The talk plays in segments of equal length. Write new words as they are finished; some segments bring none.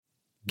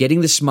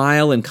Getting the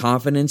smile and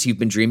confidence you've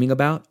been dreaming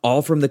about,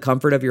 all from the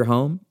comfort of your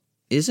home,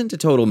 isn't a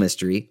total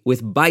mystery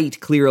with Byte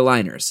clear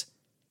aligners.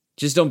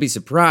 Just don't be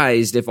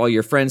surprised if all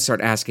your friends start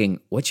asking,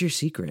 "What's your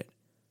secret?"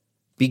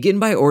 Begin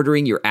by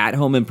ordering your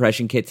at-home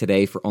impression kit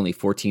today for only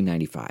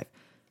 $14.95.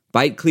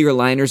 Byte clear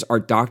aligners are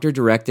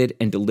doctor-directed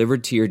and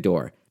delivered to your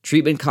door.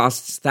 Treatment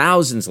costs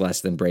thousands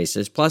less than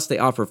braces, plus they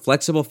offer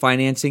flexible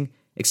financing,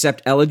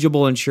 accept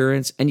eligible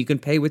insurance, and you can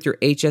pay with your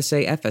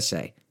HSA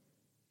FSA.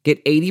 Get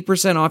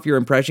 80% off your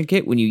impression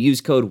kit when you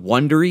use code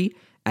WONDERY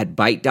at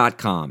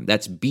Byte.com.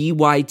 That's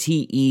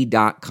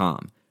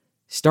BYTE.com.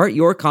 Start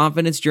your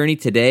confidence journey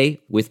today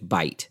with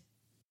Byte.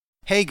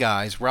 Hey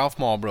guys, Ralph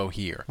Marlboro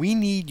here. We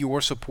need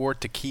your support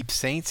to keep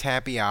Saints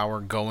Happy Hour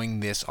going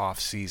this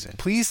off-season.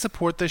 Please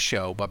support the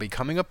show by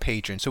becoming a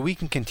patron so we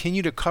can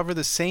continue to cover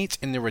the Saints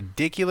in the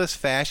ridiculous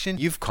fashion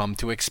you've come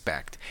to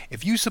expect.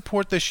 If you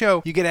support the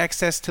show, you get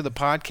access to the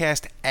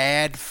podcast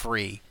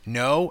ad-free.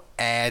 No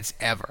ads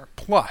ever.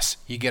 Plus,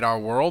 you get our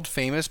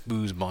world-famous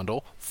booze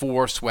bundle,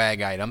 4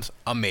 swag items,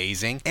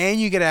 amazing,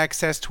 and you get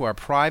access to our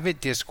private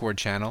Discord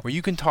channel where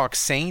you can talk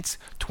Saints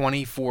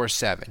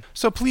 24/7.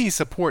 So please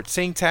support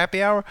Saints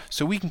Happy Hour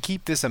so we can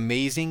keep this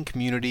amazing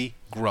community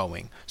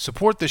growing.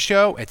 Support the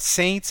show at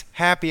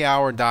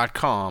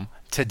saintshappyhour.com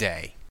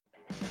today.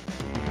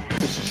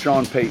 This is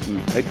Sean Payton,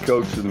 head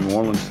coach of the New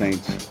Orleans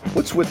Saints.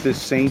 What's with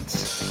this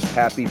Saints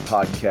Happy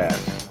podcast?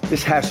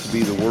 This has to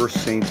be the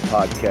worst Saints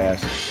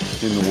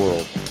podcast in the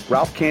world.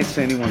 Ralph can't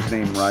say anyone's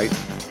name right.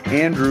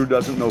 Andrew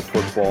doesn't know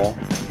football.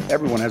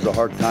 Everyone has a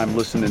hard time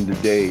listening to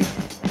Dave.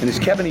 And is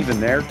Kevin even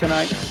there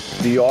tonight?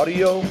 The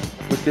audio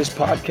with this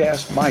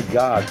podcast, my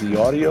God, the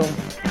audio,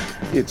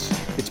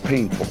 it's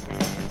painful.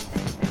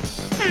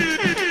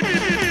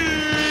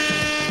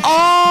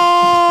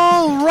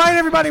 All right,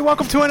 everybody,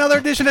 welcome to another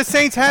edition of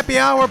Saints Happy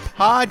Hour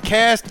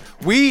podcast.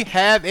 We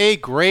have a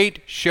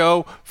great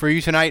show for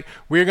you tonight.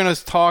 We're going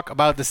to talk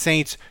about the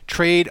Saints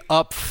trade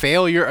up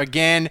failure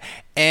again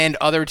and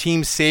other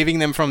teams saving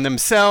them from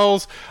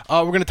themselves.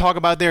 We're going to talk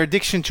about their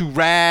addiction to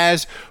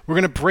Raz. We're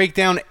going to break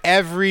down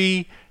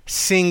every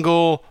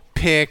single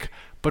pick.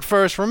 But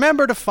first,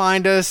 remember to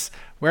find us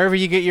wherever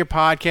you get your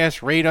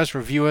podcast. Rate us,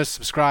 review us,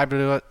 subscribe,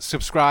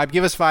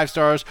 give us 5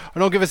 stars, or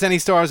don't give us any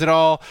stars at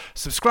all.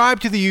 Subscribe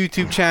to the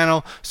YouTube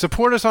channel.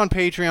 Support us on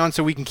Patreon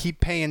so we can keep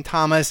paying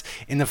Thomas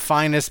in the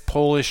finest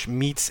Polish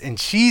meats and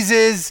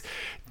cheeses.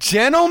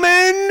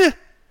 Gentlemen,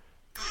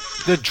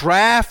 the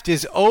draft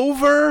is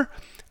over.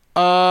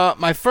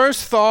 My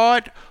first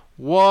thought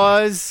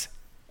was,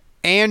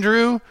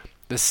 Andrew,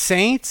 the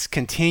Saints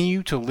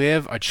continue to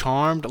live a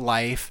charmed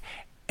life,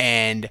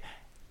 and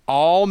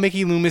all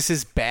Mickey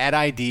Loomis's bad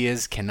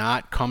ideas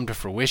cannot come to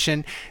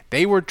fruition.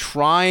 They were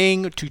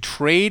trying to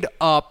trade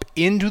up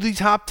into the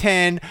top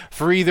 10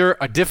 for either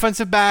a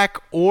defensive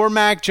back or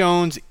Mac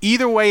Jones.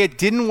 Either way, it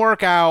didn't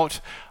work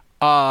out.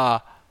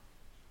 The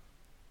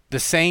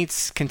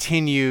Saints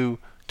continue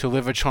to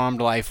live a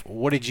charmed life.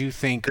 What did you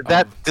think?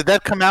 Did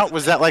that come out?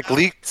 Was that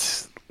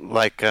leaked?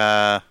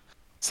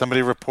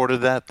 Somebody reported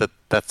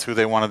that's who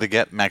they wanted to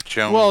get, Mac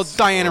Jones? Well,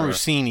 Diana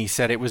Rossini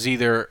said it was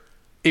either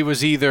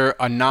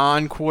a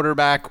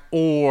non-quarterback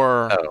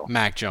or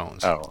Mac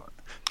Jones. Oh,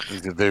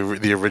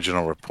 the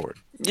original report.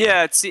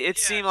 Yeah, it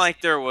seemed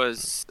like there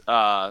was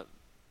a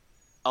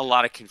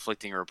lot of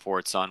conflicting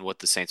reports on what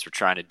the Saints were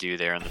trying to do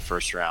there in the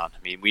first round.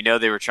 I mean, we know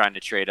they were trying to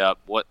trade up.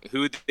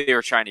 Who they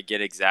were trying to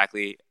get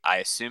exactly, I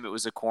assume it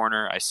was a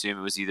corner. I assume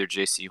it was either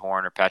J.C.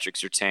 Horn or Patrick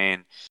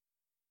Surtain.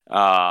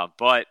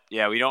 But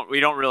yeah, we don't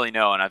really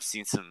know, and I've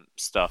seen some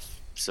stuff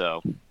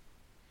so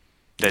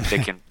that they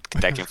can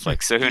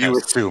conflict. So who knows? You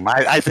assume.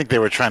 I think they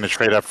were trying to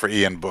trade up for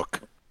Ian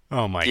Book.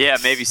 Oh my! Yeah,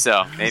 maybe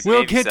so.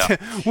 We'll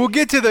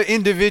get to the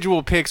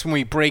individual picks when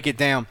we break it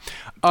down.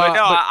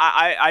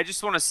 I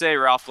just want to say,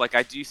 Ralph,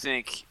 I do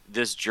think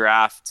this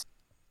draft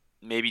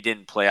maybe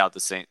didn't play out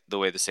the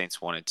way the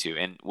Saints wanted to,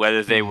 and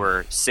whether they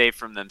were safe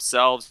from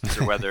themselves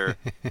or whether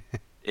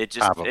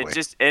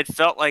it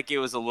felt like it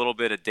was a little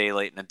bit a day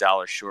late and a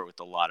dollar short with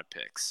a lot of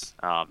picks.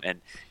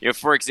 And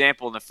for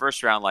example, in the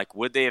first round,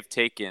 would they have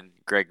taken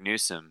Greg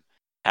Newsome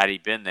had he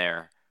been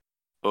there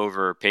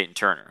over Peyton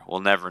Turner? We'll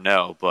never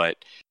know,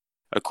 but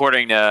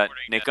according to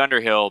Nick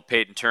Underhill,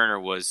 Peyton Turner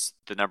was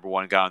the number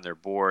 1 guy on their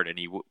board, and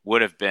he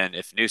would have been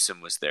if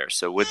Newsome was there.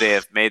 So would they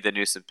have made the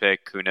Newsome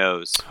pick? Who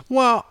knows?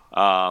 Well,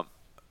 I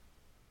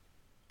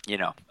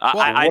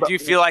do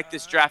feel like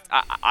this draft,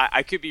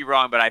 I could be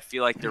wrong, but I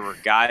feel like there were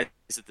guys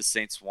that the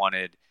Saints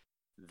wanted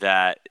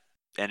that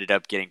ended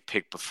up getting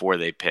picked before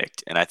they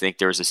picked. And I think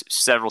there was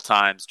several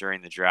times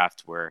during the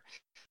draft where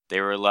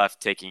they were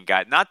left taking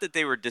guys. Not that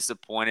they were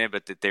disappointed,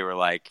 but that they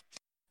were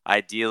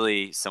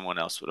ideally someone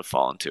else would have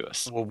fallen to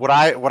us. Well, what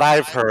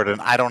I've heard,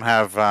 and I don't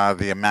have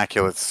the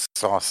immaculate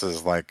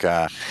sauces like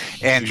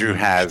Andrew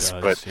has,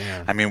 but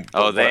yeah. I mean,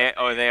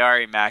 they are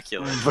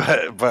immaculate.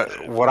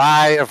 But what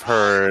I have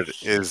heard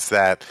is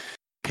that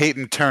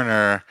Peyton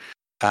Turner,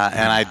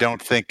 and I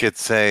don't think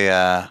it's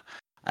a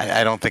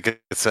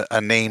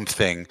name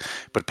thing,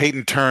 but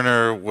Peyton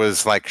Turner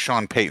was like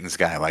Sean Payton's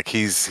guy.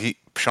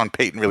 Sean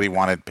Payton really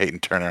wanted Peyton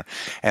Turner,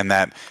 and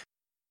that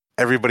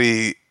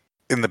everybody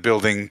in the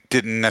building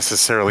didn't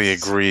necessarily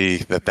agree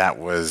that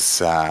was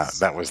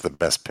the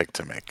best pick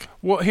to make.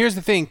 Well, here's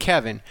the thing,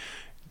 Kevin.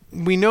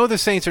 We know the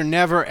Saints are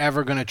never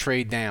ever going to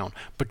trade down,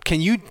 but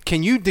can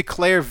you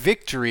declare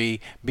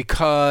victory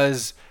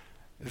because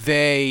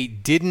they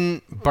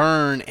didn't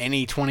burn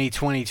any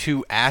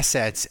 2022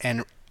 assets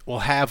and will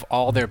have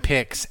all their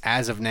picks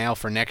as of now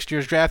for next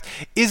year's draft?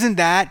 Isn't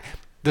that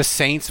the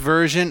Saints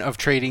version of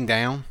trading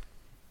down?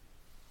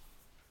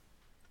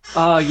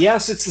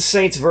 Yes, it's the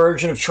Saints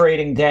version of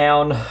trading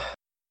down.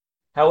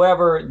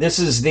 However, this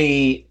is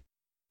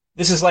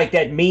like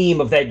that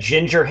meme of that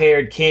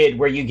ginger-haired kid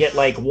where you get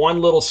like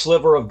one little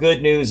sliver of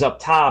good news up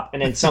top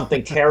and then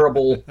something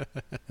terrible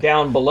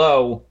down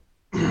below.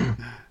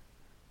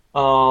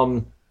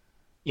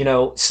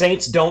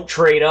 Saints don't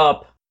trade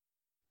up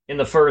in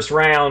the first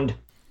round,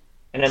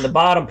 and then the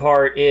bottom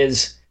part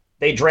is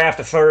they draft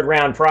a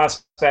third-round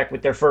prospect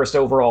with their first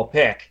overall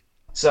pick.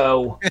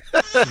 So,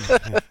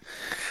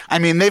 I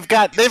mean, they've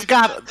got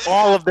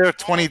all of their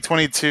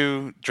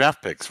 2022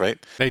 draft picks,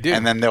 right? They do,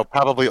 and then they'll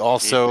probably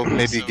also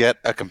maybe get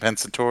a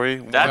compensatory.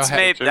 They're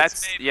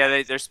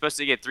supposed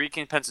to get 3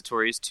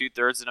 compensatories,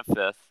 2/3 and a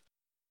 5th.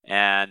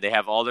 And they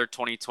have all their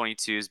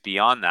 2022s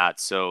beyond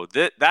that. So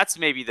that's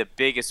maybe the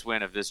biggest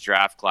win of this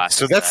draft class.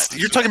 So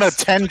you're talking about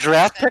 10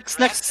 draft picks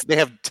next? They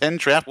have 10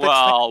 draft picks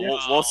Well,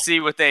 next? we'll see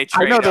what they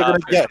trade. I know they're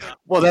going to get.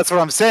 Well, that's what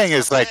I'm saying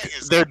is like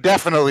they're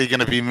definitely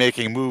going to be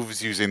making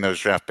moves using those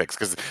draft picks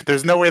because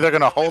there's no way they're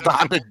going to hold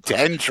on to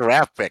 10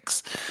 draft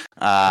picks.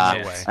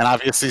 And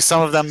obviously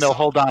some of them they'll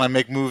hold on and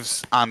make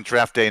moves on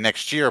draft day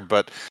next year,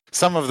 but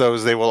some of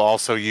those they will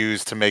also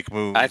use to make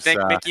moves. I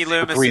think Mickey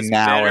Loomis is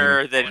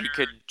bitter that he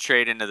could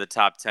trade into the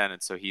top 10,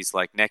 and so he's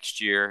like, next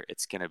year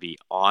it's going to be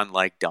on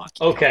like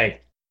donkey.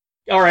 Okay,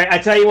 all right. I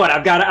tell you what,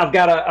 I've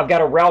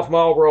got a Ralph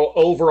Marlboro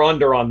over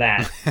under on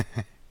that.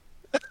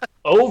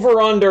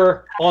 Over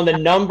under on the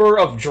number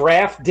of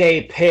draft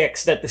day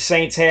picks that the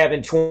Saints have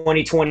in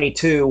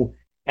 2022,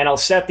 and I'll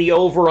set the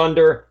over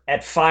under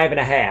at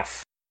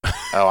 5.5.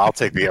 Oh, I'll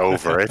take the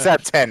over. It's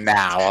at 10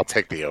 now. I'll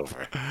take the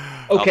over.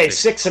 Okay,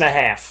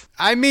 6.5.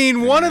 I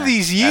mean, one of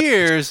these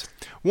years,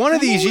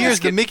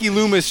 the Mickey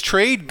Loomis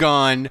trade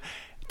gun,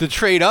 the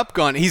trade up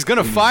gun, he's going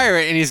to fire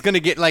it, and he's going to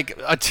get like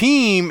a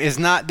team's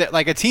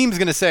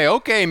going to say,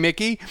 okay,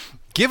 Mickey,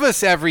 give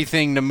us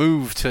everything to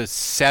move to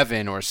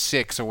 7 or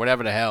 6 or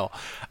whatever the hell.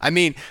 I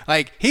mean,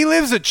 like, he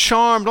lives a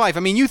charmed life. I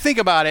mean, you think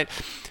about it.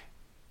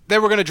 They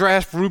were going to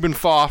draft Reuben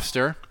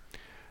Foster.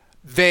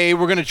 They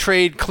were going to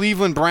trade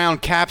Cleveland Brown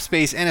cap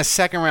space and a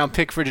second-round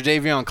pick for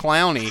Jadeveon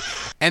Clowney,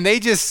 and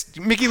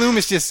Mickey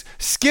Loomis just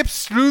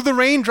skips through the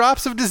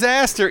raindrops of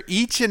disaster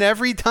each and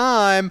every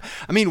time.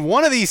 I mean,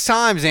 one of these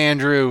times,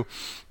 Andrew,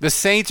 the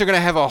Saints are going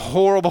to have a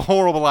horrible,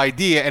 horrible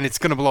idea, and it's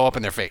going to blow up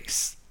in their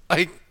face.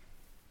 Like,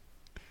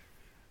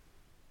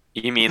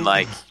 you mean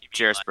like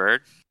Jairus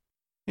Byrd?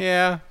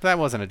 Yeah, that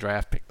wasn't a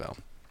draft pick though.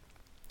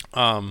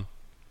 You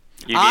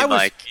mean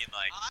like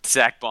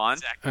Zach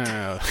Bond?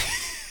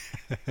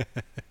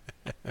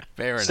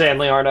 Fair enough.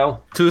 Stanley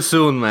Arno. Too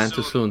soon, man.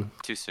 Too soon.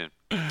 Too soon.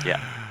 Yeah.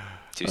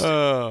 Too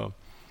soon.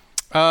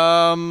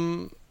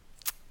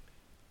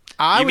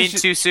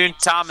 Too soon,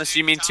 Thomas?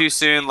 You mean too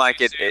soon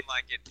like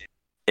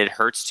it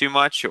hurts too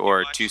much,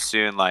 or too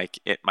soon like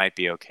it might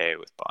be okay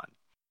with Bond?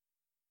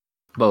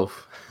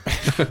 Both.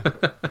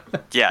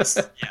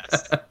 Yes.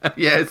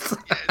 Yes.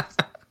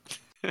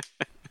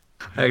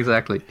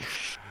 Exactly.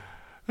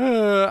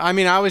 I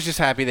mean, I was just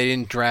happy they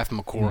didn't draft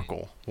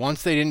McCorkle.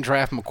 Once they didn't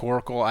draft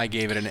McCorkle, I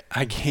gave it an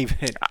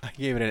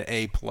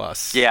A+.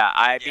 Yeah,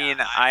 I mean,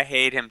 I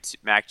hate him,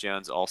 Mac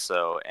Jones,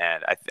 also,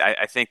 and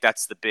I think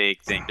that's the big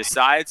thing.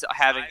 Besides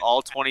having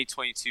all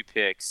 2022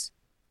 picks,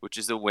 which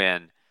is a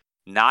win,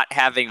 not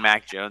having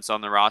Mac Jones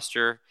on the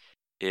roster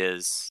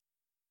is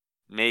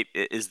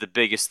the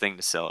biggest thing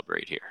to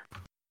celebrate here.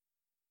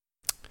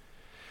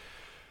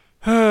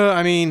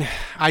 I mean,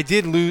 I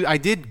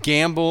did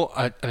gamble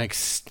an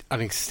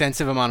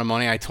extensive amount of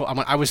money.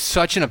 I was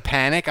such in a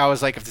panic. I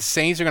was like, if the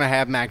Saints are going to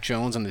have Mac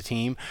Jones on the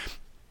team,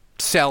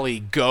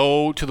 Selly,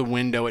 go to the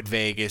window at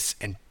Vegas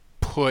and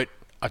put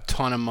a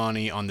ton of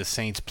money on the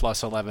Saints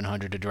plus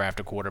 1,100 to draft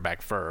a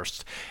quarterback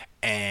first.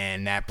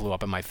 And that blew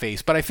up in my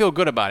face. But I feel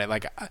good about it.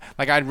 Like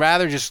I'd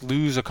rather just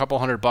lose a couple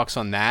 $100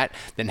 on that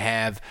than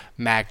have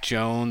Mac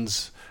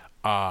Jones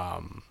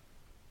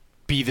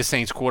be the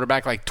Saints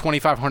quarterback. Like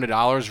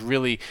 $2,500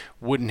 really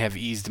wouldn't have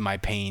eased my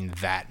pain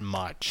that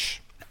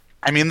much.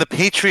 I mean, the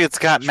Patriots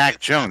got Mac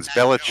Jones.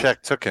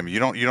 Belichick took him. You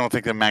don't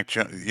think that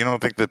you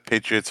don't think the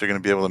Patriots are going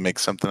to be able to make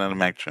something out of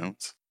Mac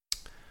Jones?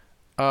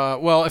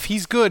 Well, if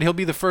he's good, he'll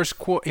be the first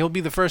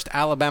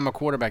Alabama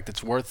quarterback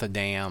that's worth a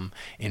damn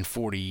in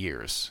 40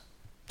 years.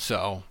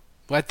 So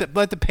let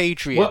the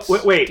Patriots.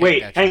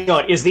 Wait, hang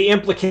on. Is the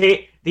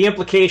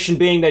implication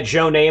being that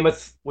Joe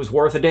Namath was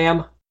worth a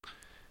damn?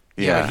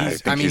 Yeah,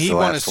 he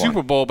won a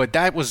Super Bowl, but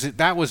that was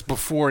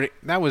before.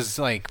 That was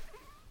like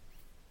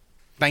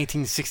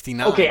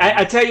 1969. Okay,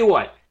 I tell you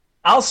what.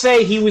 I'll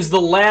say he was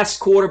the last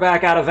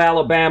quarterback out of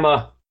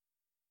Alabama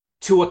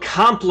to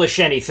accomplish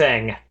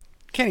anything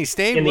Kenny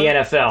stayed in the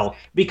NFL,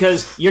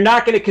 because you're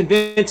not going to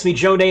convince me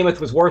Joe Namath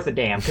was worth a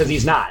damn, because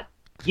he's not.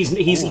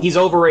 He's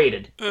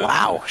overrated.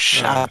 Wow,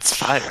 shots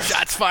fired.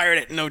 Shots fired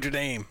at Notre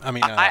Dame. I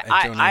mean,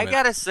 I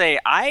gotta say,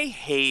 I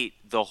hate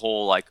the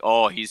whole like,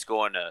 oh, he's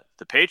going to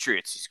the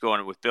Patriots. He's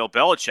going with Bill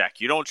Belichick.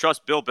 You don't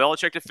trust Bill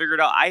Belichick to figure it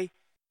out. I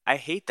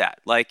hate that.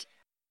 Like,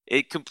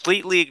 it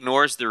completely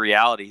ignores the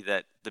reality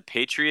that the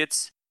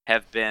Patriots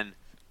have been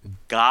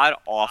god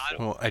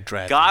awful at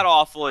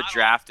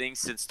drafting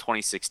since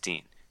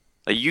 2016.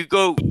 Like, you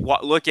go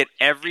look at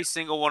every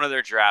single one of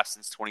their drafts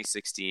since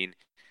 2016.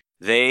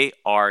 They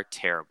are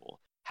terrible.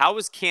 How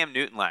was Cam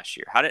Newton last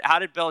year? How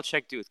did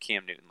Belichick do with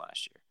Cam Newton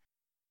last year?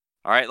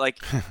 All right, like,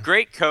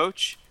 great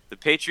coach. The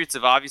Patriots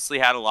have obviously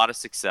had a lot of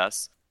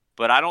success,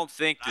 but I don't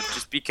think that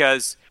just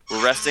because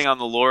we're resting on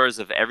the laurels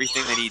of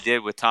everything that he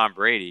did with Tom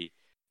Brady,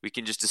 we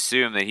can just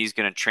assume that he's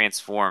going to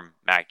transform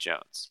Mac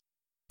Jones.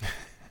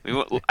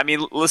 I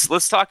mean,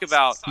 let's talk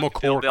about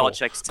Bill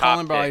Belichick's top Call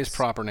him by picks. his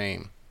proper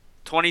name.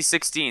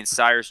 2016,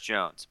 Cyrus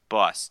Jones,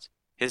 bust.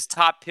 His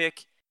top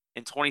pick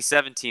in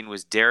 2017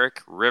 was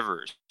Derek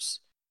Rivers.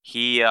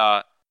 He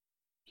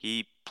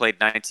played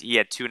 19. He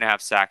had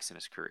 2.5 sacks in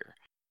his career.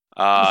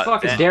 Who the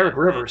fuck is Derek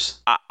Rivers?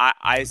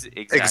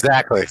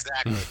 Exactly.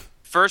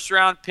 First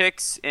round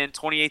picks in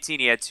 2018,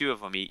 he had 2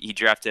 of them. He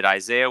drafted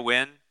Isaiah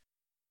Wynn,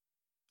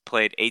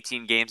 played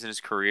 18 games in his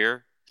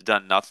career,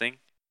 done nothing,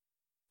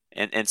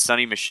 and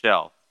Sonny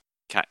Michel,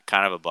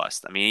 kind of a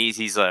bust. I mean,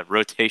 he's a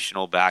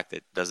rotational back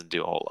that doesn't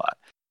do a whole lot.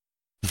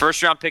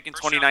 First round pick in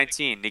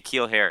 2019,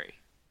 N'Keal Harry.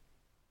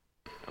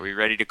 Are we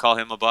ready to call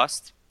him a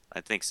bust?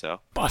 I think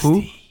so.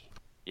 Busty.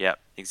 Yep,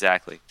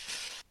 exactly.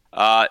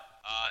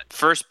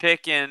 First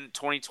pick in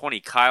 2020,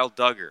 Kyle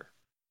Duggar.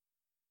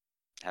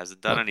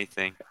 Hasn't done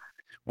anything.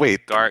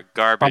 Wait,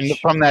 garbage.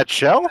 From that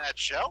show?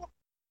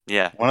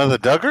 Yeah. One of the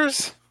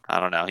Duggars? I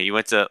don't know. He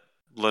went to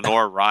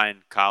Lenore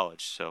Ryan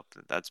College, so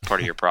that's part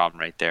of your problem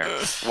right there.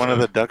 One of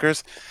the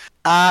Duggars?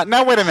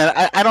 Now, wait a minute.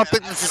 I don't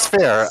think this is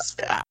fair.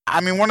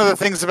 I mean, one of the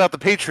things about the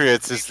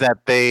Patriots is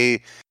that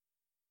they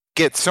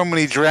get so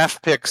many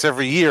draft picks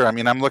every year. I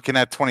mean, I'm looking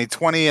at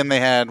 2020, and they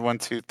had 1,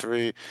 2,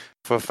 3,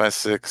 4, 5,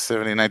 6,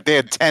 7, 8, 9. They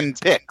had 10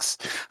 picks.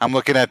 I'm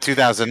looking at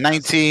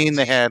 2019.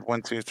 They had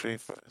 1, 2, 3,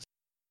 4,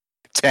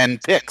 10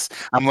 picks.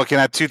 I'm looking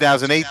at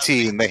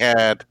 2018. They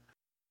had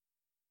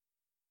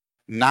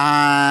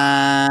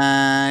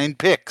 9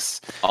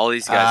 picks. All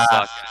these guys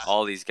suck.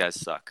 All these guys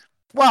suck.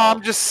 Well,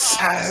 I'm just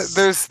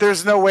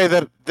there's no way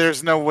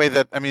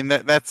that I mean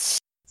that's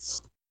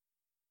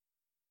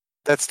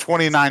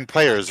 29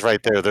 players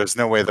right there. There's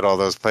no way that all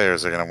those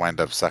players are going to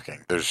wind up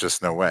sucking. There's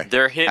just no way.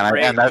 Their hit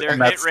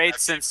rate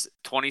since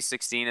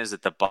 2016 is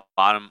at the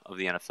bottom of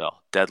the NFL,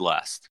 dead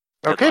last.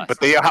 But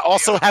they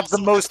also have the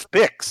most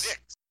picks.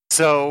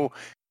 So,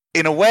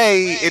 in a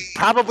way, it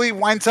probably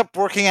winds up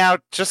working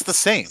out just the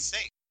same.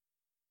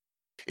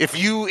 If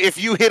you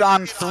hit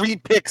on 3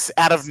 picks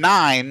out of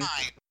 9,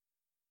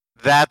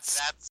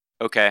 that's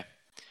okay.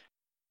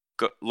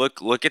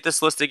 Look at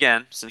this list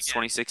again since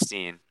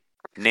 2016.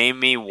 Name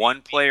me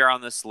one player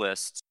on this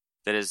list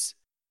that is.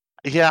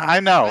 Yeah,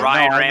 I know.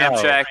 Ryan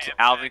Ramczyk,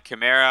 Alvin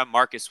Kamara,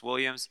 Marcus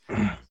Williams.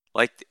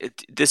 Like,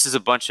 this is a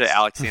bunch of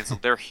Alex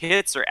Anzalone. Their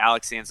hits are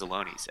Alex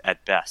Anzalone's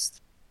at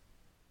best.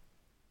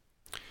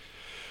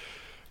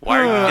 Why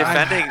are you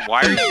defending?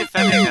 Why are you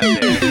defending them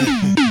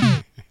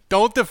there?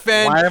 Don't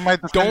defend. Why am I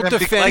defending? Don't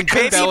defend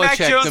maybe Belichick, Mac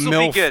Jones the will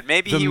MILF, be good.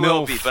 Maybe he MILF.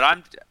 will be. But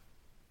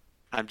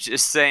I'm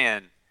just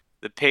saying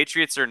the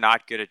Patriots are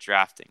not good at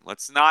drafting.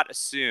 Let's not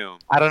assume.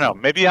 I don't know.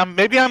 Maybe I'm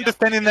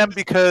defending them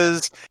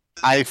because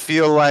I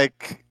feel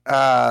like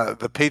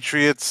the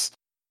Patriots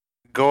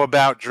go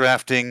about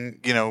drafting,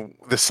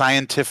 the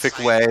scientific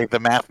way, the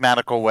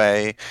mathematical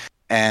way,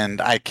 and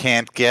I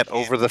can't get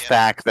over the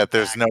fact that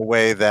there's no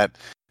way that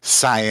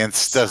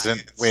science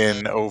doesn't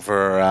win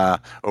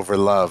over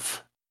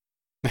love.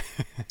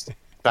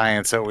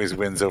 Science always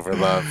wins over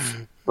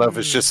love. Love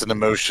is just an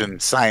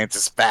emotion. Science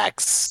is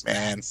facts,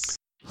 man.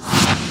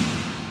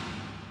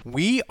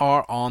 We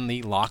are on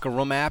the Locker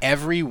Room app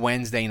every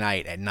Wednesday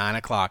night at 9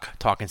 o'clock,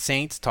 talking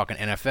Saints, talking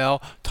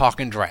NFL,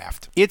 talking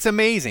draft. It's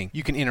amazing.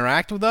 You can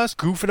interact with us,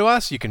 goof at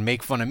us, you can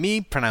make fun of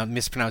me,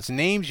 mispronouncing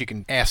names, you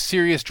can ask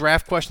serious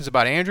draft questions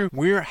about Andrew.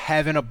 We're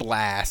having a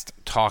blast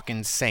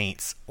talking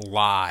Saints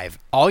live.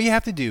 All you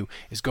have to do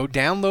is go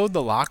download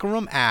the Locker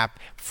Room app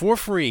for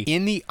free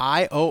in the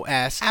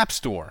iOS App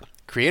Store.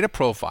 Create a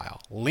profile,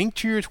 link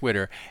to your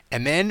Twitter,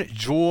 and then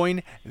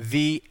join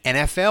the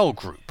NFL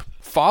group.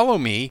 Follow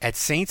me at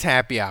Saints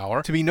Happy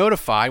Hour to be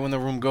notified when the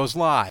room goes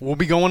live. We'll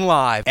be going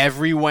live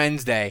every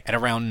Wednesday at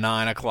around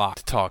 9 o'clock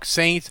to talk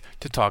Saints,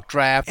 to talk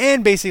draft,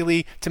 and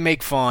basically to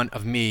make fun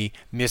of me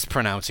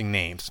mispronouncing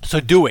names. So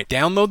do it.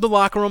 Download the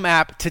Locker Room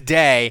app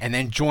today and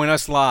then join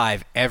us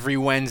live every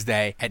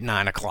Wednesday at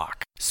 9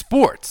 o'clock.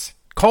 Sports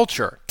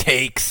culture.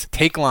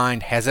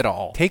 Takeline has it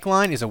all.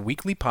 Takeline is a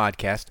weekly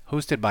podcast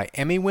hosted by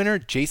Emmy winner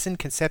Jason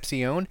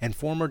Concepcion and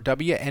former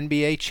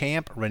WNBA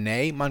champ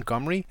Renee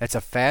Montgomery. That's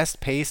a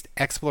fast-paced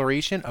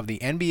exploration of the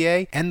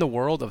NBA and the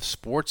world of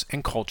sports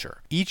and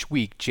culture. Each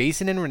week,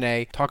 Jason and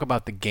Renee talk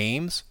about the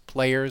games,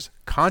 players,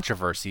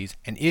 controversies,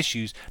 and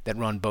issues that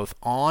run both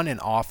on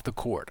and off the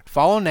court.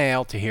 Follow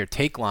now to hear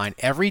Takeline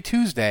every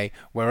Tuesday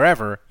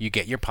wherever you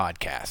get your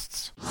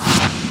podcasts.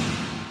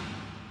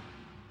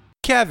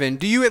 Kevin,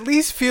 do you at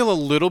least feel a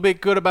little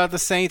bit good about the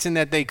Saints in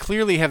that they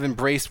clearly have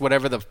embraced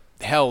whatever the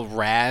hell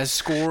RAS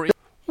score is?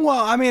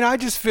 Well, I mean, I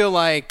just feel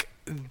like,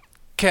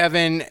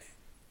 Kevin,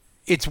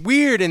 it's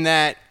weird in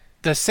that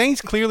the Saints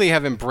clearly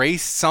have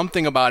embraced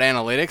something about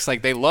analytics.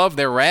 Like, they love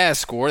their RAS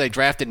score. They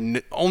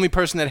drafted, only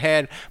person that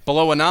had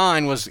below a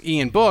 9 was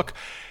Ian Book.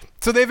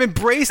 So they've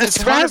embraced a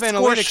ton of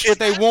analytics that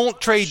they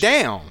won't trade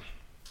down.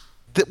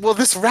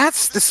 This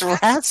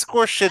RAS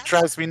score shit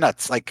drives me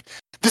nuts. Like,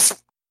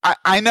 this...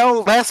 I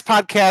know last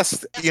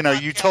podcast,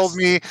 you told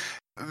me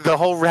the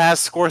whole RAS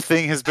score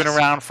thing has been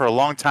around for a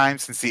long time,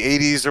 since the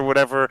 80s or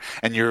whatever,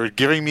 and you're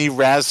giving me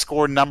RAS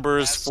score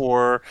numbers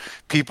for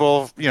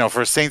people,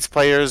 for Saints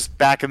players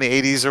back in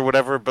the 80s or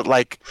whatever, but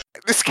like,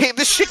 this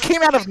shit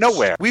came out of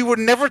nowhere. We were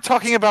never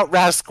talking about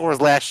RAS scores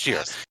last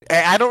year.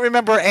 I don't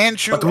remember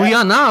Andrew... But we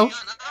are now.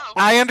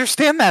 I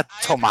understand that,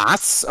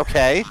 Tomas,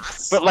 okay?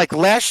 But, like,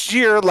 last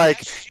year,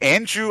 like,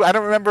 Andrew, I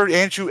don't remember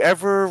Andrew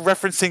ever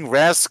referencing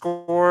RAS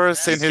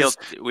scores in his...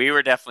 We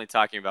were definitely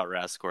talking about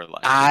RAS score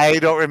last year. I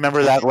don't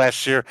remember that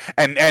last year.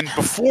 And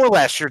before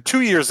last year,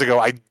 2 years ago,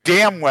 I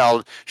damn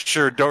well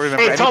sure don't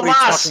remember anybody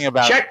talking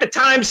about... check the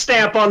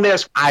timestamp on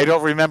this. I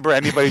don't remember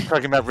anybody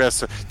talking about RAS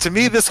score. To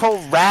me, this whole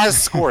RAS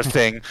score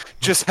thing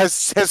just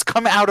has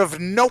come out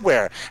of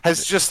nowhere,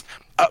 has just...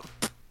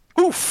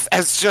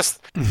 has just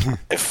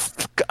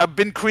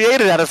been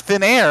created out of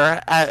thin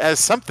air as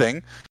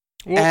something,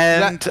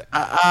 like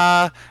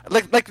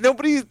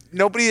nobody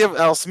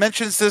else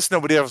mentions this.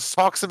 Nobody else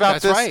talks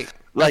about this. Right.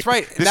 Like, that's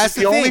right. This is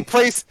the only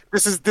place.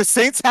 This is the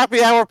Saints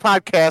Happy Hour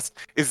podcast.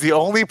 Is the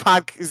only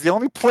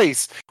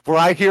place where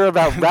I hear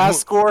about RAS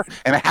score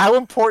and how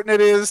important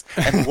it is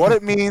and what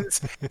it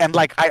means. And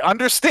like, I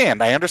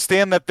understand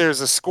that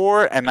there's a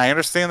score, and I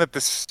understand that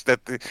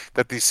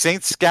the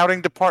Saints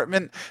scouting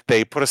department,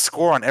 they put a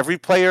score on every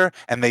player,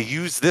 and they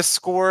use this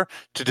score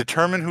to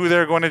determine who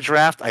they're going to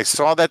draft. I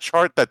saw that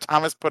chart that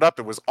Thomas put up.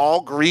 It was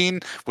all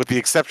green with the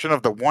exception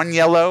of the one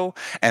yellow,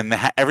 and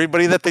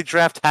everybody that they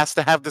draft has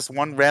to have this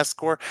one RAS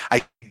score.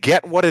 I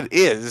get what it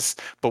is,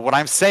 but what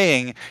I'm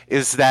saying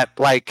is that,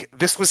 like,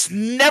 this was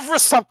never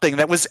something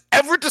that was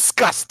ever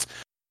discussed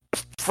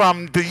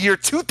from the year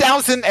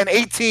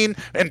 2018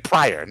 and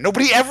prior.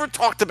 Nobody ever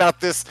talked about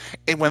this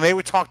when they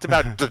talked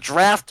about the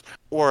draft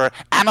or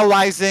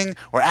analyzing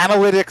or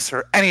analytics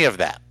or any of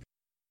that.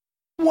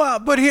 Well,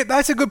 but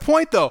that's a good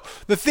point, though.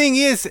 The thing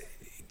is,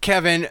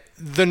 Kevin,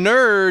 the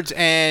nerds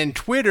and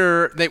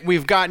Twitter that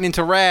we've gotten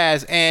into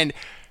RAS, and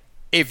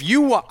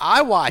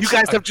I watch. You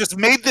guys have just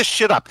made this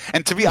shit up.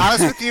 And to be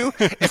honest with you,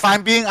 if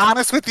I'm being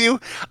honest with you,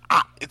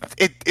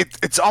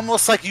 it's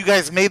almost like you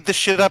guys made this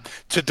shit up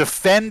to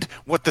defend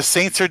what the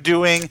Saints are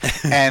doing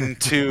and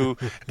to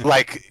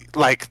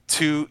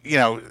to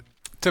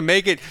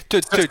make it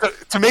so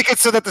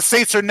that the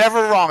Saints are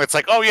never wrong. It's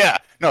like, oh yeah,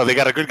 no, they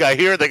got a good guy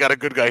here, they got a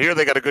good guy here,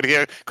 they got a good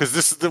here, because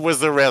this was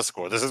their RAS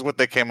score. This is what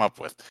they came up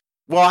with.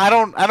 Well, I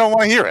don't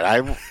want to hear it.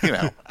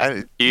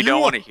 You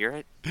don't want to hear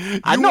it?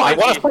 I know. I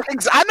want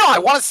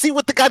to see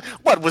what the guy.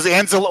 What was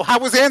Anzalone? How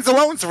was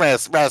Anzalone's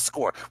RAS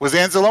score? Was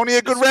Anzalone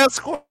a good RAS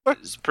score?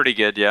 It's pretty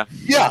good, yeah.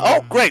 Yeah.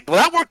 Oh, great.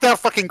 Well, that worked out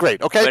fucking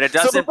great. Okay. But it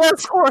doesn't. So the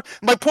RAS score.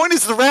 My point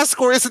is, the RAS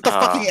score isn't the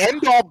fucking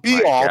end all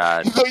be all.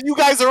 You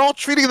guys are all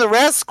treating the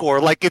RAS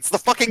score like it's the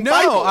fucking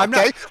Bible. I'm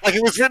not. Like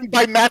it was written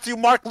by Matthew,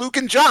 Mark, Luke,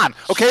 and John.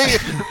 Okay.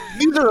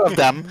 Neither of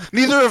them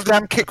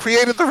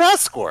created the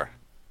RAS score.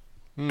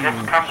 This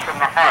comes from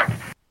the heart.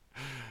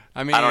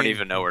 I mean, I don't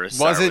even know where to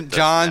start. Wasn't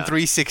John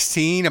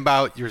 3:16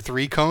 about your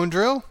 3-cone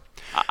drill?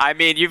 I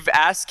mean, you've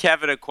asked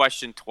Kevin a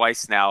question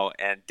twice now,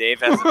 and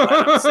Dave hasn't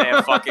let him say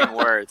a fucking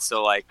word.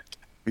 So, like,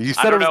 you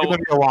said it was going to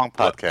be a long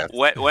podcast.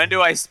 When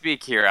do I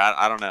speak here?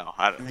 I don't know.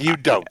 You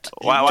don't.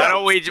 Why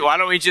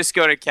don't we just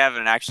go to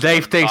Kevin and actually?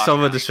 Dave takes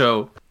over the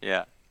show.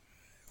 Yeah.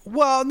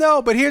 Well,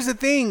 no, but here's the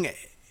thing,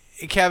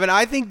 Kevin.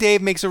 I think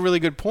Dave makes a really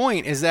good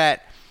point. Is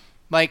that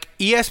like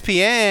ESPN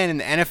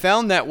and the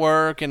NFL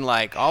Network and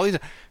like all these,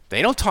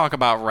 they don't talk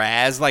about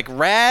RAS. Like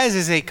RAS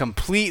is a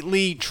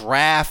completely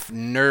draft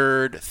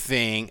nerd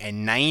thing,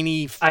 and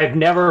I've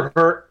never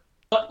heard.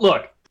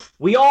 Look,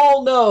 we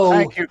all know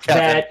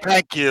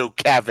Thank you,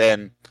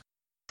 Kevin.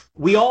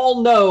 We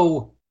all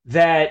know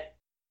that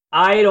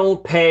I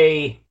don't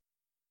pay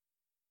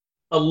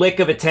a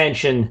lick of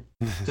attention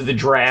to the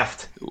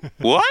draft.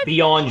 What?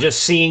 Beyond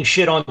just seeing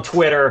shit on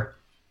Twitter.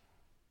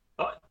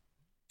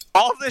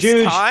 All this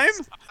Juge, time?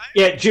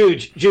 Yeah,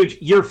 Juge,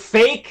 your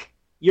fake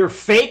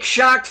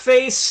shocked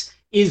face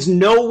is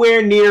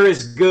nowhere near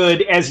as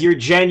good as your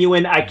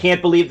genuine, I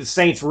can't believe the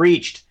Saints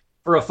reached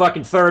for a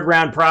fucking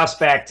third-round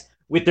prospect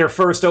with their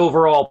first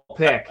overall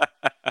pick.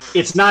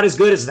 It's not as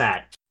good as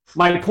that.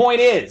 My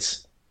point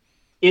is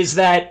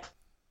that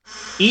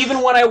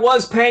even when I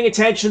was paying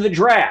attention to the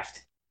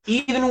draft,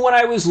 even when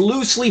I was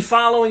loosely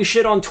following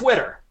shit on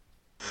Twitter,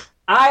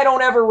 I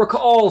don't ever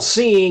recall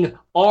seeing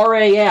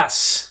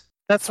RAS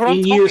That's what I'm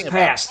in talking years about.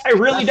 past. I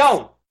really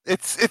don't.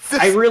 It's this,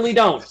 I really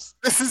don't.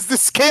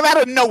 This came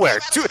out of nowhere.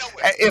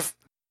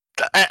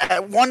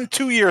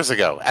 2 years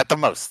ago at the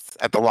most,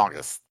 at the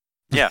longest.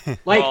 Yeah.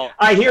 Like,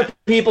 I hear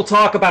people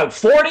talk about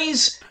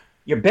 40s,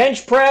 your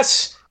bench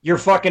press, your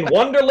fucking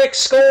Wonderlic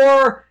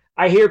score.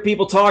 I hear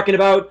people talking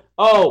about,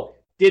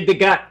 did the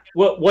guy,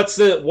 what was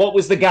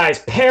the guy's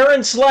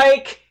parents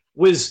like?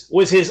 Was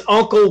his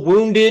uncle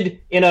wounded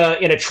in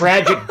a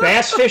tragic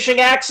bass fishing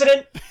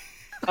accident?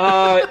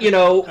 What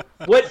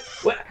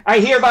I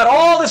hear about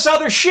all this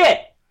other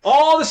shit,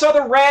 all this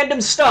other random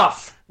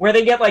stuff where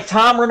they get like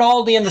Tom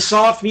Rinaldi and the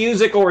soft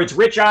music, or it's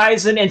Rich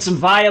Eisen and some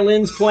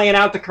violins playing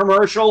out the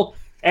commercial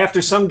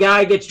after some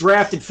guy gets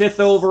drafted 5th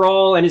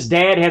overall and his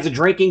dad has a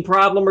drinking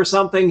problem or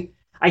something.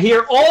 I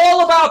hear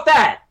all about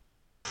that.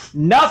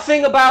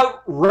 Nothing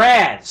about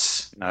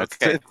Raz. No,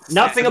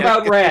 Nothing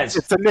about Raz.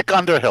 It's a Nick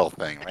Underhill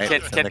thing,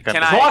 right?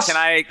 Can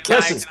I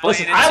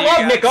Listen, I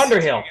love Nick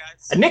Underhill.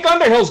 And Nick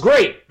Underhill's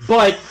great,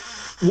 but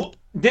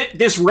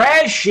this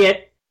Raz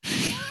shit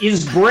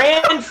is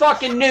brand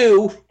fucking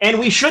new, and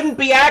we shouldn't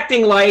be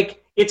acting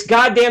like it's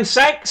goddamn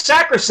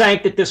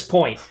sacrosanct at this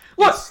point.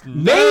 Look,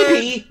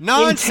 maybe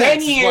in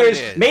 10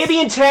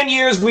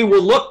 years we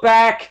will look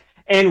back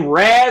and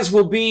Raz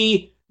will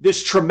be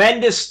this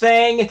tremendous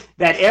thing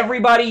that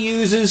everybody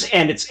uses,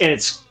 and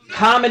it's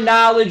common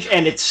knowledge,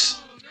 and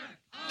it's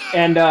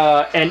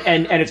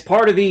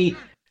part of the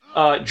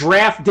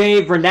draft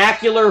day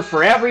vernacular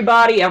for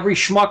everybody. Every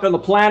schmuck on the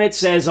planet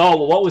says, "Oh,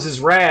 well, what was his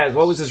Raz?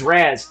 What was his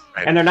Raz?"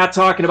 Right. And they're not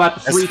talking about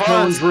the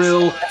 3-cone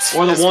drill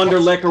or the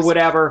Wonderlic or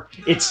whatever.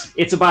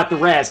 It's about the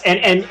Raz.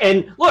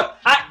 And look,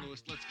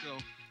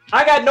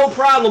 I got no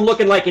problem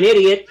looking like an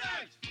idiot.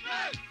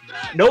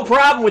 No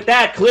problem with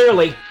that,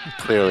 clearly.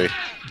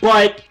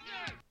 But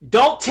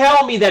don't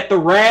tell me that the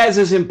Raz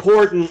is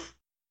important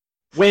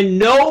when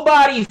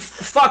nobody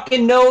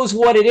fucking knows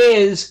what it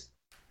is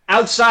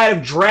outside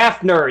of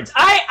draft nerds.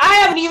 I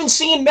haven't even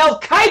seen Mel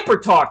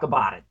Kiper talk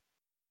about it.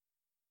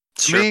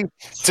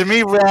 To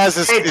me, Raz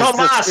is, hey,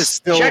 Tomas, is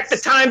still... check the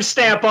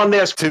timestamp on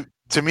this.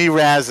 To me,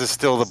 Raz is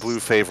still the blue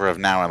favor of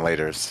now and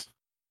laters.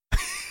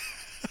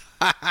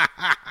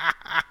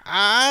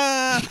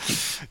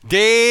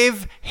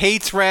 Dave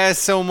hates Raz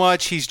so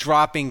much he's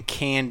dropping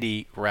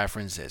candy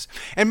references.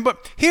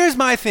 But here's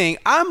my thing.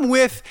 I'm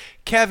with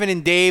Kevin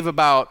and Dave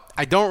about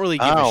I don't really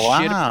give a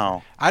shit.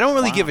 I don't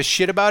really give a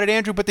shit about it,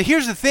 Andrew. But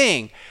here's the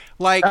thing.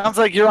 Like, sounds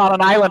like you're on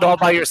an island all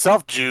by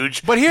yourself,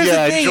 Juge. But here's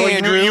the thing,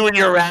 Andrew. You and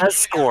your Raz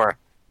score.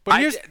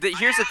 But here's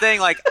the thing,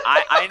 like,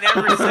 I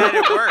never said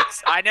it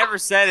works. I never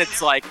said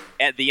it's like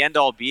at the end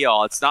all be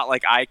all. It's not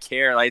like I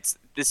care. Like,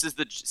 this is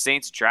the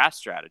Saints draft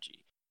strategy.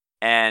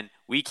 And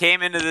we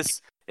came into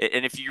this,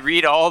 and if you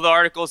read all the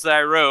articles that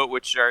I wrote,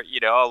 which are,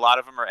 a lot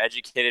of them are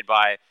educated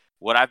by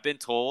what I've been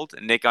told,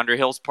 and Nick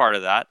Underhill's part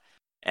of that.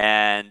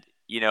 And,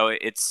 you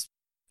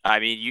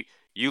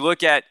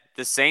look at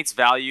the Saints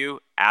value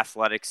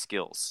athletic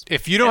skills.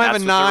 If you don't have a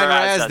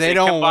non-Raz, they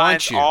don't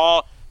want you.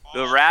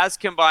 The Raz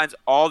combines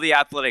all the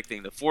athletic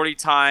thing, the 40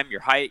 time,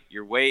 your height,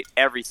 your weight,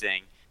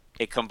 everything.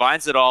 It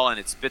combines it all, and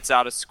it spits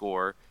out a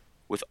score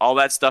with all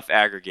that stuff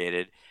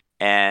aggregated.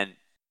 And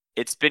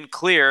it's been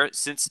clear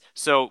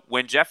so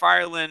when Jeff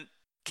Ireland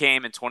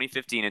came in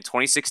 2015 and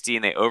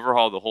 2016, they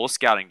overhauled the whole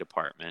scouting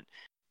department,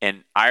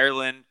 and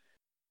Ireland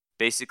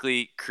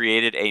basically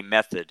created a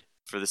method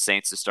for the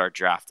Saints to start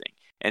drafting.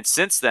 And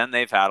since then,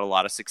 they've had a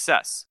lot of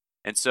success.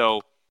 And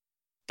so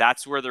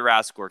that's where the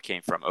RAS score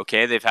came from.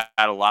 Okay, they've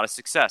had a lot of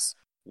success.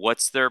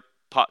 What's their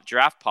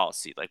draft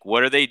policy? Like,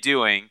 what are they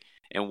doing,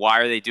 and why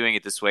are they doing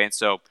it this way? And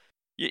so,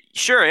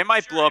 sure, it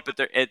might blow up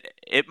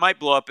it might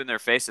blow up in their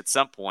face at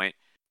some point.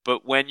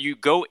 But when you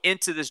go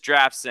into this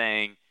draft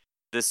saying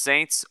the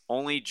Saints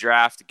only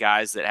draft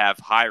guys that have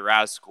high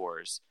RAS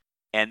scores,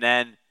 and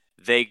then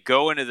they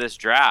go into this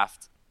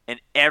draft and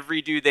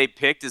every dude they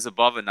picked is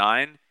above a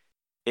 9,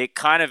 it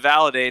kind of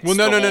validates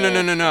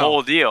the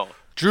whole deal.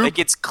 Drew, like,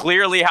 it's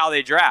clearly how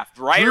they draft,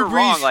 right or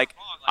wrong. Like,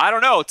 I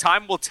don't know,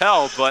 time will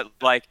tell, but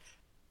like,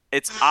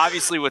 it's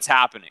obviously what's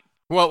happening.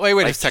 Well,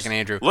 wait a second,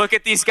 Andrew. Look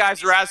at these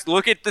guys' RAS.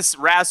 Look at this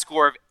RAS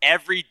score of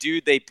every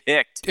dude they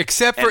picked,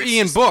 except for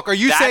Ian Book. Are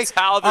you saying that's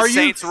how the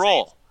Saints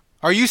roll?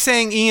 Are you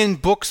saying Ian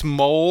Book's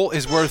mole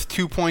is worth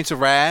 2 points of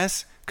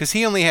RAS? Because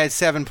he only had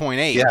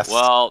 7.8. Yes.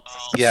 Well,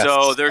 yes.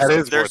 So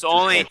there's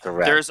only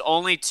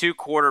 2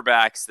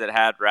 quarterbacks that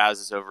had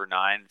RASs over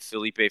 9: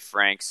 Felipe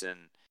Franks,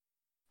 and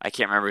I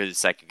can't remember who the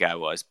second guy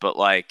was. But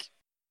like,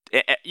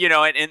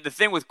 and the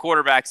thing with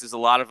quarterbacks is a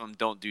lot of them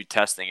don't do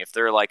testing. If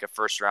they're like a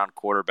first-round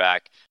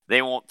quarterback,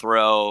 they won't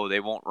throw, they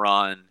won't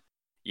run,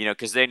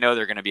 because they know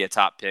they're going to be a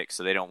top pick,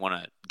 so they don't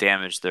want to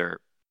damage their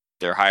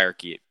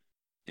hierarchy,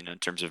 in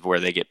terms of where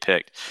they get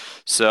picked.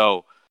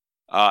 So,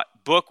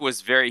 Book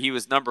was he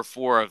was number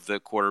 4 of the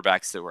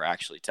quarterbacks that were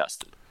actually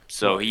tested.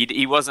 So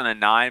he wasn't a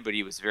 9, but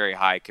he was very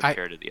high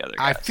compared to the other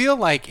guys. I feel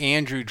like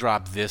Andrew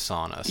dropped this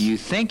on us. You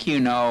think you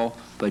know,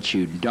 but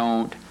you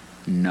don't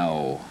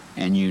know,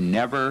 and you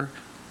never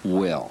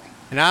will.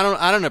 And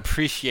I don't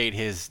appreciate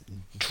his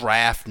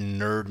draft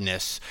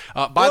nerdness.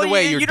 By the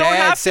way, your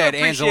dad said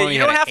Anzalone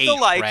had an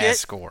 8 RAS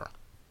score.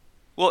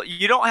 Well,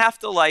 you don't have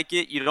to like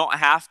it. You don't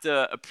have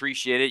to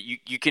appreciate it.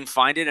 You can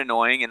find it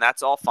annoying, and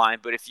that's all fine.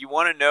 But if you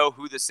want to know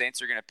who the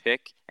Saints are going to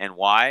pick and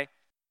why,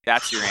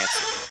 that's your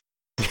answer.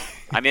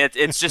 I mean,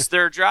 it's just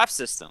their draft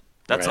system.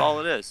 That's all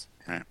it is.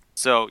 Right.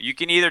 So you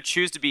can either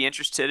choose to be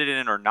interested in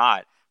it or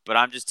not. But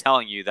I'm just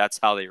telling you, that's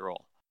how they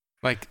roll.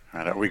 Like,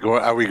 are we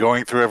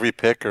going through every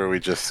pick, or are we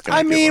just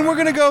going to we're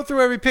going to go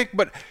through every pick,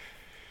 but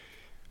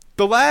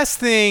the last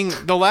thing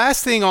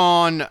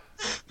on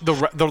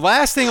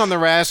the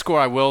RAS score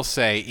I will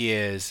say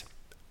is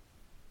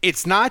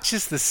it's not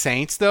just the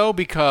Saints though,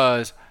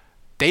 because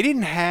they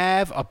didn't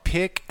have a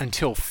pick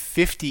until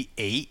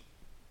 58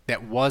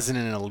 that wasn't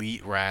an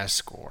elite RAS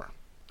score.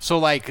 So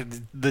like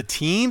the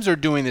teams are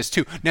doing this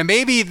too. Now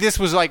maybe this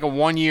was like a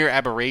 1-year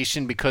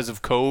aberration because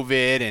of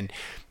COVID and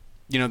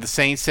the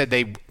Saints said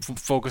they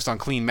focused on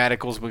clean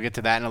medicals. We'll get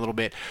to that in a little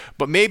bit.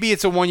 But maybe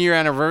it's a 1-year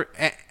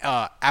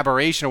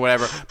aberration or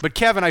whatever. But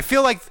Kevin, I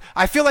feel like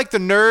the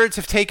nerds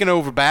have taken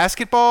over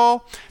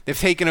basketball. They've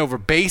taken over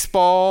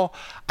baseball.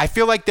 I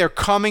feel like they're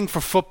coming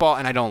for football,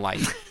 and I don't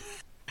like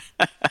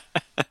it.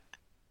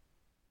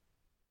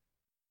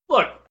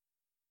 Look,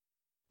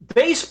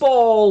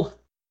 baseball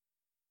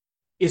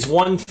is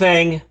one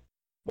thing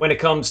when it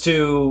comes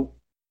to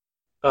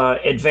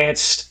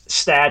advanced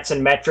stats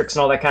and metrics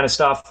and all that kind of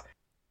stuff,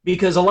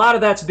 because a lot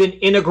of that's been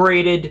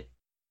integrated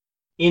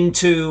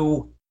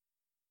into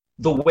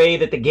the way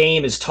that the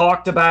game is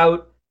talked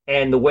about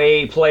and the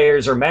way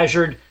players are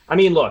measured. I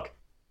mean, look,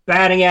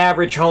 batting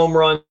average, home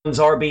runs,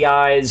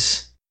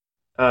 RBIs,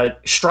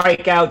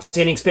 strikeouts,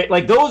 innings pitched,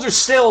 like those are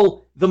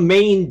still the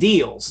main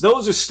deals.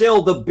 Those are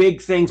still the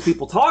big things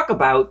people talk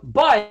about,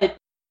 but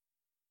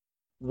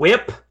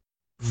whip,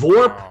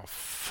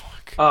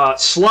 VORP,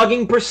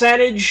 slugging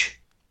percentage,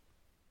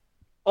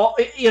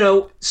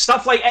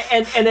 stuff like,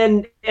 and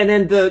then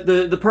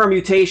the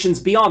permutations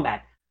beyond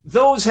that.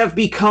 Those have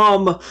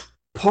become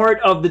part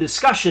of the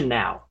discussion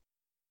now.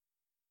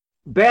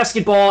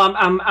 Basketball,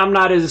 I'm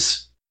not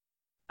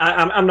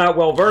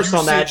well versed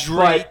on that,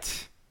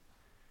 but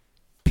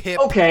Pip.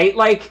 Okay,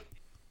 like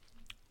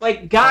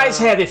guys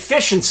have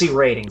efficiency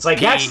ratings. Like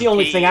that's the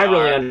only thing I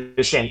really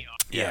understand.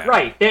 Yeah.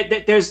 Right.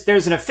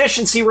 There's an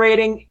efficiency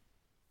rating.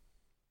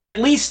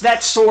 At least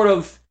that's sort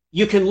of,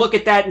 you can look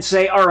at that and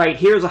say, all right,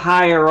 here's a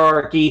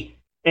hierarchy,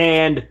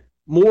 and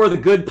more of the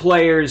good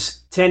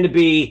players tend to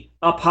be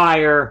up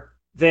higher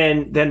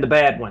than the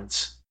bad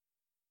ones.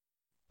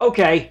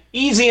 Okay,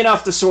 easy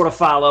enough to sort of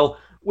follow.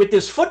 With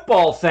this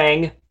football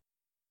thing,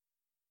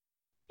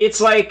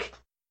 it's like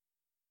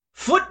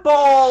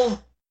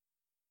football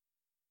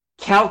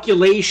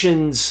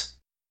calculations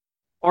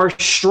are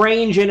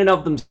strange in and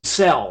of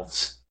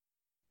themselves,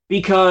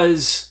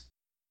 because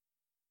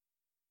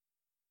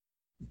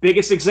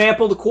biggest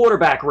example, the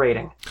quarterback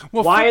rating.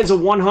 Well, why is it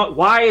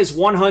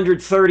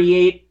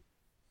 138?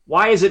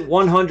 Why is it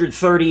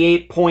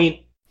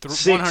 138.6 or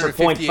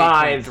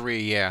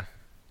 0.5? Yeah.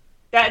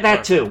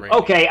 That too.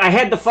 Okay, I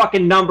had the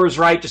fucking numbers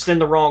right, just in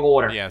the wrong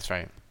order. Yeah, that's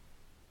right.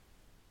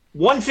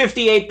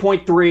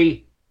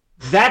 158.3.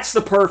 That's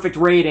the perfect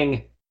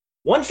rating.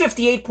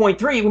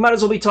 158.3. We might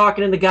as well be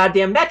talking in the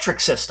goddamn metric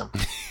system.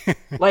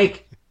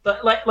 like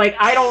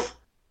I don't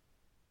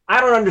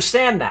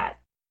understand that.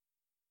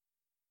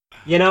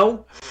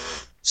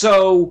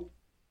 So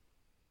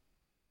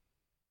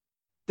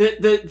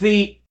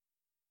the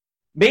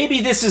maybe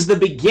this is the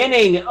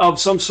beginning of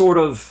some sort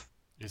of,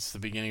 it's the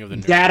beginning of the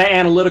data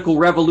analytical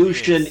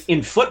revolution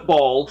in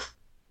football,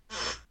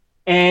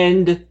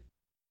 and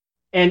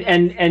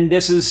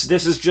this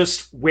is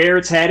just where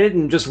it's headed,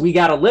 and just we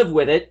got to live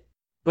with it.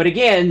 But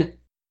again,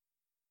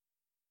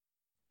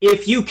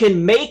 if you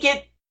can make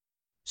it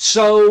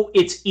so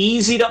it's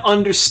easy to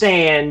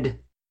understand,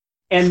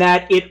 and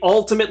that it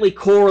ultimately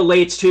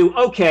correlates to,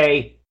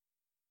 okay,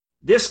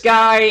 this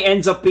guy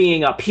ends up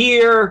being up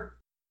here,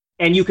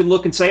 and you can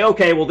look and say,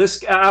 okay, well, this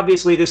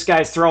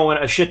guy's throwing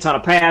a shit ton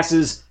of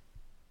passes,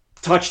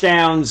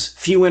 touchdowns,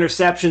 few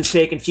interceptions,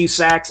 taking few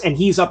sacks, and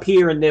he's up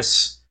here in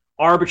this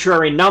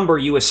arbitrary number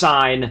you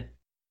assign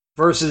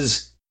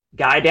versus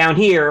guy down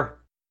here.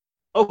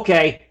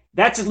 Okay,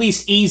 that's at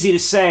least easy to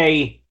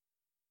say,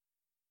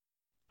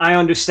 I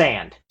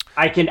understand.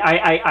 I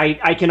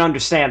can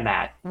understand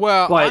that.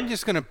 Well, but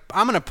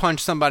I'm gonna punch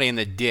somebody in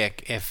the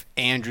dick if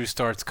Andrew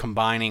starts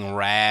combining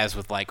RAS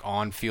with like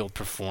on-field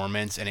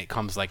performance, and it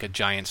comes like a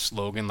giant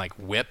slogan like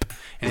whip,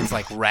 and it's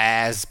like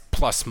RAS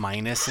plus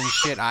minus and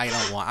shit. I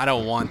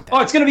don't want that.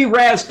 Oh, it's gonna be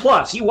RAS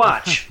plus. You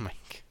watch.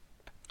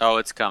 Oh,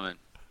 it's coming.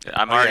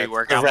 I'm already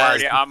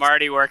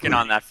working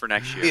on that for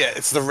next year. Yeah,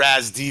 it's the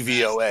RAS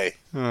DVOA.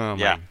 Oh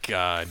my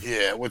god.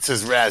 Yeah, what's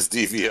his RAS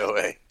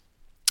DVOA?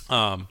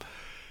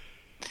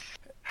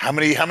 How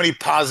many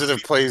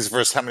positive plays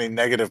versus how many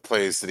negative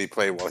plays did he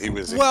play while he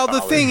was? Well, in the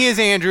college? thing is,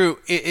 Andrew,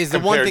 is the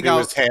one thing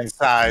his hand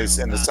size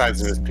and the size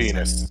of his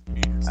penis.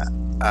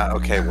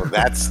 Okay, well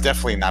that's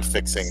definitely not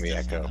fixing the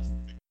echo.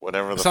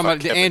 Whatever the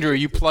fuck. Andrew, are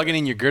you plugging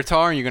in your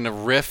guitar and you're going to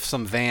riff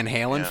some Van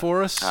Halen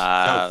for us?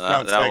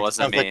 That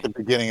wasn't me. Like the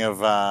beginning of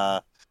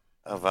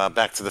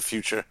Back to the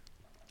Future.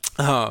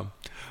 But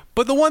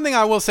the one thing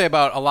I will say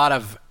about a lot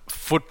of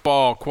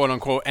football, quote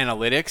unquote,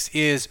 analytics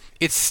is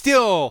it's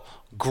still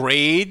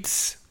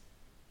grades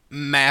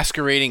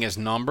masquerading as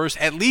numbers.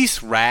 At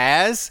least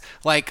Raz,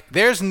 like,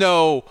 there's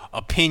no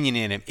opinion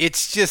in him.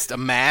 It's just a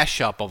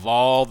mashup of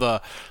all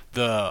the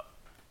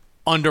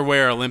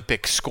underwear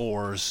Olympic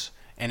scores,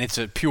 and it's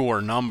a pure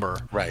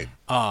number. Right.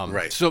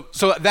 Right. So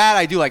that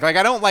I do like. Like,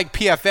 I don't like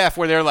PFF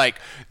where they're like,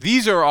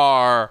 these are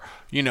our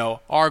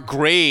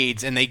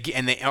grades and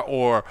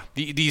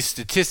these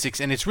statistics,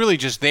 and it's really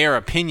just their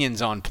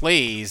opinions on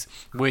plays,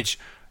 which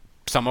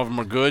some of them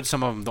are good,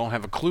 some of them don't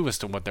have a clue as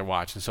to what they're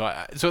watching. So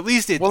at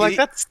least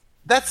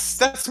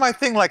that's my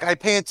thing. Like, I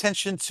pay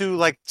attention to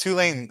like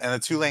Tulane and the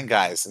Tulane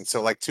guys, and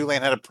so like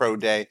Tulane had a pro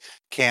day,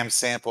 Cam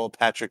Sample,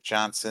 Patrick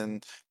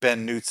Johnson,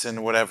 Ben Knutson,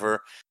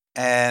 whatever.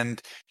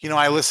 And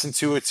I listen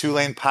to a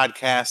Tulane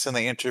podcast and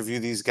they interview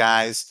these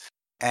guys,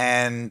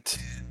 and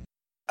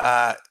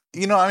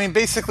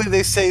basically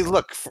they say,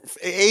 look,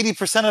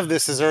 80% of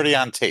this is already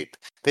on tape.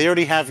 They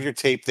already have your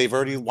tape. They've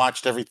already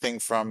watched everything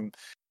from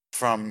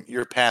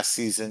your past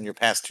season, your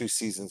past 2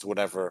 seasons,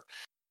 whatever.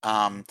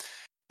 A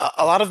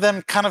lot of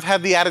them kind of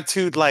had the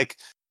attitude like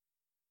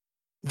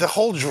the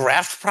whole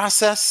draft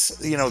process,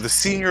 the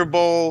Senior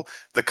Bowl,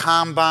 the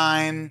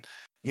Combine,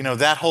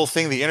 that whole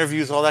thing, the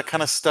interviews, all that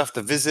kind of stuff,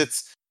 the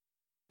visits.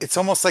 It's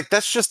almost like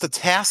that's just a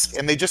task,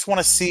 and they just want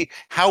to see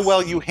how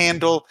well you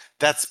handle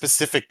that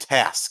specific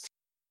task.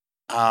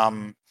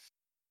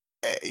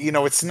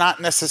 It's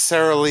not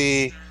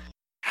necessarily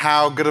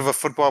how good of a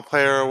football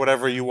player or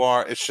whatever you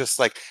are. It's just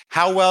like,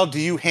 how well do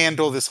you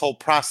handle this whole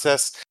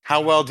process? How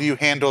well do you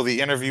handle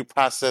the interview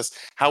process?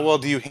 How well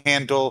do you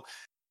handle,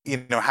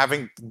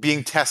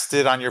 being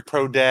tested on your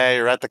pro day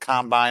or at the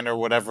Combine or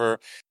whatever,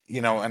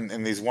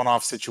 in these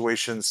one-off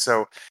situations.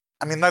 So,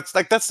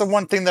 that's the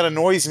one thing that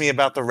annoys me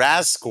about the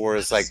RAS score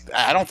is like,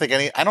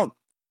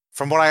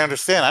 from what I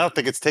understand, I don't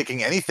think it's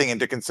taking anything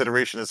into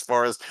consideration as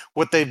far as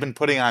what they've been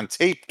putting on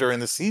tape during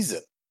the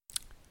season.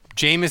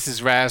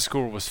 Jameis's RAS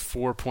score was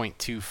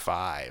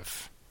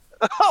 4.25.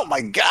 Oh my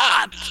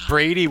God!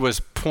 Brady was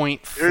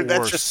 0.46.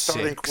 That's just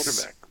starting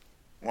quarterback.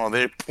 Well,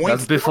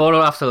 that's before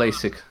or after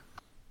LASIK.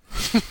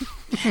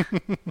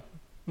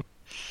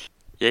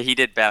 Yeah, he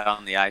did bad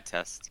on the eye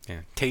test.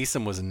 Yeah,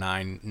 Taysom was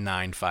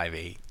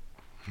 9.58.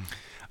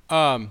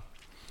 That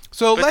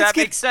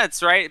makes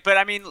sense, right?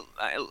 But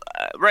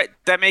right,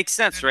 that makes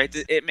sense, right?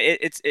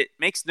 It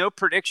makes no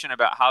prediction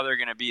about how they're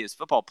going to be as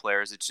football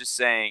players. It's just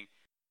saying,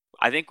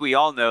 I think we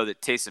all know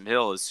that Taysom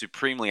Hill is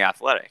supremely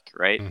athletic,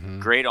 right? Mm-hmm.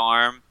 Great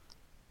arm,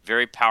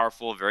 very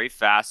powerful, very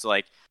fast.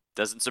 Like,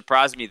 doesn't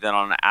surprise me that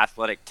on an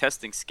athletic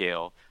testing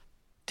scale,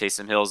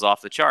 Taysom Hill is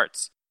off the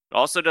charts. It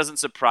also doesn't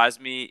surprise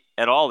me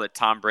at all that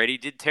Tom Brady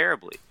did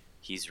terribly.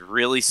 He's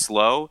really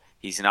slow.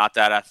 He's not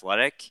that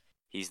athletic.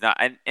 He's not,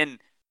 and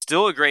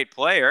still a great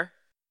player.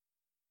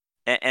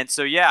 And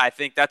so, yeah, I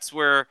think that's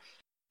where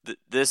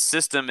this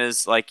system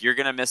is like, you're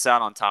going to miss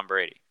out on Tom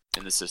Brady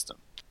in the system.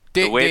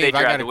 The way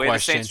the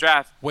Saints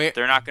draft,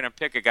 they're not going to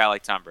pick a guy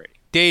like Tom Brady.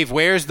 Dave,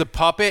 where's the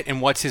puppet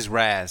and what's his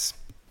RAS?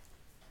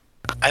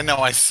 I know.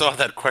 I saw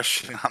that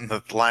question on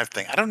the live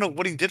thing. I don't know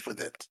what he did with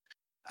it.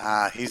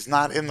 He's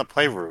not in the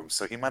playroom,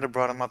 so he might have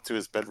brought him up to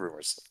his bedroom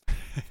or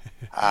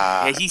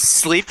something. He's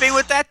sleeping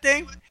with that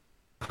thing?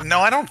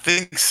 No, I don't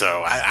think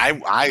so.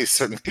 I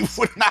certainly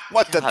would not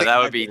want that thing. That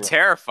would be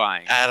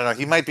terrifying. I don't know.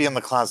 He might be in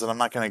the closet. I'm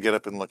not going to get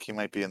up and look. He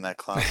might be in that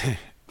closet.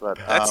 But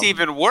that's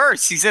even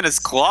worse. He's in his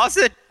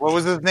closet. What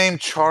was his name?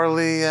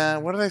 Charlie.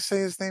 What did I say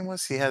his name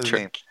was? He has a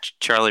name.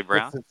 Charlie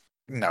Brown.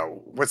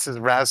 What's his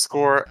RAS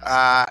score?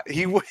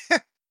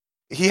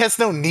 He has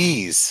no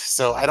knees,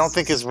 so I don't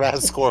think his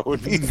RAS score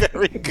would be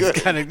very good.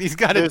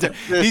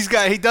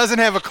 He doesn't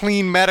have a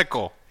clean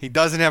medical.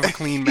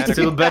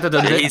 Still better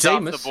than he's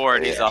Jameis. Off the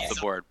board. He's off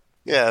the board.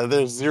 Yeah,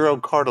 there's 0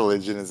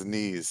 cartilage in his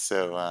knees,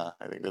 so I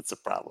think that's a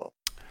problem.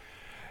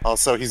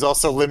 Also, he's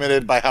also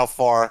limited by how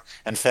far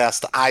and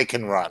fast I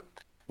can run,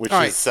 which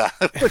is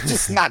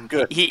not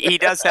good. He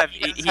does have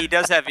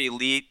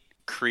elite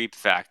creep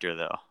factor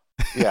though.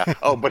 Yeah.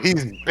 Oh, but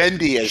he's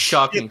bendy as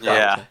shocking. Shit,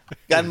 yeah.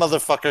 That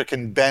motherfucker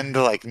can bend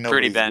like nobody's.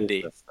 Pretty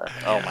bendy.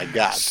 Oh my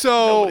God.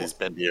 So nobody's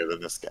bendier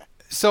than this guy.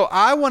 So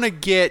I want to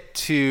get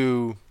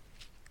to.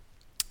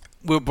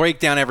 We'll break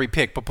down every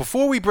pick, but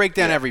before we break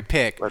down every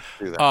pick,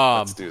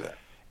 let's do that.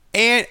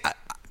 And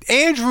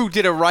Andrew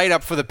did a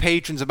write-up for the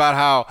patrons about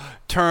how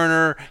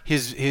Turner,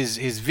 his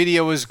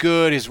video is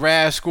good, his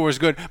RAS score is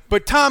good.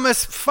 But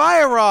Thomas,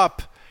 fire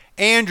up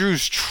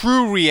Andrew's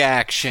true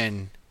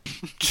reaction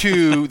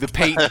to the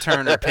Peyton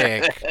Turner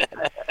pick,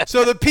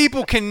 so the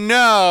people can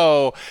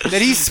know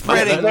that he's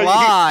spreading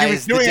lies. He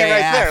was doing it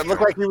right there. It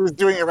looked like he was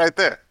doing it right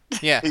there.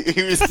 Yeah.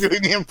 He was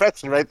doing the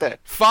impression right there.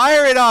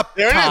 Fire it up,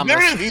 There Thomas.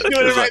 it is. He's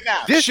doing it right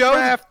now. This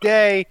draft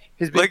day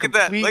has been Look at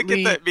that! Look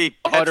completely, at that! Me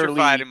utterly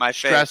petrified in my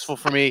face. stressful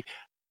for me.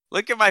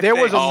 Look at my There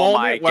face. was a oh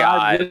moment my where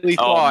I god! really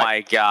oh thought-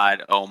 my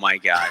god! Oh my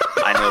god!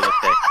 I know the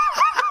pick.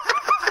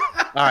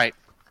 All right.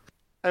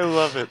 I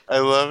love it. I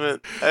love it.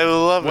 I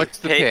love What's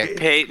it. the pick?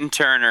 Peyton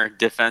Turner,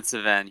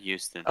 defensive end,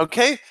 Houston.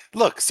 Okay,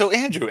 look. So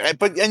Andrew,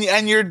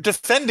 and you're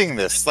defending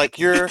this like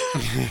you're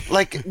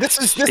like this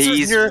is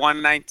He's your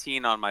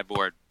 119 on my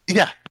board.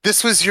 yeah.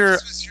 This was your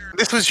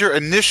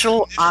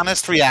initial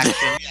honest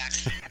reaction,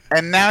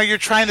 and now you're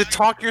trying to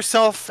talk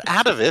yourself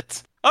out of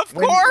it. Of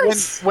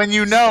course. When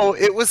you know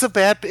it was a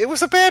bad pick.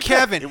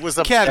 Kevin, It was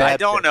a Kevin. bad I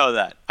don't pick. know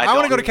that. I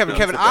want to go to Kevin.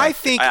 Kevin, I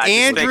think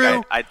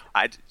Andrew,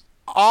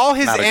 all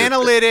his Not a good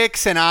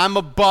analytics, and I'm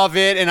above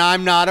it, and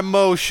I'm not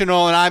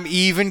emotional, and I'm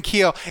even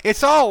keel.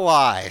 It's all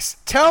lies.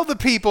 Tell the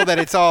people that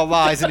it's all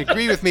lies and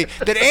agree with me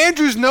that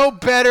Andrew's no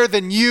better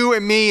than you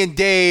and me and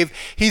Dave.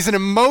 He's an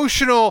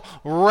emotional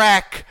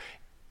wreck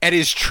at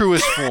his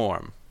truest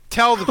form.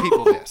 Tell the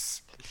people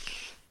this.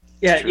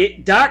 Yeah,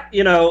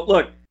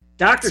 look,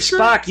 Dr.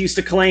 Spock used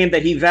to claim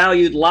that he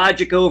valued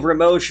logic over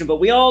emotion,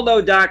 but we all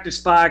know Dr.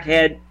 Spock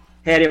had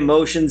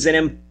emotions in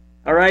him.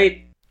 All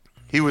right,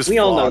 We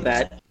all know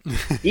that.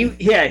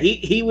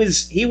 He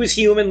was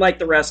human like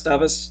the rest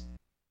of us.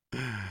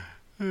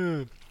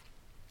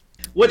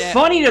 What's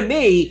funny to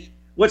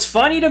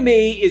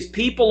me is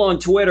people on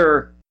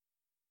Twitter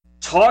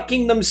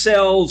talking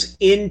themselves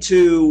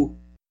into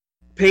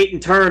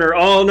Peyton Turner.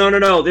 Oh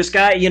no, this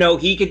guy, he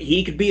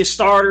could be a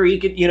starter. He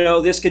could,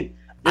 this could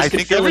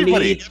fill a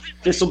need.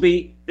 This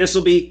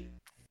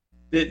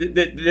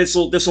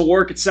will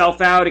work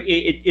itself out.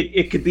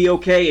 It could be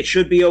okay. It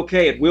should be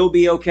okay. It will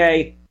be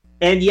okay.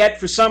 And yet,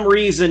 for some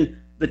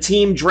reason, the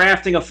team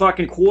drafting a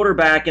fucking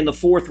quarterback in the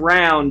 4th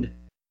round.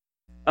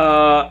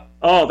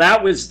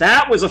 That was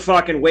a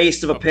fucking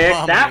waste of a pick.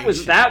 That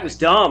was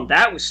dumb.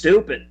 That was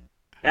stupid.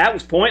 That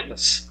was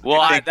pointless. Well,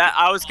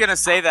 I was gonna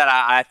say that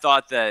I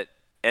thought that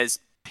as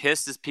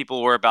pissed as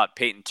people were about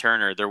Peyton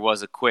Turner, there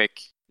was a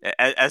quick,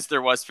 as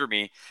there was for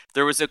me,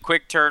 there was a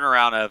quick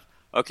turnaround of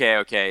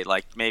okay,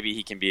 like maybe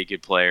he can be a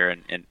good player,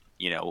 and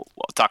I'll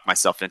talk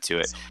myself into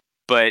it.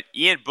 But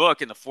Ian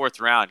Book in the 4th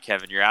round,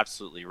 Kevin, you're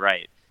absolutely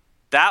right.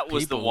 That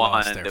was People the one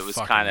lost their that was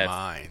fucking kind of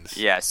minds.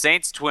 Yeah.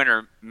 Saints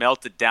Twitter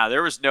melted down.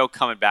 There was no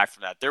coming back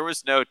from that. There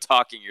was no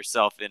talking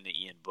yourself into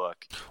Ian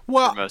Book.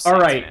 Well, all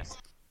right. Fans.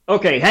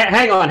 Okay,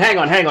 hang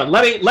on.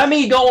 Let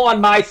me go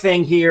on my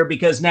thing here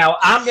because now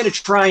I'm going to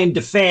try and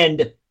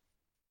defend.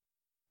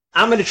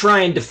 I'm going to try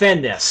and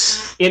defend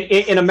this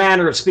in a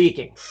manner of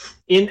speaking.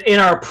 In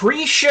our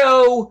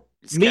pre-show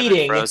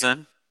meeting.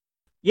 Frozen?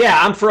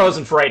 Yeah, I'm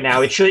frozen for right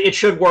now. It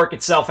should work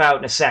itself out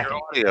in a second.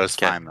 Your audio's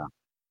fine though.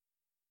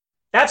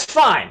 That's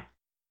fine.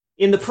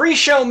 In the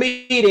pre-show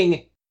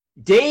meeting,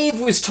 Dave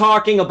was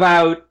talking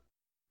about,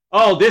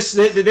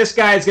 this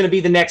guy is going to be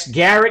the next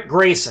Garrett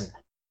Grayson.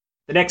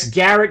 The next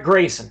Garrett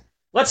Grayson.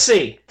 Let's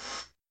see.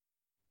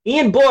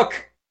 Ian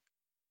Book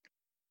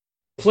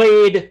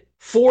played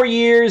 4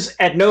 years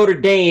at Notre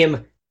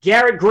Dame.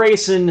 Garrett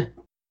Grayson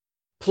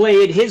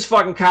played his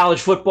fucking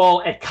college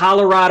football at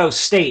Colorado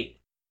State.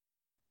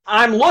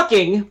 I'm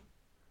looking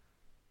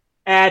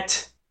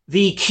at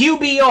the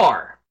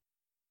QBR.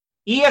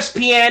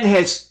 ESPN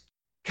has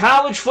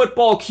college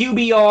football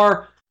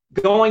QBR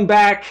going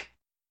back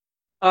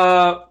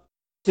to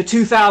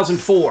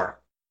 2004.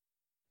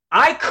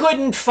 I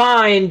could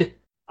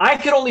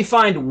only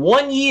find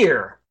 1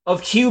 year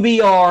of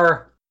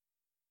QBR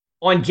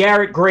on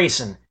Garrett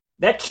Grayson.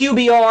 That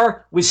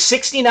QBR was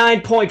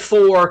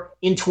 69.4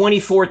 in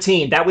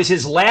 2014. That was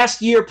his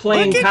last year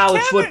playing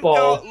college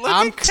football.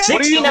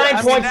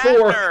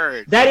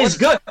 69.4. That is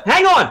good.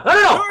 Hang on.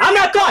 No. I'm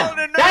not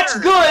done. That's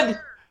good.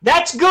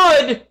 That's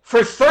good for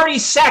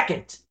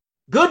 32nd.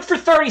 Good for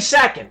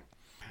 32nd.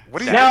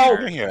 What are you now,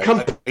 doing here?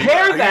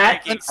 compare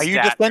that. Are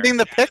you defending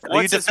the pick?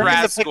 What's his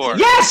RAS score?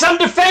 Yes, I'm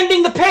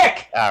defending the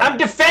pick. Right. I'm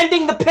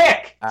defending the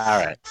pick.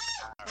 All right.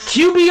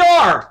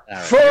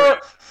 QBR for...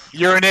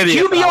 You're an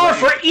idiot. QBR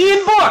for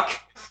Ian Book.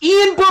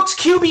 Ian Book's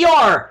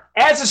QBR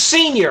as a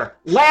senior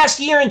last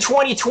year in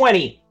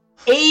 2020,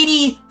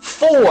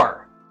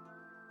 84.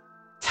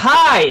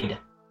 Tied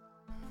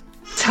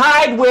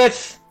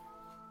with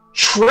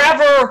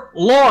Trevor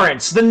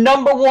Lawrence, the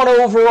number 1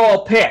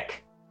 overall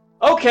pick.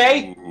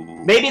 Okay,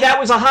 maybe that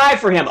was a high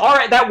for him. All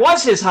right, that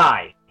was his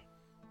high.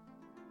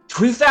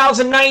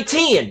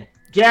 2019,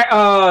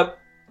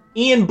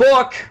 Ian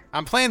Book.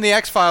 I'm playing the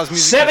X-Files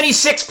music.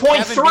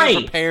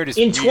 76.3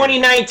 in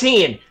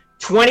 2019.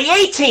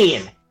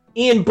 2018,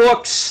 Ian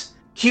Book's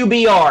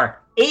QBR,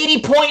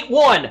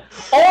 80.1.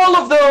 All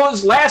of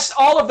those,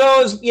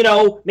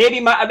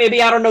 maybe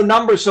I don't know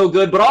numbers so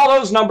good, but all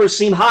those numbers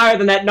seem higher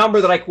than that number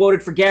that I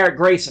quoted for Garrett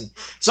Grayson.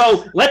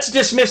 So let's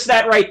dismiss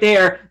that right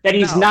there, that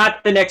he's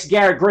not the next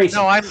Garrett Grayson.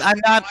 No, I'm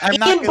not.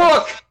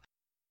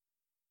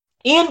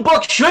 Ian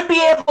Book should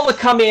be able to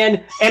come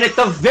in and at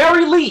the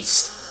very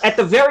least,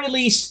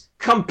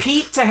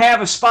 compete to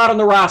have a spot on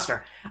the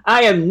roster.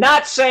 I am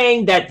not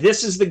saying that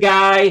this is the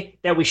guy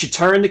that we should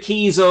turn the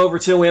keys over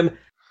to him.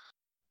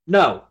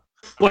 No.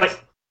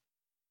 But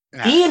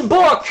Ian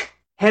Book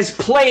has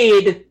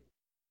played.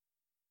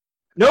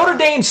 Notre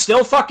Dame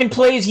still fucking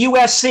plays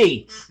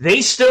USC.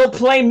 They still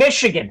play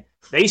Michigan.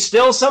 They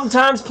still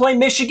sometimes play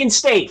Michigan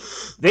State.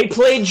 They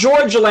played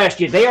Georgia last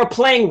year. They are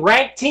playing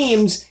ranked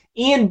teams.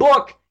 Ian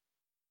Book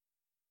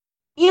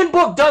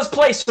does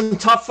play some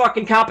tough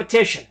fucking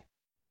competition.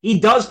 He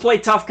does play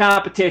tough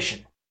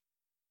competition.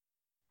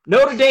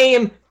 Notre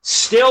Dame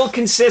still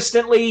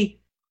consistently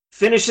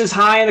finishes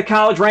high in the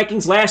college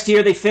rankings. Last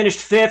year they finished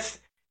 5th.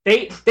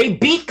 They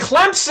beat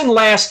Clemson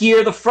last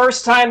year the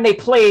first time they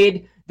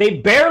played. They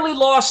barely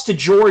lost to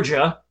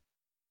Georgia.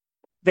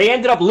 They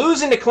ended up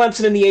losing to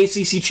Clemson in the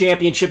ACC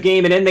championship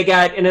game, and then they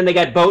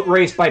got boat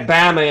raced by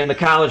Bama in the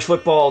college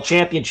football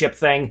championship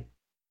thing.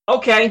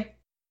 Okay,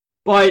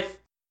 but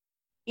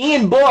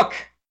Ian Book,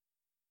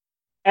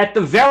 at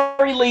the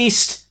very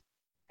least,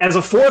 as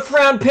a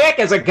 4th-round pick,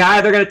 as a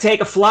guy they're going to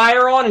take a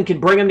flyer on and can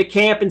bring him to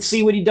camp and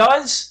see what he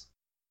does,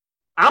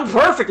 I'm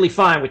perfectly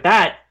fine with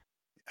that.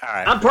 All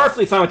right. I'm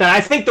perfectly fine with that. I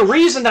think the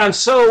reason that I'm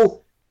so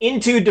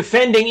into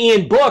defending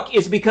Ian Book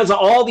is because of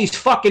all these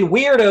fucking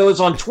weirdos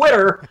on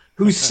Twitter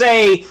who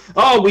say,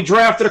 oh, we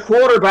drafted a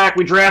quarterback,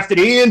 we drafted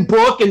Ian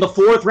Book in the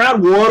 4th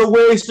round, what a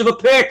waste of a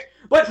pick.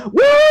 But,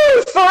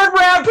 woo, 3rd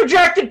round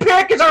projected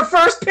pick is our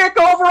first pick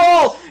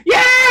overall.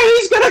 Yeah,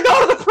 he's going to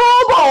go to the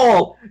Pro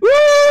Bowl.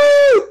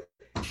 Woo!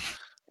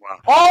 Wow.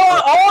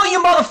 All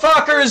you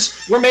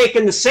motherfuckers were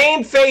making the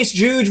same face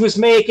Juge was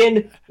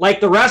making,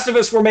 like the rest of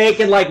us were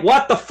making, like,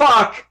 what the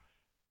fuck?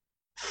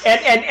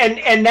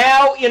 And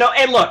now,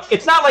 and look,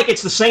 it's not like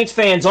it's the Saints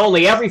fans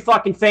only. Every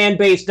fucking fan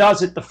base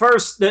does it.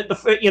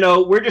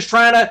 We're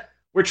trying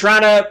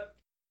to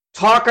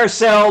talk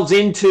ourselves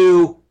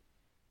into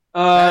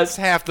that's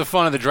half the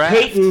fun of the draft.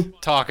 Peyton,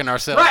 talking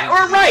ourselves.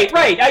 Right.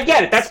 I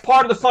get it. That's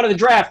part of the fun of the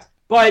draft.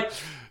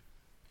 But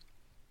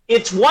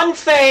it's one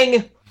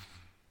thing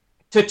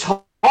to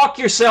talk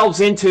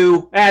yourselves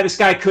into, this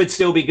guy could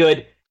still be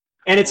good.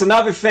 And it's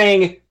another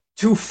thing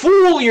to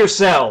fool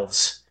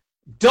yourselves.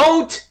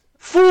 Don't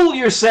fool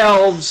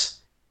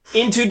yourselves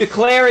into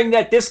declaring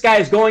that this guy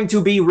is going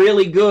to be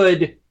really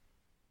good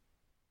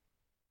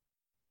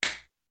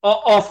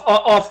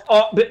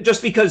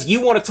just because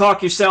you want to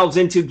talk yourselves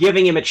into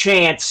giving him a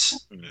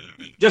chance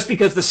just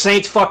because the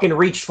Saints fucking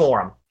reached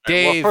for him.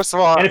 Dave. Well, first of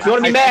all, and if you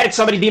want to be mad at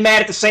somebody, be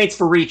mad at the Saints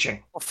for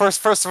reaching. Well,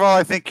 first of all,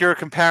 I think your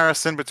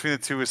comparison between the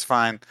two is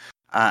fine.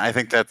 I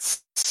think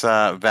that's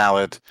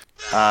valid.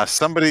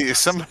 Somebody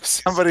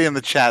in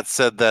the chat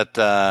said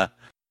that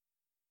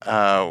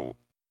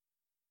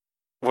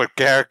what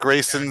Garrett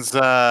Grayson's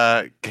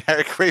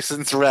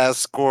RAS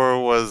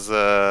score was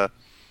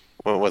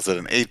what was it,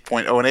 an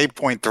 8.0, an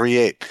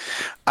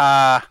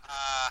 8.38.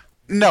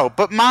 No,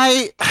 but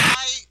my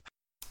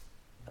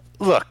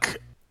look,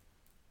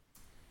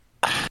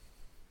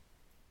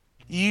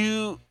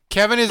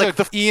 Kevin is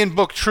like Ian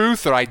Book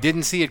truth, or I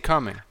didn't see it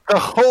coming. The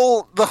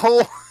whole.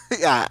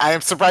 Yeah, I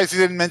am surprised you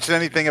didn't mention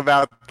anything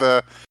about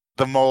the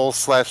mole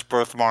 /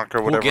 birthmark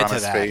or whatever on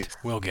his face.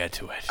 We'll get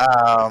to it.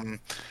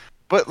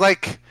 But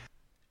like,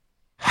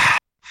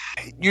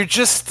 you're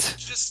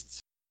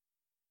just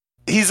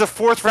he's a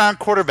 4th round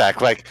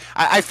quarterback. Like,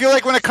 I feel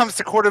like when it comes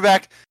to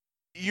quarterback,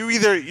 you're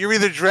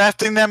either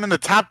drafting them in the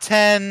top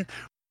 10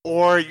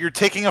 or you're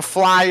taking a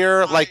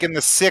flyer like in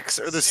the 6th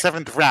or the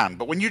 7th round.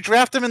 But when you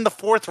draft them in the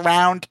 4th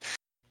round,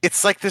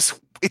 it's like this.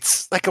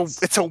 It's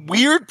a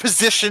weird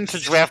position to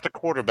draft a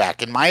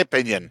quarterback, in my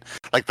opinion.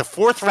 Like, the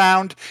 4th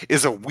round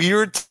is a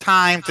weird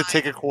time to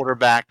take a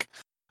quarterback,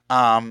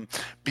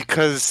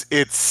 because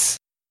it's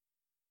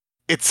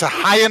a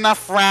high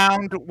enough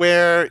round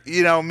where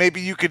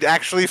maybe you could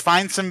actually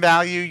find some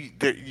value.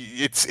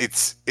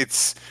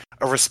 It's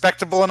a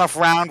respectable enough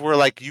round where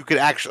like you could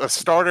actually a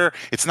starter.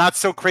 It's not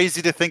so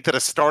crazy to think that a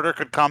starter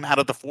could come out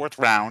of the 4th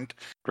round.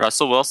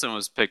 Russell Wilson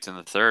was picked in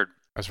the 3rd.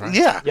 That's right.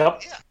 Yeah.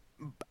 Yep.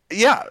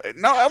 Yeah,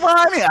 no. Well,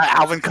 I mean,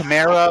 Alvin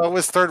Kamara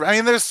was 3rd. I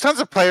mean, there's tons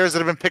of players that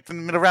have been picked in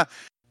the middle round,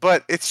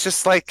 but it's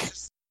just like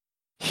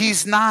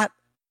he's not.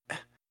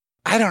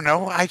 I don't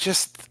know. I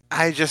just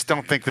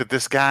don't think that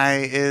this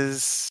guy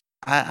is.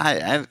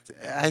 I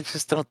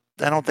just don't.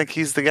 I don't think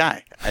he's the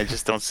guy. I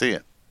just don't see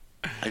it.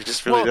 I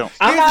just really don't.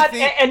 I'm not,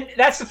 and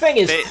that's the thing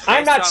is,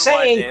 I'm not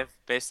saying. What, Dave?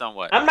 Based on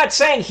what? I'm not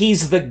saying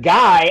he's the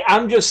guy.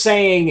 I'm just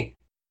saying.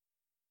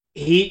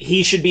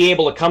 He should be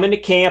able to come into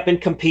camp and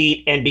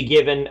compete and be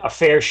given a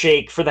fair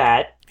shake for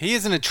that. He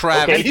isn't a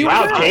travesty. Okay,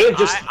 wow, Dave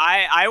just...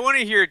 I want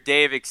to hear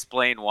Dave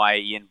explain why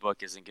Ian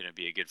Book isn't going to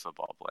be a good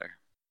football player.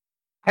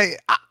 Hey,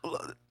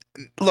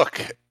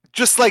 look,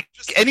 just like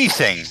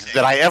anything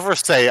that I ever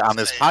say on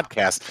this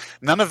podcast,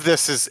 none of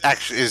this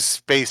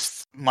is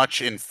based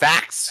much in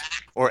facts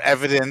or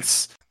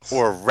evidence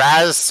or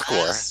RAS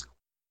score,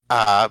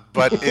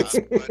 but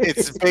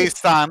it's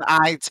based on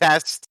eye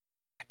test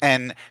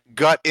and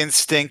gut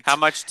instinct. How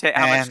much tape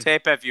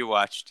have you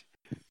watched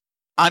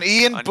on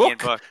Ian Book? Ian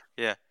Book,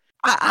 yeah.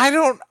 I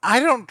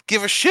don't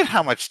give a shit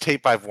how much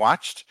tape I've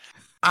watched.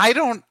 I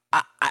don't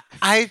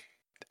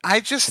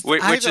Which is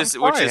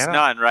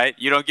none, right?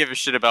 You don't give a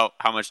shit about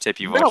how much tape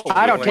you watch. No,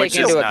 I don't take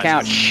into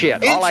account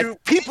shit. Andrew,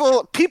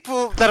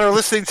 people that are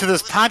listening to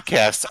this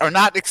podcast are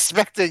not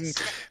expecting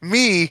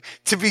me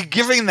to be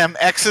giving them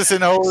X's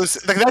and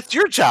O's. Like, that's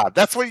your job.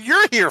 That's what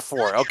you're here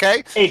for,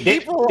 okay? Hey,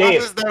 people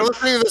Dave, that are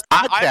listening to this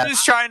podcast. I'm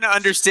just trying to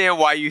understand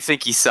why you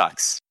think he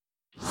sucks.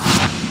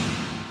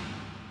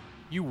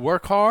 You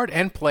work hard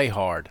and play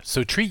hard,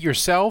 so treat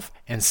yourself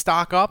and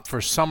stock up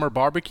for summer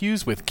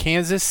barbecues with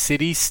Kansas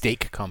City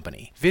Steak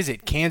Company.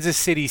 Visit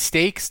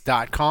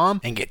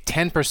kansascitysteaks.com and get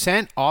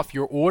 10% off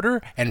your order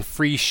and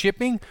free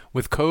shipping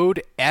with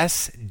code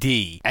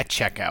SD at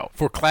checkout.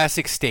 For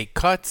classic steak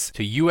cuts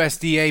to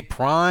USDA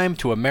Prime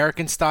to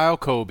American-style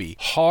Kobe,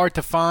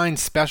 hard-to-find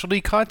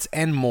specialty cuts,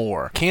 and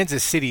more,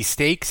 Kansas City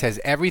Steaks has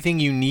everything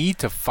you need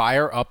to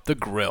fire up the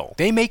grill.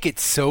 They make it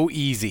so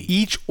easy.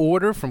 Each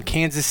order from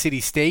Kansas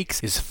City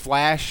Steaks is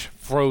flash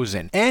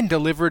frozen and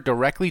delivered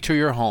directly to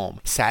your home.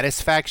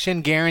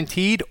 Satisfaction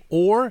guaranteed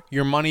or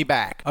your money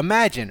back.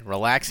 Imagine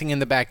relaxing in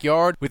the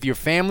backyard with your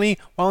family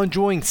while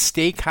enjoying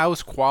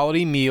steakhouse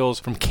quality meals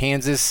from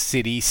Kansas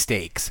City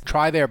Steaks.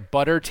 Try their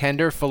butter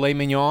tender filet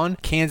mignon,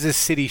 Kansas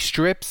City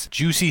strips,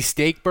 juicy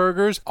steak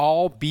burgers,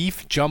 all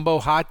beef jumbo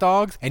hot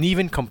dogs, and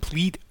even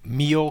complete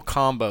meal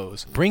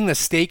combos. Bring the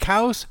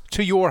steakhouse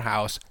to your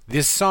house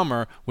this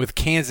summer with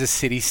Kansas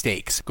City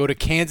Steaks. Go to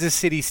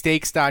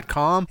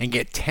kansascitysteaks.com and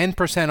get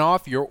 10%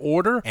 off your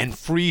order and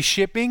free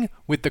shipping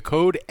with the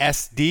code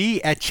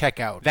SD at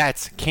checkout.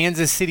 That's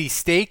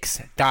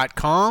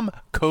kansascitysteaks.com,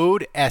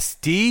 code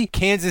SD,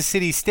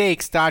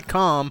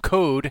 kansascitysteaks.com,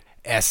 code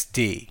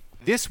SD.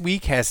 This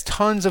week has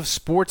tons of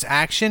sports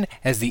action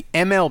as the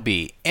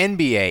MLB,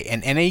 NBA,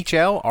 and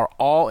NHL are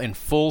all in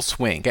full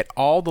swing. Get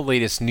all the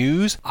latest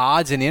news,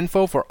 odds, and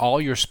info for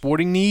all your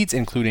sporting needs,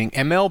 including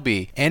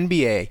MLB,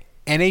 NBA,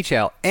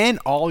 NHL, and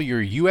all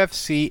your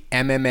UFC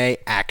MMA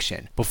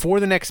action. Before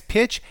the next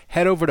pitch,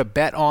 head over to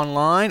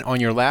BetOnline on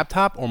your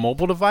laptop or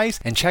mobile device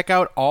and check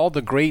out all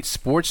the great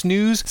sports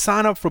news,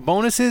 sign up for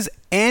bonuses,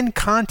 and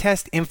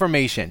contest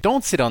information.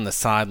 Don't sit on the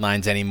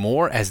sidelines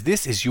anymore, as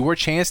this is your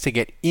chance to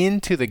get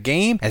into the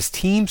game as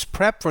teams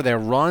prep for their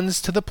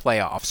runs to the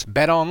playoffs.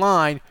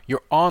 BetOnline,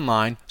 your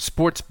online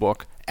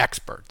sportsbook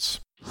experts.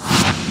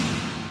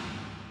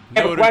 I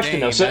have a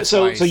question though.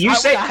 So you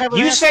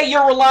say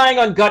you're relying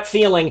on gut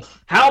feeling.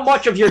 How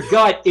much of your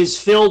gut is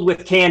filled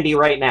with candy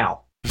right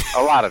now?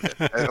 A lot of it.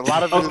 A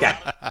lot of it.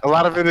 A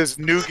lot of it is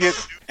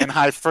nougat and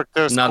high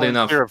fructose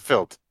corn syrup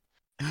filled.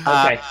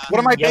 Okay. What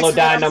am I? Yellow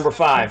dye number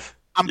 5.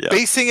 I'm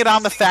basing it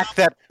on the fact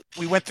that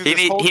we went through.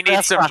 He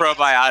needs some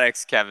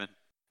probiotics, Kevin.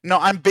 No,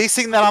 I'm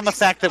basing that on the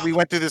fact that we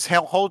went through this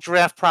whole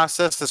draft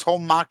process, this whole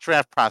mock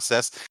draft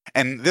process,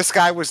 and this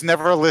guy was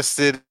never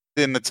listed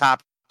in the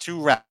top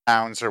 2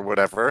 rounds or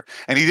whatever,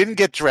 and he didn't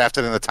get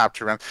drafted in the top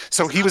 2 rounds.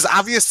 So he was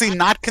obviously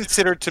not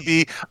considered to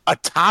be a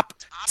top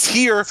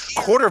tier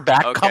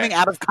quarterback coming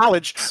out of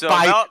college. So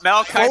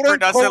Mel Kiper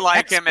doesn't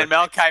like him, and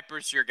Mel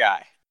Kiper's your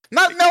guy.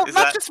 Not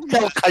just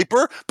Mel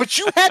Kiper, but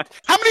you had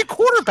how many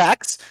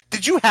quarterbacks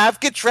did you have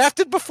get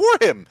drafted before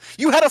him?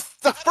 You had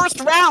the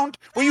first round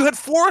where you had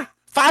 5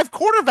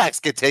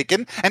 quarterbacks get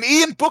taken, and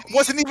Ian Book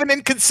wasn't even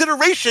in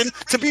consideration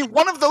to be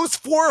one of those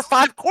 4 or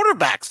 5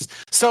 quarterbacks.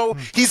 So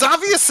he's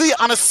obviously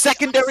on a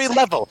secondary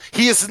level.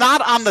 He is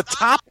not on the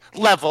top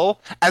level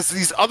as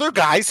these other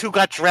guys who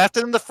got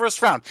drafted in the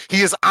first round.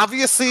 He is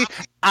obviously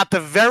at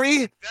the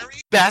very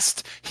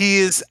best. He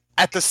is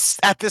at this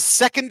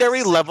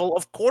secondary level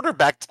of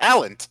quarterback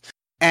talent.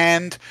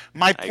 And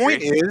my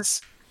point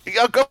is,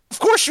 of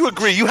course you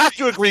agree. You have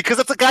to agree because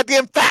it's a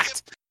goddamn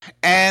fact.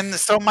 And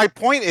so my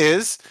point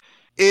is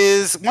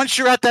once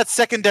you're at that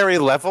secondary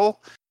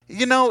level,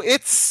 you know,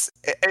 it's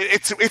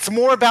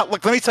more about,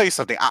 look, let me tell you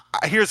something.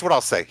 Here's what I'll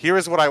say. Here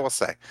is what I will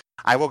say.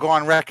 I will go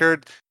on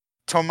record.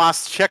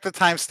 Tomas, check the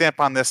timestamp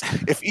on this.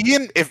 If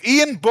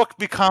Ian Book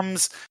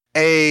becomes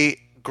a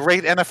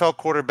great NFL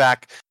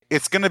quarterback,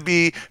 it's going to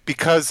be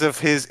because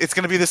of it's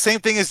going to be the same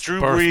thing as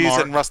Drew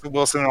Brees and Russell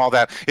Wilson and all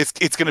that.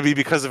 It's going to be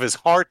because of his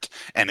heart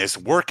and his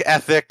work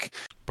ethic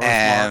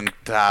and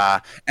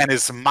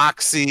his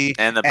moxie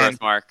and the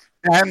birthmark.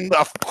 And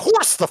of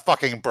course the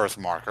fucking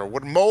birthmark or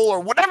mole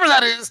or whatever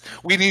that is.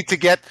 We need to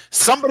get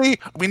somebody.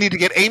 We need to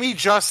get Amy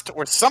Just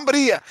or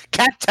somebody,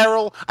 Cat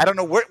Terrell. I don't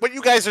know what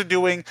you guys are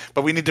doing,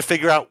 but we need to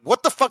figure out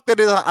what the fuck that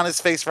is on his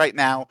face right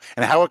now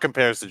and how it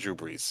compares to Drew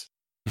Brees.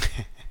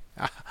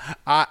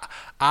 Hey,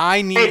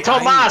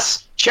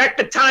 Tomas, check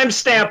the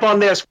timestamp on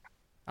this.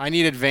 I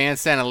need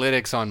advanced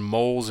analytics on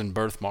moles and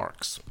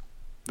birthmarks.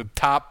 The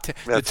top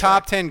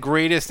 10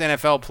 greatest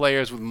NFL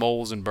players with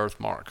moles and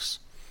birthmarks.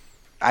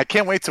 I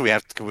can't wait till we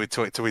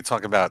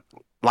talk about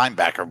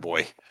linebacker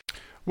boy.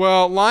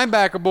 Well,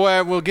 linebacker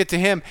boy, we'll get to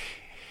him.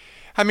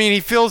 I mean, he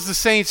fills the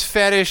Saints'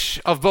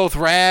 fetish of both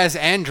Raz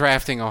and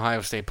drafting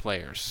Ohio State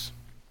players.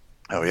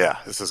 Oh yeah,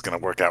 this is going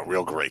to work out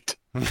real great.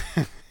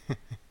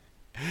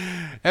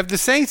 Have the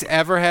Saints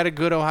ever had a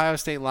good Ohio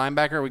State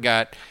linebacker? We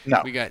got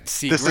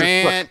C.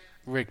 Grant,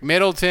 Rick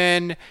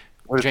Middleton,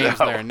 James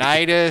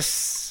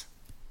Laurinaitis.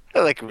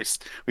 Like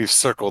we've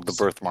circled the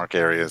birthmark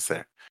areas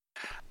there.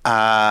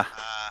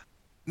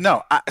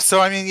 No.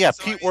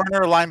 Pete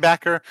Werner,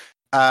 linebacker.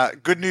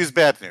 Good news,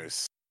 bad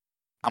news.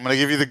 I'm going to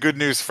give you the good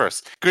news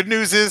first. Good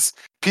news is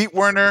Pete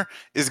Werner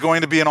is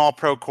going to be an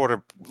all-pro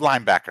quarter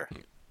linebacker.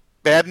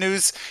 Bad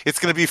news, it's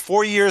going to be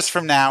 4 years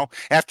from now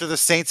after the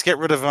Saints get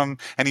rid of him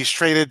and he's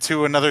traded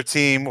to another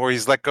team, or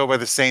he's let go by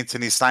the Saints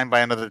and he's signed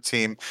by another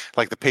team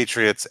like the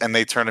Patriots, and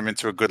they turn him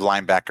into a good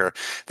linebacker.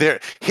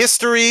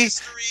 History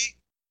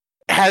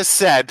has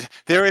said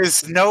there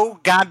is no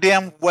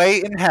goddamn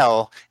way in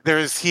hell.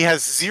 He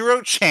has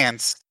zero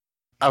chance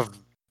of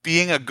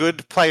being a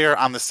good player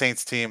on the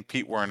Saints team,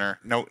 Pete Werner.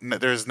 No,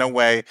 there's no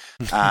way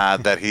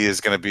that he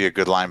is going to be a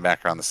good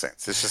linebacker on the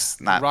Saints. It's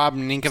just not. Rob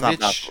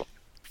Ninkovich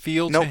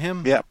feel to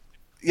him? Yeah.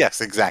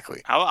 Yes,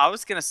 exactly. I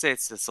was going to say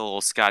it's just a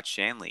little Scott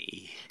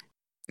Shanley.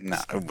 No,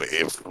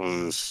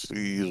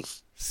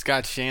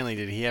 Scott Shanley,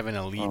 did he have an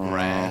elite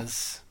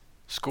RAS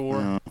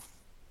score?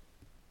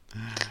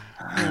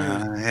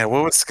 What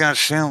was Scott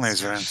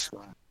Shanley's RAS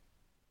score?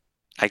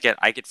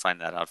 I could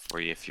find that out for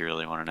you if you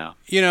really want to know.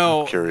 You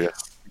know, I'm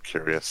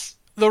curious.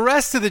 The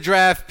rest of the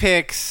draft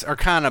picks are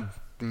kind of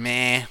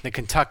meh. The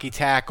Kentucky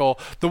tackle,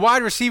 the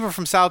wide receiver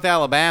from South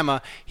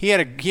Alabama, he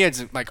had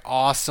some, like,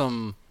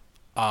 awesome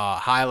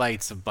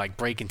highlights of like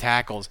breaking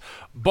tackles,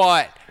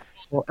 but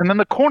and then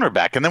the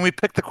cornerback, and then we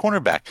picked the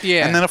cornerback,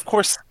 and then of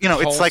course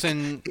Colson, it's like.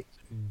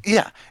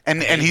 Yeah,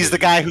 and he's the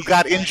guy who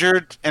got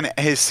injured, and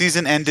his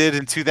season ended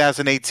in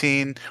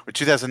 2018 or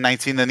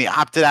 2019. Then he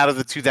opted out of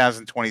the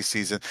 2020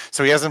 season,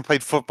 so he hasn't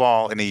played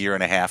football in a year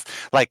and a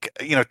half. Like,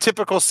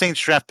 typical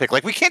Saints draft pick.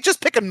 Like, we can't just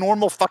pick a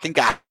normal fucking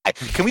guy.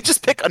 Can we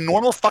just pick a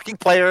normal fucking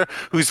player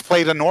who's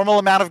played a normal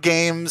amount of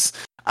games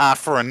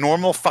for a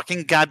normal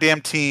fucking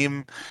goddamn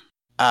team?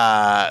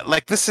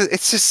 Like,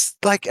 it's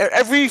just like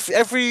every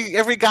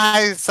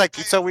guy.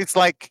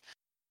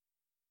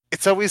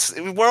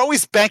 We're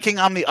always banking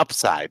on the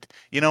upside.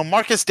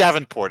 Marcus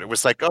Davenport, it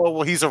was like, oh,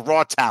 well, he's a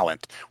raw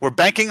talent. We're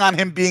banking on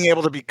him being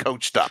able to be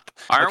coached up.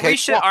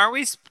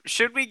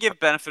 Should we give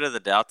benefit of the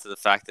doubt to the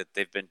fact that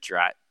they've been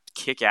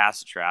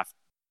kick-ass draft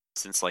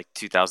since like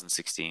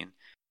 2016?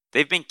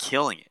 They've been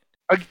killing it.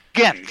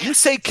 Again, you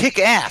say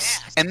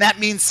kick-ass, and that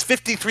means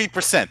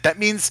 53%. That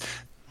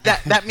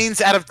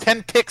means out of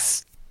 10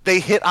 picks, they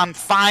hit on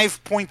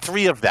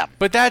 5.3 of them.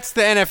 But that's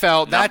the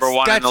NFL. Number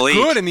one in the league.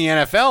 That's good in the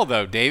NFL,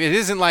 though, Dave. It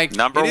isn't like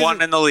number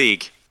one in the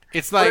league.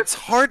 It's like, but it's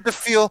hard to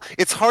feel.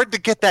 It's hard to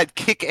get that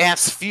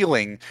kick-ass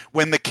feeling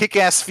when the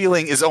kick-ass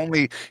feeling is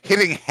only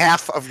hitting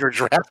half of your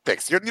draft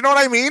picks. You know what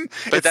I mean?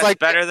 But it's that's like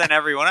better than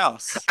everyone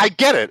else. I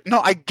get it.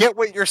 No, I get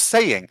what you're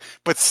saying.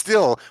 But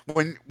still,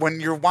 when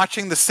you're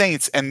watching the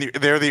Saints and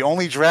they're the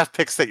only draft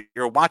picks that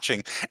you're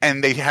watching,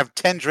 and they have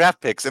 10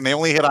 draft picks and they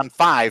only hit on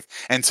 5,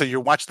 and so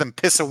you watch them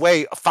piss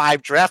away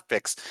 5 draft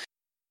picks.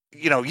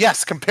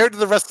 Yes, compared to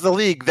the rest of the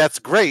league, that's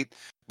great.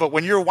 But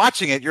when you're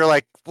watching it, you're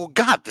like, well,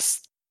 God,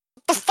 this.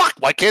 The fuck?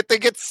 Why can't they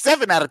get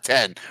 7 out of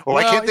 10? Or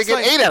why can't they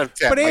get 8 out of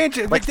 10? But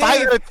Andrew, like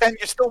 5 out of 10,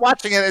 you're still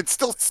watching it. It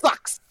still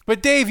sucks.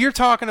 But Dave, you're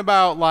talking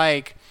about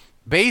like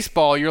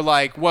baseball. You're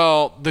like,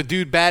 well, the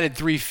dude batted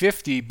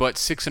 350, but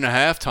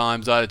 6.5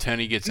 times out of 10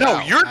 he gets out. No,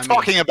 you're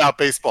talking about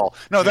baseball.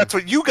 No, that's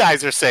what you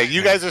guys are saying.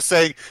 You guys are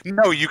saying,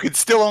 no, you can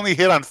still only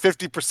hit on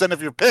 50%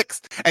 of your picks,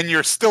 and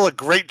you're still a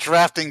great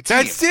drafting team.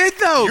 That's it,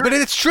 though. But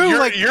it's true.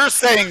 You're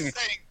saying.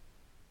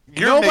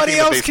 Nobody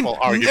else can.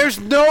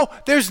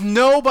 There's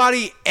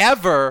nobody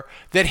ever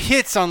that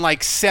hits on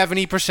like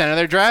 70% of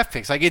their draft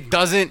picks. Like, it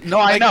doesn't. No,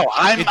 I know.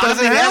 I'm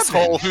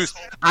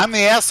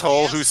the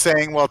asshole who's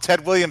saying, well,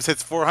 Ted Williams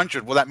hits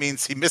 400. Well, that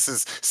means he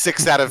misses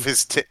 6 out of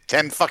his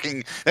 10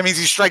 fucking. That means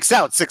he strikes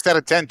out 6 out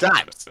of 10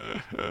 times.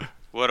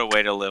 What a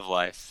way to live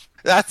life.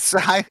 That's.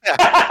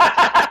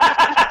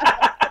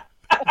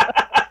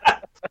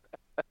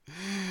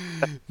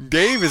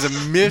 Dave is a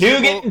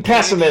miserable Nougat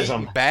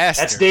pessimism.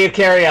 Bastard. That's Dave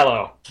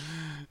Cariello.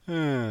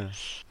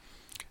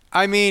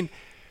 I mean,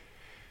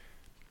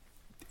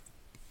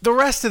 the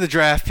rest of the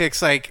draft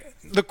picks, like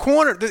the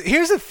corner.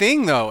 Here's the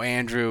thing, though,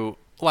 Andrew.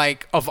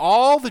 Like, of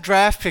all the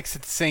draft picks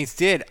that the Saints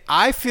did,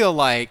 I feel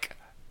like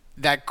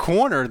that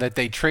corner that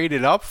they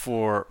traded up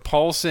for,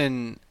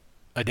 Paulson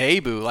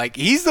Adebo, like,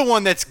 he's the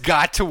one that's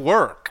got to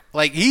work.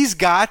 Like, he's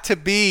got to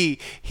be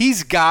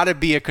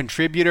a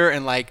contributor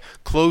and like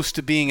close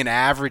to being an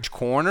average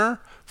corner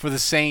for the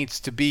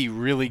Saints to be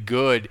really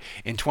good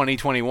in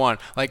 2021.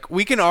 Like,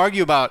 we can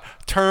argue about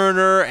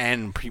Turner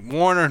and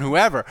Warner and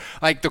whoever.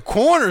 Like, the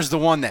corner's the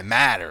one that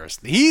matters.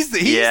 He's the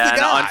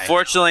guy.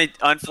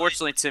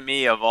 Unfortunately to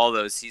me, of all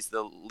those, he's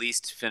the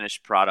least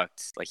finished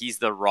product. Like, he's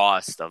the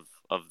rawest of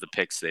the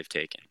picks they've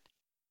taken.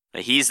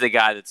 Like, he's the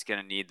guy that's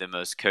going to need the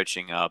most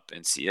coaching up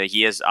and see. Like,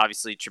 he has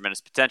obviously tremendous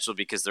potential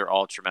because they're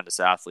all tremendous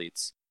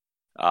athletes.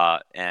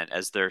 And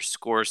as their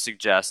scores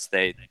suggest,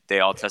 they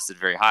all tested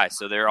very high.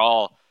 So they're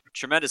all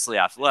tremendously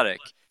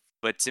athletic.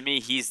 But to me,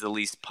 he's the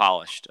least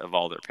polished of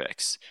all their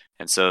picks.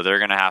 And so they're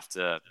going to have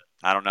to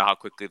 – I don't know how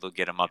quickly they'll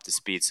get him up to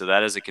speed. So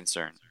that is a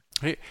concern.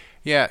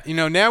 Yeah,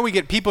 now we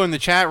get people in the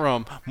chat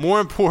room. More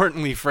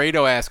importantly,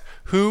 Fredo asks,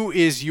 who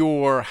is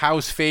your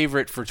house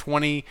favorite for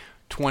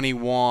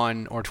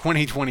 2021 or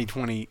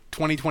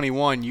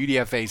 2021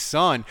 UDFA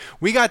Sun?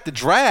 We got the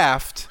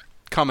draft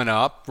coming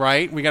up,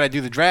 right? We got to do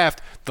the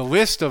draft, the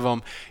list of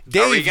them.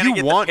 Dave, are we going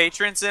to get the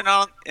patrons in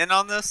on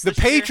this? The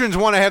patrons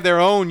want to have their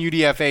own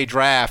UDFA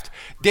draft.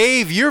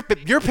 Dave, you're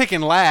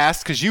picking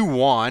last because you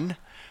won.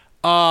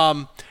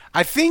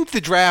 I think the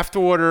draft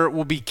order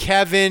will be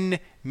Kevin,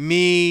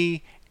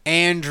 me,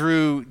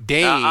 Andrew,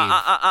 Dave.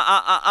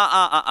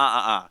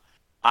 I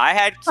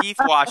had Keith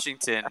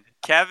Washington.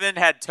 Kevin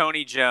had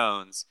Tony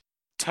Jones.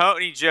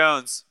 Tony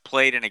Jones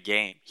played in a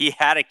game. He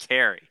had a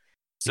carry.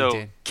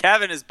 So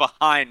Kevin is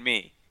behind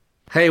me.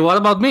 Hey, what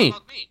about me?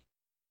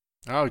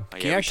 Oh,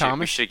 yeah, Thomas.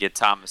 We should get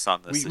Thomas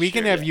on this. We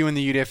can have you in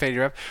the UDFA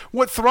draft.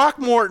 What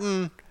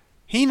Throckmorton?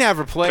 He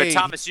never played. But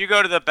Thomas, you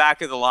go to the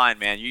back of the line,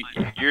 man.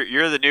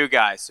 You're the new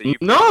guy, so you.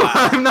 No,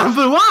 I'm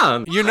number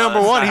one. You're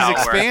number one. He's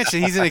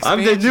expansion. He's an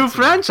expansion. I'm the new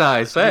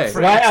franchise. Hey.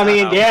 Right? I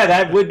mean, yeah,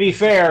 that would be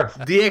fair.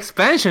 The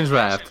expansion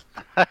draft.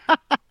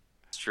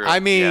 It's true. I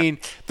mean,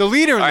 the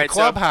leader in the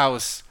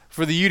clubhouse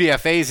for the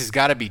UDFA's has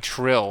got to be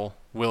Trill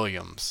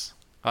Williams,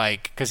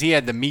 because he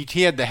had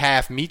the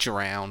half meet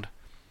around.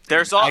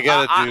 There's all. I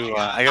gotta do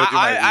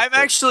my I'm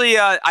actually.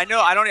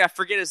 I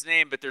forget his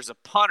name, but there's a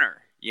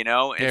punter. And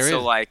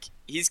so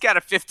he's got a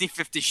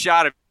 50-50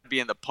 shot of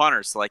being the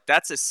punter. So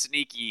that's a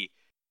sneaky,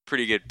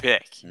 pretty good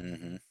pick.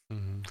 Mm-hmm.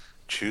 Mm-hmm.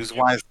 Choose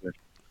wisely.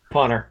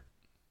 Punter.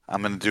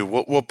 I'm gonna do.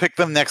 We'll pick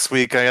them next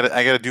week.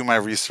 I gotta do my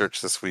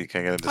research this week.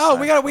 I gotta decide. Oh,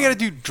 we gotta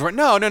do.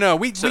 No.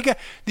 We got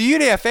the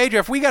UDFA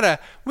draft. We gotta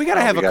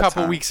have a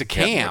couple weeks of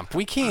camp.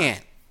 We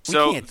can't.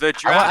 The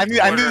draft.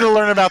 I need to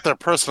learn about their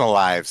personal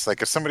lives.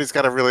 If somebody's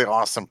got a really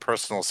awesome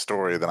personal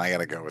story, then I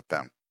gotta go with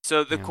them.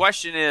 So the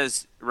question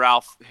is,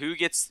 Ralph, who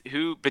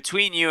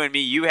between you and me?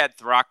 You had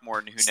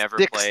Throckmorton, who never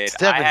played.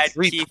 7, I had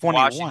 3, Keith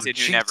 21. Washington,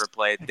 who never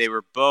played. They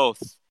were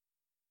both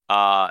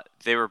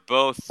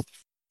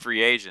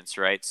free agents,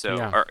 right?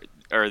 So,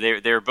 or they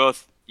were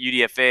both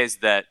UDFAs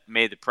that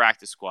made the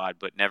practice squad,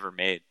 but never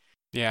made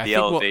the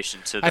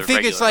elevation to the. I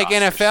think it's like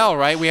roster, NFL,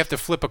 right? We have to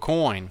flip a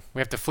coin. We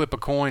have to flip a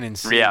coin and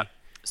see. Yeah.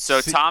 So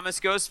Thomas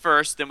goes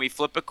first, then we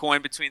flip a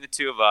coin between the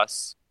two of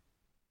us.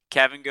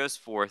 Kevin goes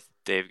fourth.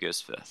 Dave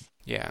goes fifth.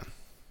 Yeah.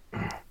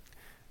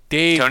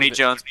 Dave. Tony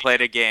Jones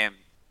played a game.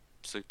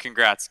 So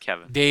congrats,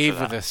 Kevin. Dave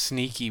with a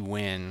sneaky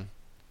win.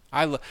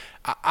 I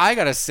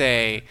gotta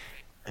say,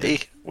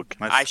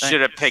 I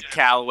should have picked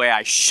Callaway.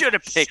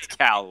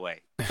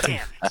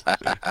 Damn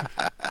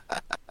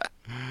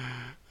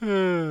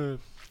it.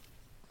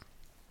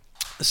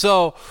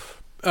 So,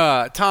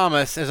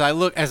 Thomas, as I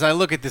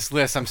look at this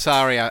list, I'm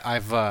sorry,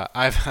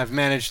 I've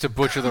managed to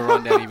butcher the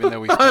rundown, even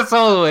though we. As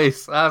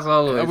always.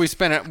 We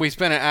spent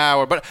an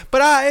hour, but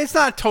it's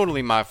not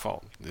totally my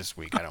fault this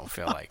week. I don't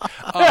feel like.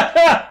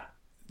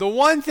 The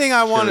one thing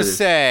I want to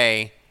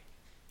say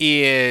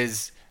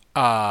is,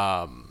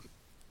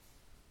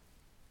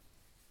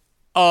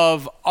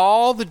 of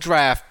all the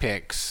draft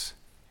picks,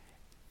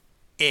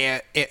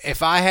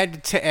 if I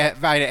had to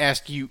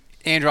ask you.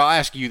 Andrew, I'll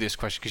ask you this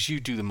question because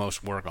you do the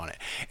most work on it.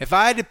 If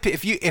I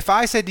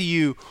said to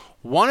you,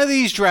 one of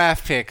these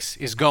draft picks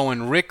is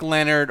going Rick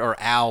Leonard or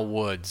Al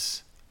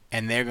Woods,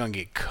 and they're going to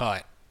get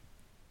cut,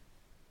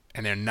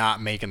 and they're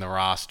not making the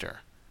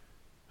roster,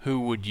 who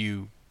would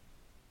you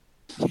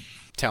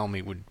tell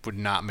me would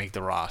not make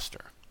the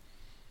roster?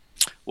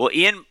 Well,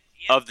 Ian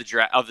of the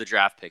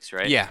draft picks,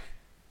 right? Yeah.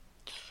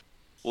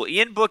 Well,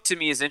 Ian Book to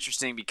me is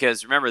interesting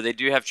because remember they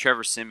do have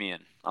Trevor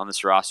Siemian on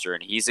this roster,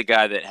 and he's a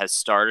guy that has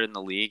started in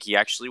the league. He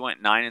actually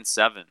went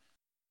 9-7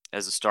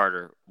 as a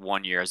starter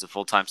one year as a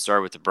full-time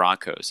starter with the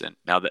Broncos, and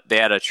now they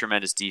had a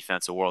tremendous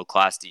defense, a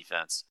world-class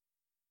defense,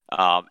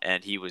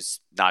 and he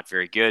was not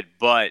very good,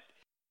 but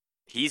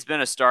he's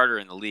been a starter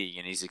in the league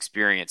and he's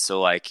experienced.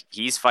 So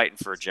he's fighting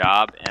for a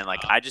job, and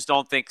I just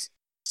don't think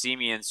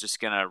Siemian's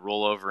just gonna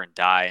roll over and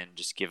die and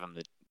just give him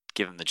the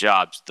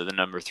job, the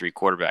number 3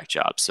 quarterback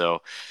job.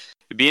 So.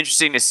 It'd be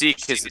interesting to see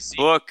because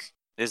Book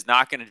is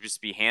not going to just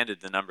be handed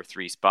the number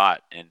 3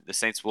 spot, and the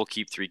Saints will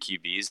keep 3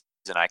 QBs,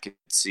 and I could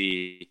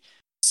see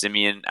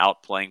Siemian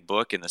outplaying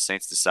Book and the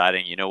Saints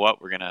deciding, you know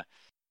what, we're going to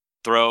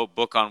throw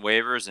Book on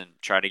waivers and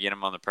try to get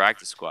him on the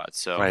practice squad.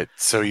 So right.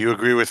 So you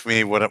agree with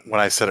me when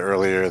I said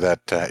earlier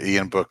that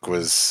Ian Book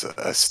was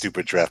a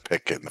stupid draft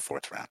pick in the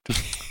 4th round?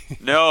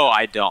 No,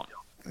 I don't.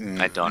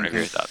 I don't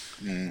agree with that.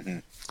 Mm-hmm.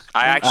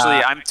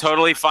 I'm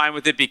totally fine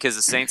with it because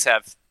the Saints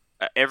have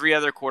every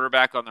other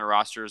quarterback on their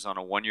roster is on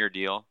a 1-year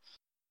deal,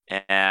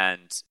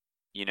 and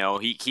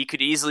he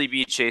could easily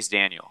be Chase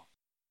Daniel,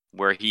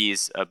 where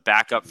he's a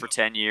backup for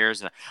 10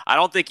 years. And I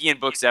don't think Ian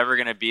Book's ever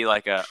going to be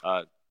a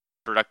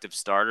productive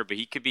starter, but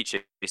he could be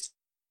Chase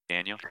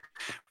Daniel.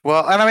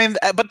 Well, and I mean,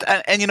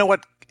 and you know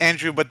what,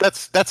 Andrew? But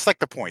that's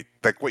the point.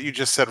 What you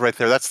just said right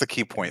there. That's the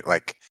key point.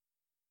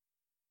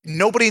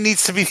 Nobody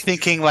needs to be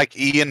thinking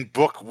Ian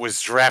Book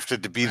was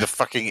drafted to be the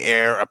fucking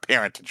heir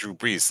apparent to Drew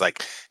Brees.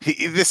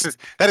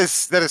 That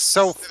is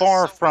so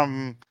far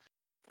from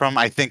from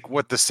I think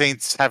what the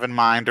Saints have in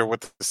mind, or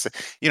what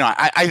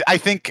I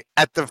think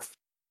I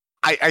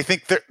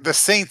think the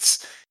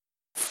Saints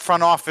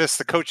front office,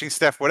 the coaching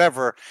staff,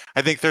 whatever.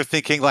 I think they're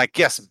thinking like,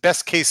 yes,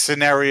 best case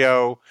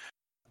scenario,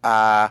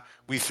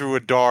 we threw a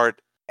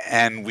dart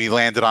and we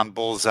landed on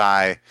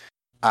bullseye.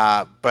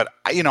 But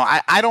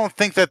I don't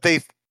think that they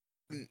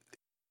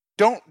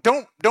don't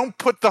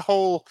put the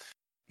whole,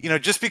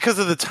 just because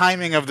of the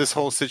timing of this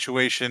whole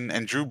situation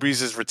and Drew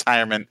Brees'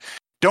 retirement,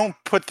 don't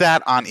put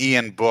that on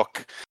Ian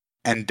Book,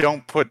 and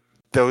don't put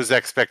those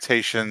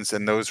expectations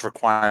and those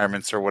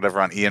requirements or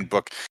whatever on Ian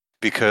Book,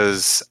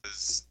 because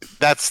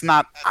that's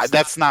not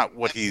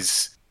what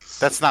he's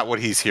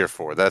here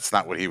for. That's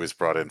not what he was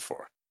brought in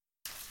for.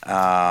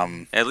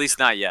 At least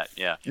not yet.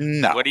 Yeah.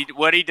 No.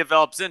 What he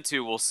develops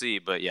into, we'll see.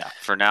 But yeah,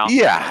 for now.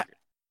 Yeah.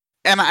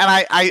 And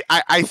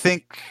I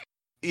think,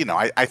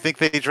 I think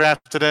they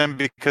drafted him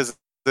because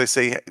they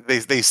say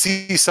they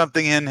see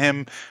something in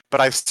him,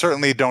 but I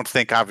certainly don't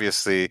think,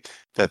 obviously,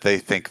 that they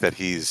think that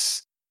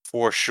he's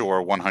for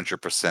sure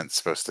 100%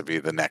 supposed to be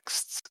the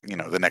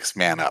next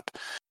man up.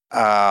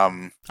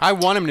 I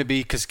want him to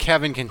be, because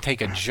Kevin can take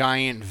a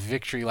giant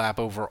victory lap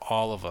over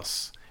all of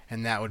us,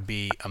 and that would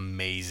be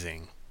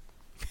amazing.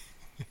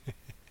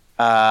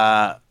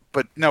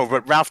 But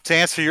Ralph, to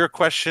answer your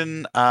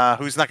question,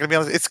 who's not going to be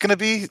on this?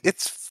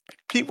 It's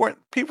Pete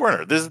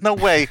Werner. There's no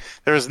way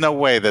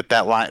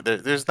that line.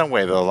 There's no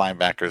way the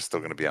linebacker is still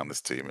going to be on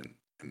this team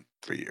in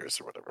 3 years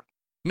or whatever.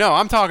 No,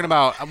 I'm talking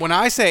about when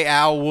I say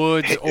Al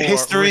Woods or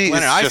history. Rick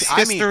Leonard, is just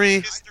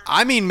history.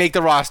 I mean make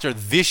the roster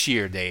this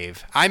year,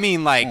 Dave. I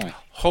mean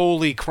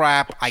holy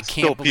crap! I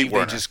can't believe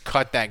they just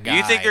cut that guy.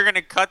 You think they're going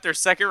to cut their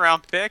second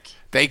round pick?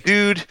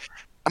 Dude,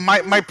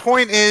 my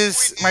point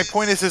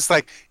is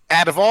like,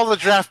 out of all the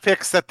draft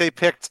picks that they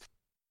picked,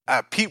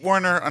 Pete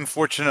Werner,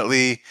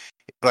 unfortunately,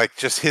 like,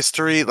 just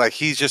history, like,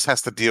 he just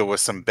has to deal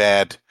with some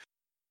bad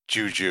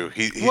juju.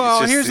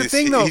 Here's the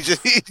thing, though. He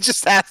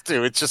just has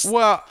to. It just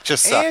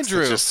sucks.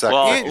 Andrew. It just sucks.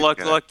 Well,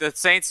 look, the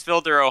Saints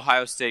filled their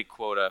Ohio State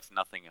quota, if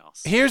nothing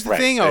else. Here's the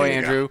thing,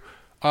 Andrew.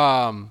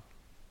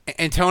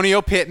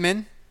 Antonio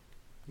Pittman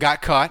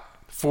got cut,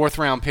 4th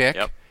round pick.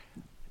 Yep.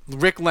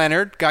 Rick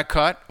Leonard got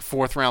cut,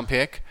 4th round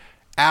pick.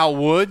 Al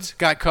Woods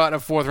got cut, a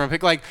 4th round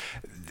pick. Like,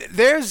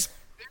 there's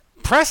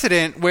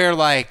precedent where,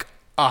 like,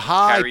 a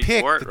high Kyrie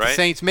pick Ford, that right? the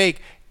Saints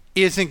make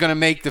isn't going to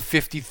make the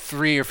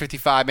 53 or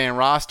 55 man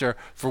roster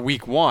for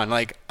week 1.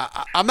 Like,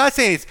 I'm not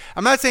saying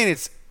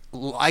it's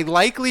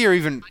likely or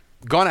even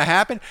going to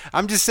happen.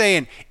 I'm just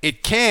saying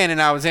it can,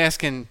 and I was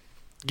asking,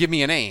 give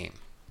me a name.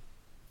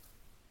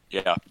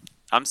 Yeah.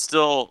 I'm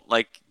still,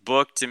 like,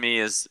 Book to me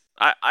is,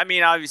 I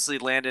mean, obviously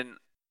Landon,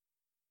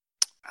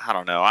 I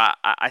don't know.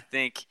 I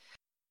think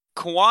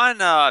Kwan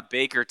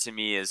Baker to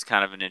me is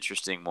kind of an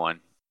interesting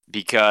one,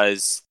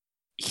 because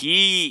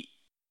he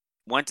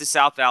went to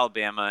South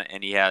Alabama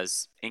and he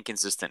has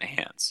inconsistent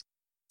hands.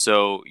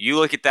 So you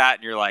look at that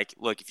and you're like,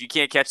 look, if you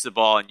can't catch the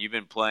ball and you've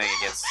been playing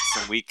against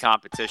some weak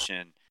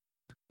competition.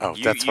 Oh,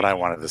 that's what I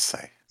wanted to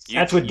say.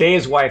 That's what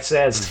Dave's wife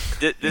says.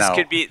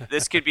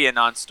 This could be a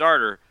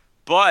non-starter,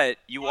 but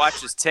you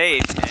watch his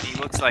tape and he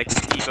looks like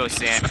Deebo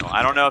Samuel.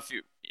 I don't know if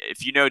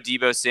you know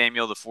Deebo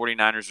Samuel, the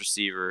 49ers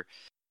receiver,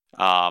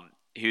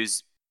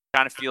 who's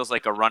kind of feels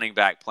like a running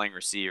back playing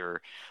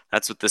receiver.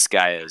 That's what this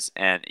guy is.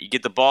 And you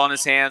get the ball in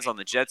his hands on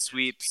the jet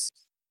sweeps.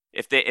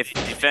 If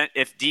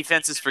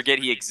defenses forget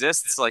he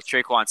exists, like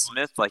Traquan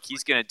Smith, like,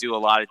 he's going to do a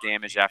lot of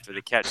damage after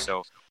the catch.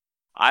 So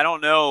I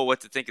don't know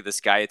what to think of this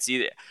guy. It's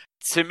either,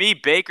 to me,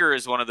 Baker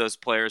is one of those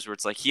players where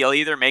it's like he'll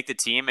either make the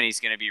team and he's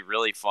going to be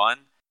really fun,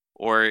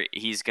 or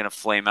he's going to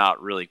flame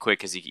out really quick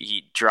because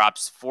he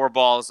drops 4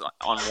 balls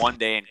on one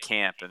day in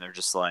camp and they're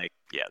just like,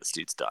 yeah, this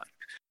dude's done.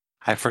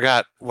 I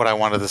forgot what I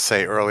wanted to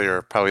say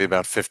earlier, probably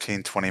about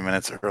 15, 20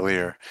 minutes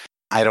earlier.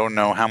 I don't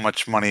know how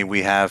much money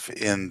we have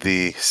in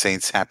the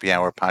Saints Happy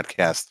Hour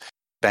podcast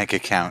bank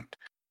account,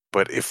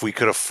 but if we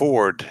could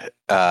afford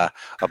a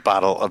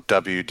bottle of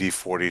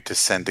WD-40 to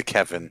send to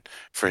Kevin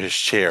for his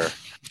chair,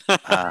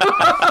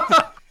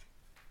 that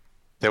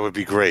would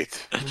be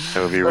great.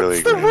 That would be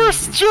really great. That's the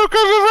worst joke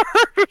I've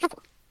ever heard.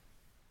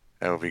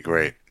 That would be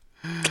great.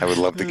 I would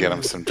love to get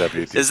him some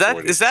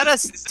WD-40. Is that a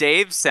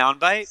Dave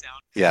soundbite?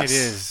 Yes. It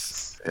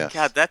is. Yes.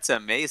 God, that's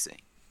amazing.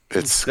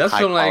 It's That's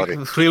high from quality.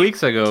 like 3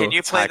 weeks ago. Can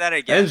you play that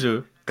again?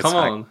 Andrew, come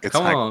on.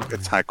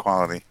 It's high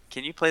quality.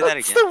 Can you play that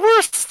again? The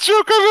worst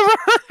joke I've ever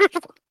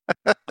heard.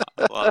 I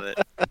love it.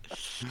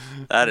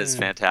 That is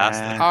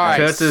fantastic. All right.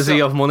 Courtesy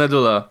of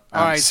Monedula.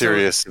 All right,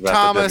 serious about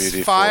Thomas,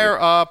 the WD-40. fire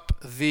up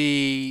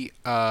the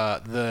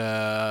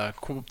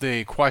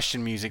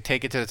question music.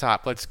 Take it to the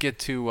top. Let's get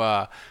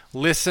to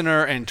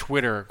listener and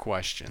Twitter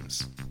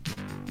questions.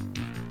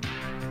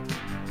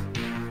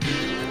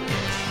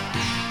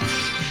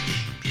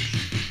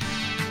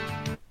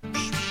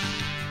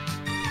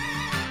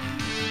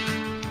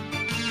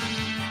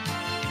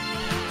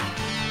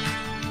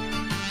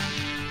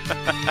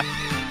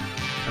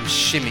 I'm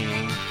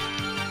shimmying.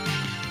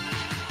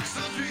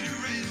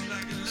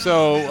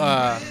 So,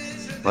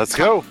 let's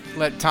go.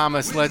 Let's.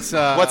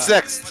 What's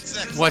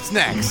next? What's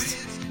next?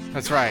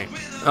 That's right.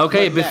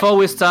 Okay, before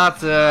we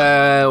start,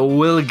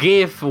 we'll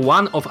give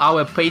one of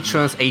our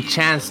patrons a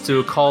chance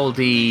to call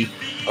the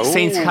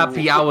Saints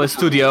Happy Hour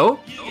studio.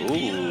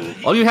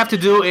 All you have to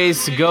do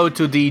is go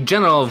to the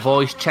general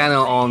voice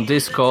channel on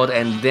Discord,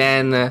 and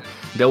then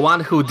the one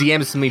who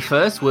DMs me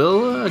first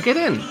will get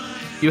in.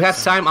 You have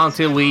time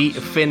until we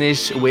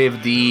finish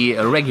with the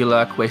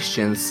regular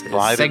questions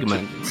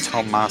segment.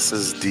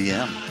 Tomas's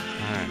DM.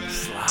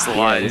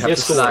 Slide. You have to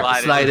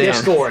slide in.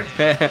 Discord.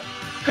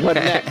 What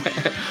next?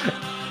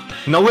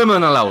 No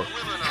women allowed.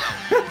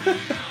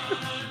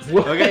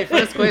 Okay,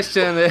 first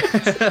question.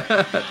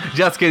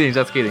 Just kidding.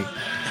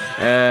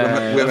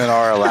 Women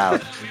are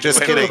allowed.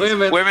 Just kidding.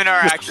 Women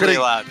are Just actually kidding.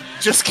 allowed.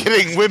 Just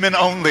kidding. Women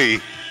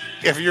only.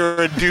 If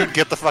you're a dude,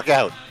 get the fuck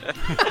out.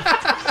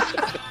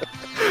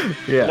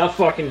 Yeah. Enough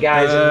fucking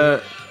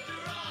guys.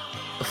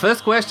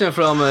 First question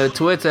from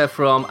Twitter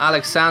from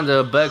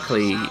Alexander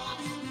Berkeley.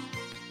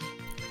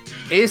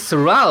 Is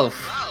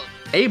Ralph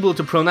able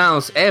to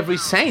pronounce every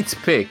Saints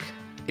pick?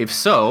 If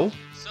so,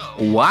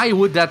 why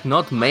would that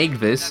not make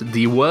this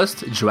the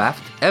worst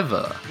draft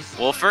ever?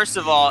 Well, first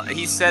of all,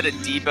 he said a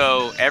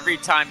Debo. Every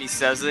time he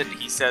says it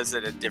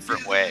a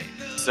different way.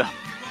 So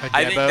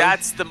I think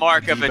that's the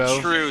mark of a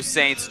true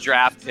Saints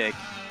draft pick,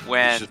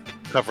 when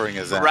covering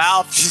his ass.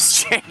 Ralph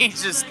just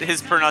changes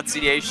his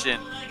pronunciation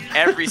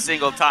every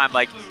single time.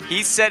 Like,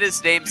 he said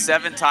his name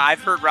 7 times.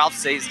 I've heard Ralph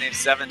say his name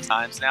 7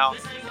 times now,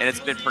 and it's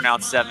been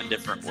pronounced 7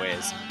 different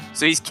ways.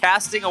 So he's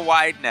casting a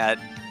wide net.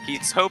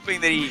 He's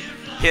hoping that he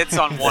hits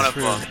on one of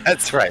them.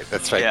 That's right.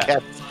 Yeah.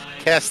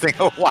 Casting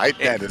a wide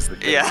net is the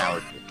good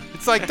analogy.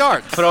 It's like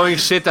darts. Throwing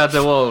shit at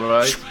the wall,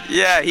 right?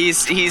 Yeah,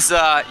 he's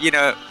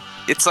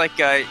it's like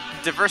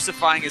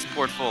diversifying his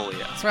portfolio.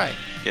 That's right.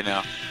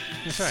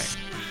 That's right.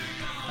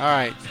 All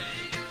right.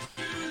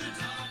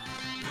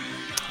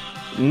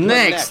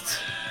 Next,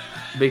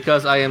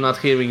 because I am not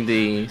hearing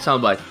the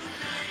soundbite.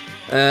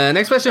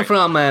 Next question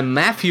from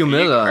Matthew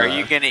Miller. Are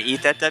you gonna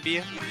eat that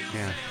W?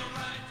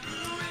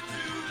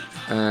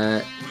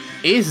 Yeah.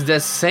 Is the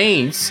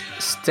Saints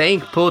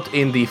staying put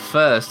in the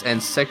first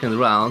and second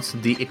rounds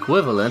the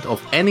equivalent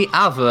of any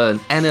other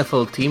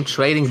NFL team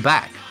trading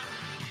back?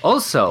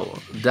 Also,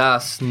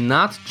 does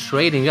not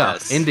trading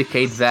up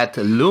indicate that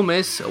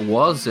Loomis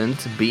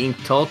wasn't being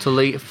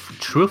totally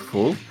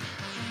truthful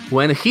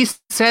when he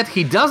said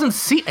he doesn't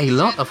see a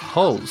lot of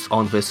holes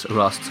on this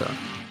roster?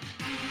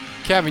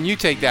 Kevin, you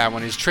take that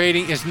one.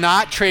 Is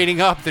not trading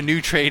up the new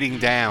trading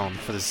down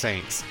for the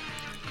Saints?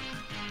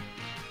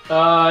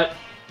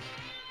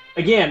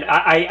 Again,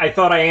 I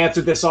thought I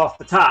answered this off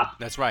the top.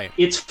 That's right.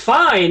 It's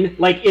fine.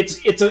 Like,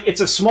 it's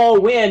a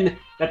small win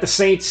that the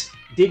Saints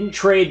didn't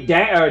trade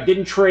down or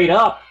didn't trade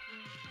up,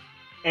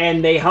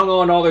 and they hung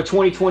on all their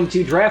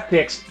 2022 draft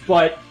picks.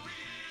 But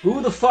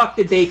who the fuck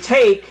did they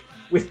take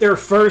with their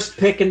first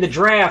pick in the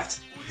draft?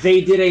 They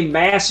did a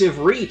massive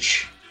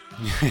reach.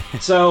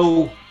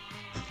 So,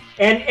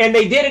 and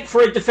they did it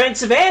for a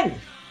defensive end.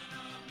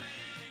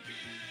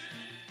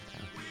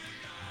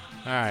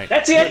 All right.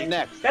 That's it. What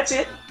next? That's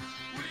it.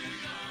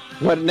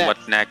 What next?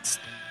 What next?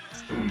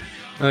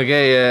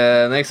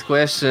 Okay, next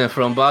question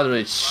from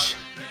Bodrich.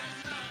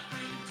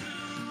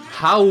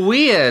 How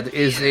weird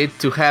is it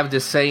to have the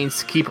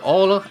Saints keep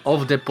all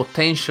of the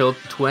potential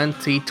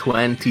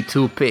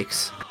 2022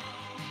 picks?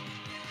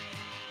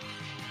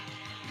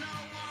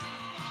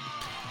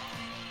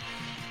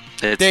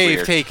 It's Dave,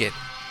 weird. take it.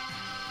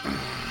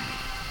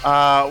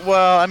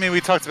 Well, I mean,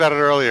 we talked about it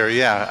earlier.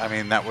 Yeah, I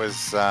mean, that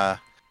was.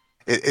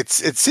 It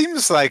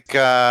seems like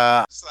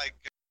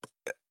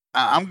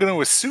I'm going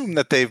to assume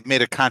that they've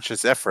made a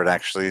conscious effort,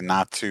 actually,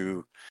 not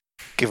to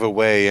give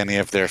away any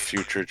of their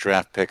future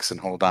draft picks and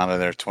hold on to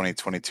their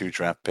 2022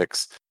 draft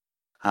picks.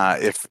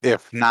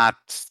 If not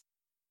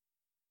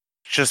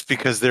just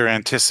because they're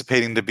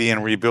anticipating to be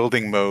in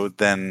rebuilding mode,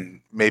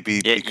 then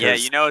maybe because... Yeah,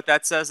 you know what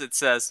that says? It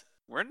says,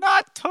 we're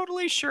not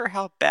totally sure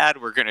how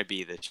bad we're going to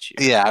be this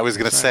year. Yeah, I was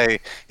going to say,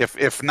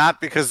 if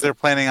not because they're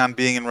planning on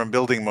being in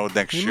rebuilding mode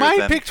next year, Might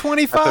then pick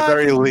 25. at the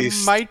very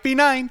least, might be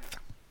 9th.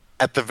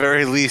 At the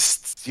very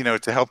least,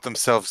 to help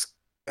themselves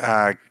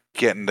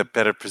get in a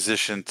better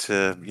position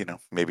to,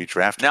 maybe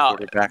draft a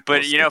quarterback.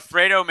 But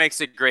Fredo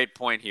makes a great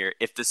point here.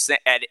 If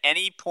at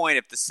any point,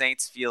 if the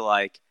Saints feel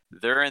like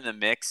they're in the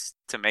mix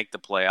to make the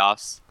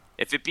playoffs,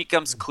 if it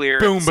becomes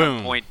clear at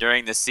some point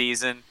during the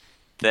season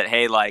that,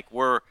 hey, like,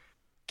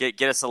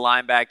 get us a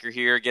linebacker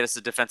here, get us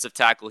a defensive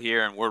tackle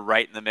here, and we're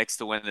right in the mix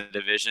to win the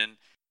division,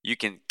 you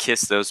can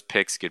kiss those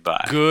picks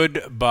goodbye.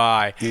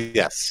 Goodbye.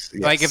 Yes.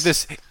 Like if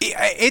this,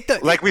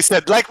 like we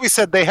said,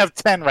 they have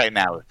 10 right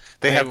now.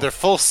 They have their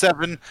full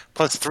 7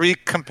 plus 3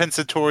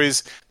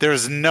 compensatories. There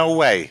is no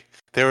way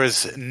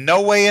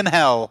in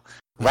hell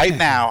right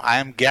now. I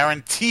am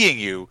guaranteeing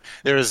you,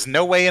 there is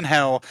no way in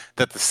hell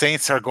that the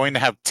Saints are going to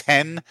have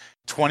 10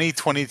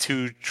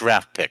 2022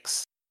 draft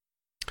picks.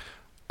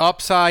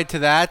 Upside to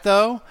that,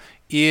 though,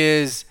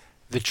 is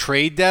the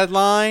trade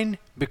deadline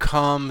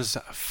becomes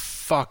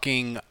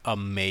fucking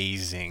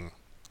amazing.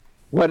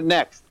 What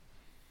next?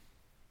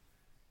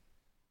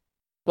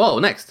 Whoa,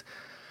 next.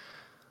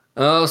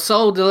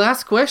 So the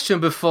last question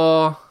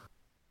before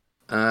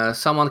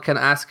someone can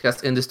ask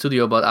us in the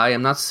studio, but I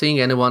am not seeing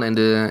anyone in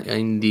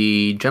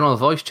the general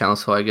voice channel,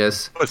 so I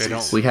guess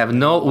we have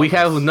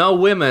no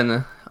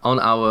women on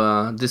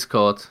our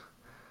Discord.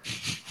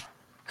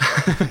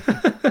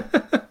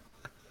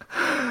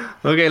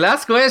 Okay,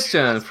 last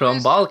question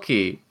from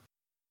Balky.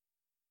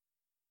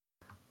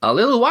 A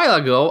little while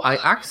ago, I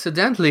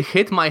accidentally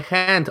hit my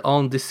hand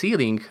on the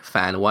ceiling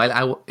fan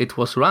while it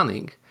was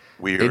running.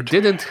 Weird. It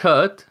didn't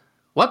hurt.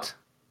 What?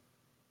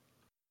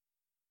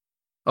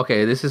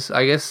 Okay, this is.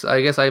 I guess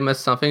I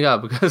messed something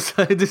up because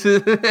this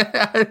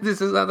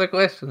is not a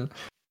question.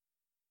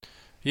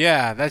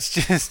 Yeah, that's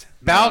just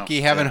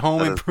Balky having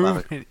home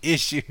improvement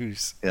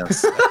issues.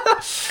 Yes.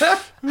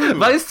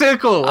 But it's still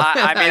cool.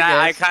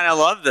 I kind of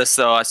love this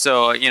though.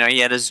 So he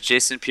had his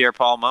Jason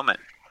Pierre-Paul moment.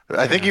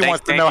 I think he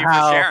wants to know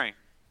how.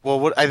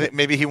 Well, I think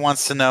maybe he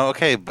wants to know.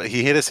 Okay, but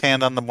he hit his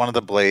hand on one of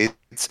the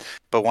blades,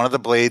 but one of the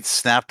blades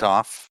snapped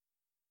off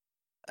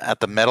at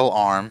the metal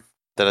arm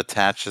that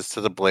attaches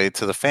to the blade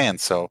to the fan.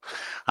 So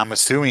I'm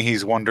assuming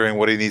he's wondering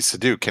what he needs to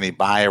do. Can he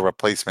buy a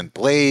replacement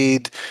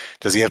blade?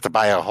 Does he have to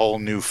buy a whole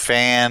new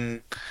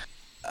fan?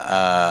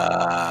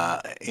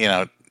 I'm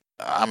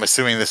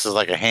assuming this is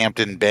like a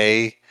Hampton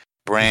Bay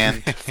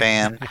brand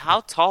fan.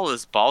 How tall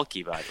is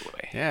Balky, by the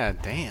way? Yeah,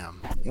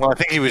 damn. Well, I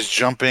think he was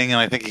jumping, and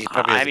I think he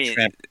probably has a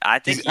tramp. I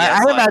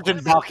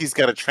imagine Balky's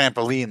got a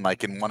trampoline,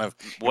 like in one of.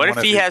 What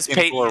if he has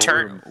Peyton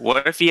Turner?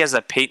 What if he has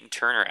a Peyton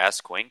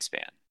Turner-esque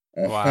wingspan?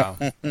 Wow.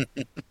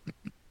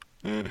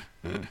 So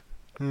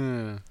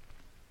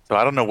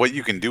I don't know what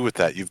you can do with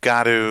that. You've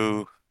got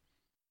to.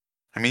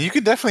 I mean, you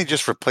can definitely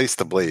just replace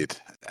the blade.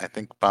 I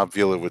think Bob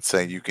Vila would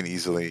say you can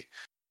easily.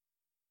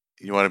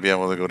 You want to be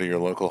able to go to your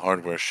local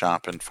hardware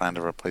shop and find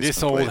a replacement.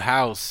 This old blade.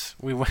 house.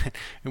 We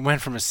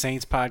went from a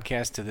Saints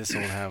podcast to this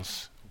old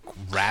house.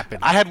 Rapidly.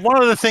 I had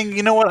one other thing.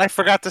 You know what? I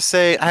forgot to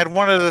say. I had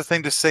one other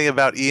thing to say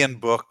about Ian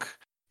Book.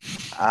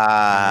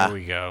 Here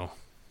we go.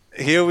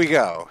 Here we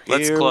go.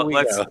 Let's go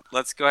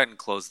ahead and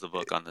close the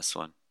book on this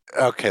one.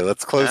 Okay,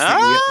 let's close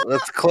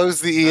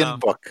the Ian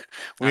Book.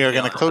 We are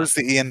going to close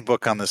the Ian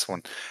Book on this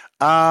one.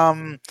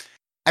 I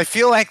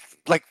feel like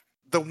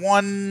the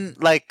one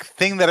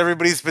thing that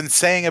everybody's been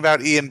saying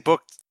about Ian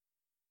Book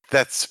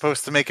that's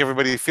supposed to make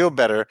everybody feel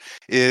better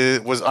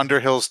was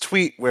Underhill's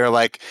tweet where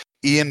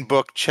Ian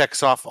Book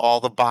checks off all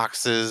the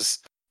boxes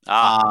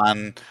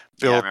on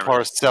Bill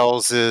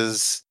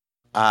Parcells's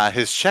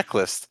his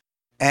checklist.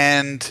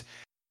 And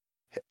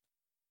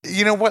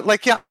you know what?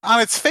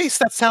 On its face,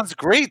 that sounds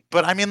great.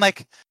 But I mean, I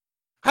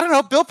don't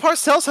know. Bill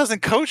Parcells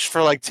hasn't coached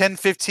for 10,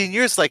 15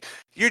 years.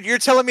 You're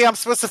telling me I'm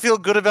supposed to feel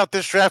good about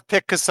this draft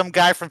pick because some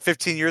guy from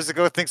 15 years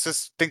ago thinks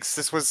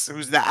this was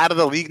who's out of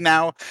the league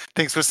now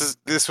thinks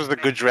this was a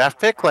good draft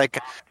pick.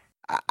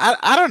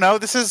 I don't know.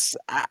 This is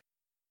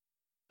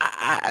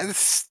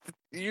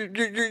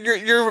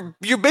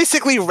you're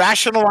basically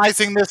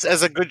rationalizing this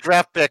as a good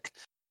draft pick.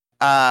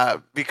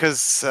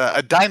 Because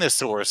a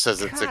dinosaur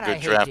says it's a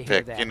good draft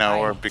pick,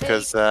 or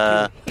because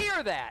hear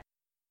that.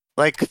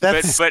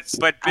 That's.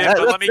 But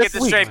let me get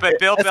this straight. But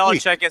Bill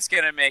Belichick is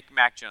going to make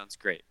Mac Jones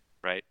great,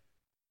 right?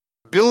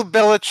 Bill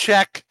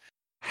Belichick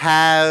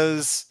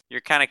has.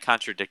 You're kind of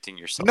contradicting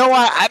yourself. No,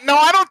 I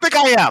don't think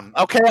I am.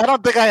 Okay, I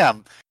don't think I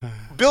am.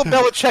 Bill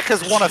Belichick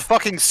has won a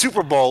fucking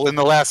Super Bowl in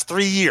the last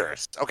 3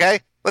 years. Okay,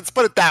 let's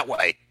put it that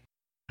way.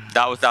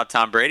 Not without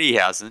Tom Brady, he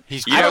hasn't. You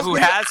know who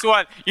has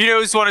won? You know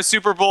who's won a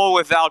Super Bowl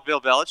without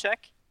Bill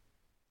Belichick?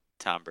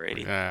 Tom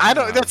Brady. I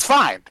don't. That's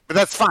fine. But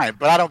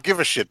I don't give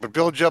a shit. But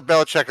Bill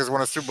Belichick has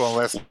won a Super Bowl in the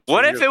last.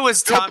 What if it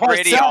was Tom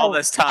Brady all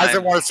this time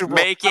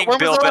making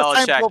Bill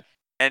Belichick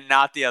and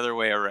not the other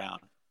way around?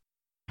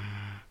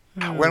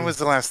 When was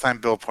the last time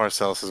Bill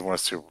Parcells has won a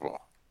Super Bowl?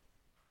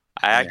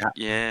 How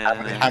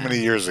many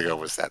years ago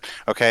was that?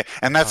 Okay,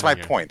 and that's my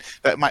point.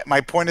 That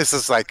my point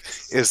is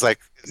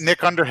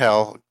Nick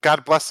Underhill,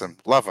 God bless him,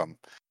 love him,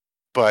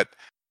 but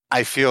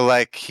I feel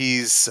like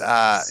he's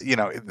to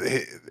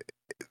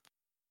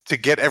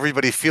get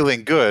everybody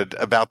feeling good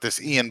about this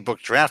Ian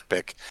Book draft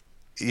pick.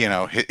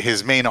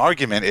 His main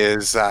argument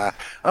is,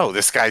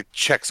 this guy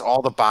checks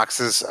all the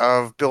boxes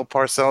of Bill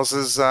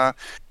Parcells'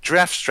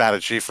 draft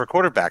strategy for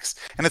quarterbacks,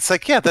 and it's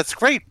yeah, that's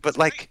great, but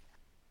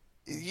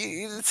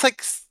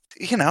it's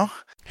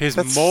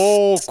his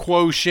mole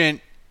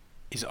quotient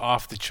is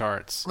off the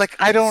charts.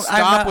 I don't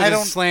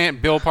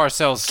slant Bill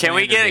Parcells. Can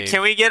we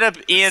get a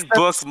Ian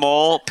Book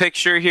mole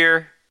picture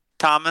here,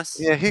 Thomas?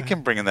 Yeah, he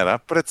can bring that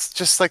up, but it's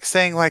just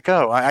saying I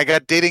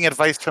got dating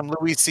advice from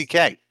Louis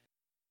C.K.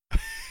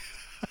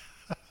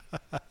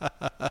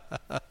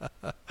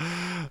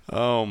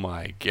 Oh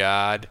my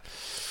God.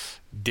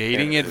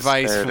 Dating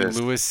advice from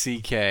Louis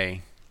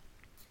C.K.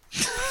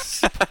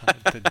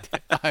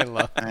 I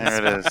love it.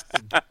 There it is.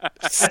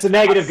 That's a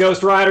negative,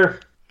 Ghost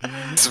Rider. When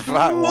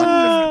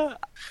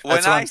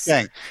I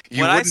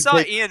saw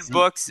Ian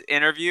Book's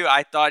interview,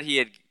 I thought he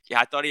had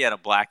a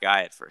black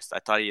eye at first. I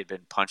thought he had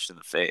been punched in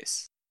the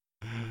face.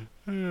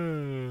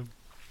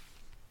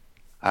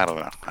 I don't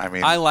know. I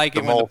mean, I like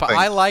it when whole thing-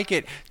 I like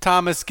it.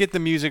 Thomas, get the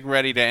music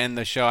ready to end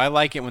the show. I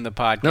like it when the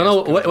podcast.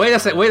 No, goes wait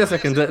on. a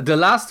second. The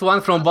last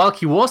one from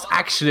Balky was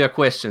actually a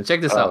question.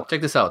 Check this out.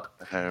 Check this out.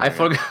 I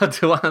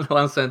forgot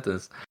one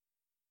sentence.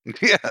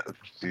 Yeah.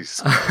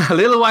 Jeez. A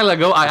little while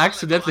ago, I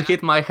accidentally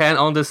hit my hand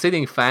on the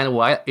ceiling fan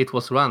while it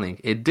was running.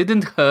 It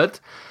didn't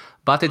hurt,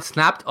 but it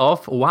snapped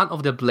off one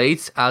of the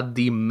blades at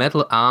the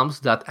metal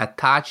arms that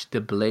attach the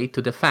blade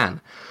to the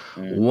fan.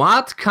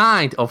 What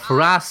kind of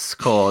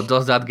rascal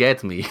does that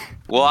get me?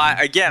 Well,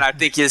 I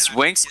think his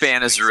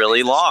wingspan is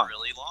really long.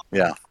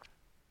 Yeah.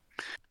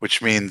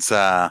 Which means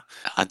I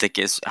think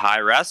it's high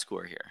RAS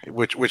score here.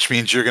 Which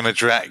means you're going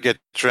to get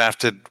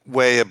drafted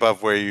way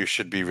above where you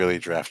should be really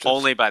drafted.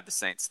 Only by the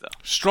Saints, though.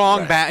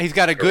 Strong he's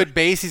got a good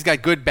base. He's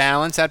got good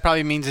balance. That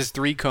probably means his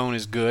 3-cone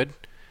is good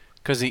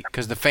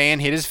because the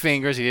fan hit his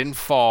fingers. He didn't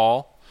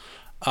fall.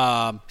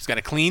 He's got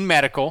a clean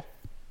medical.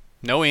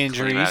 No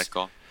injuries. Clean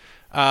medical.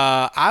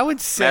 I would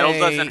say metal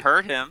doesn't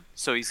hurt him,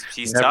 so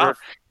he's tough.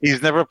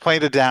 He's never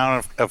played a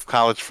down of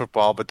college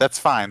football, but that's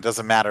fine.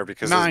 Doesn't matter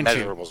because his 9.2.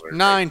 measurables are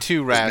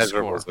 9.2 RAS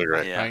score.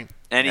 score. Yeah. Right?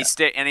 And he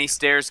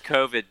stares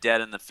COVID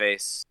dead in the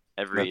face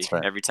every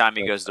time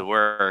he goes to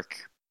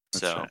work.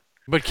 So.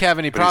 But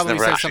Kevin, he probably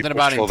said something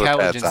about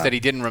intelligence that he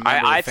didn't remember.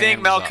 I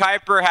think Mel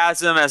Kiper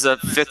has him as a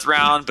 5th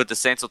round, but the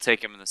Saints will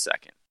take him in the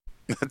 2nd.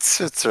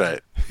 That's right.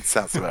 It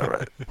sounds about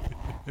right.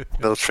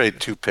 They'll trade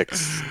 2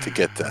 picks to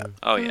get that.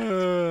 Oh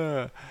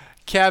yeah.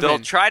 Kevin, they'll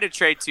try to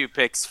trade 2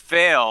 picks,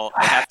 fail,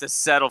 and have to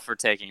settle for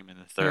taking him in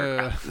the 3rd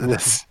round.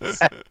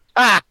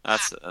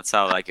 That's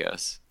how that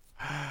goes.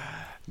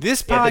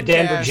 This podcast, the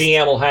Denver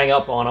GM will hang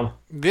up on him.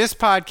 This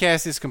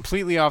podcast is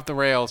completely off the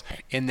rails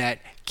in that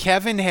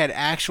Kevin had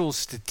actual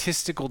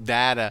statistical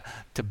data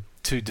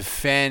to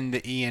defend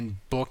the Ian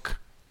Book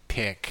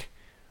pick,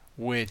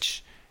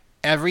 which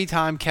every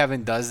time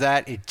Kevin does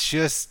that, it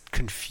just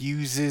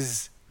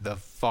confuses the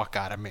fuck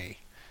out of me.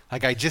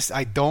 Like I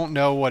don't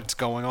know what's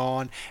going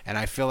on, and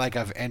I feel like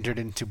I've entered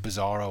into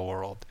Bizarro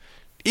world.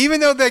 Even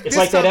though it's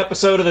like that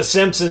episode of The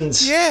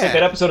Simpsons. Yeah. Like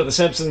that episode of The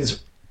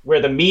Simpsons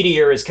where the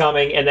meteor is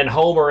coming, and then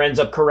Homer ends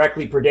up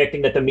correctly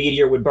predicting that the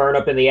meteor would burn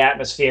up in the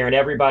atmosphere, and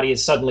everybody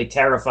is suddenly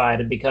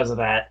terrified because of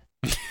that.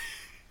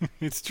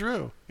 It's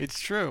true. It's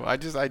true. It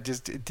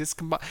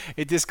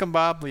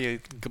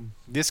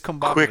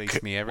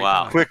discombobulates me every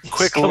time.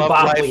 Quick love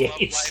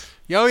life.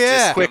 Yo,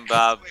 yeah. Quick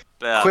love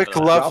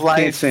life.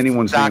 Can't say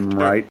anyone's name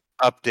right.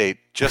 Update.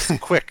 Just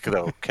quick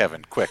though,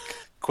 Kevin. Quick.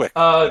 Quick.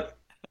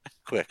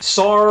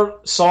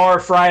 SAR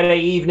Friday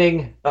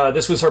evening.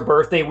 This was her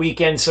birthday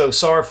weekend, so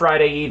SAR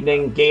Friday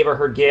evening gave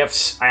her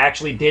gifts. I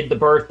actually did the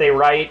birthday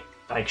right.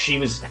 Like, she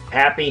was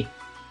happy.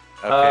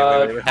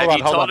 Okay, wait. Have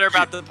you told her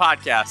about the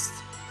podcast?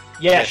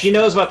 Yeah, she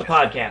knows about the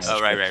podcast.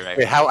 Oh, right.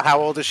 Wait, how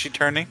old is she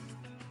turning?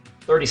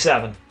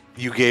 37.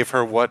 You gave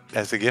her what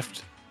as a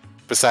gift?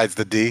 Besides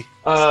the D?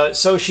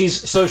 So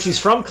she's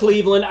from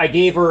Cleveland. I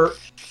gave her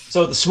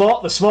the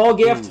small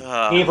gift.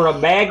 Gave her a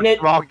magnet.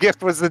 Small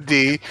gift was the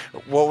D.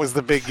 What was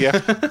the big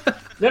gift?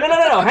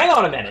 No. Hang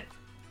on a minute.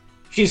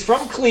 She's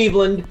from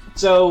Cleveland,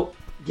 so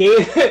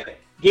gave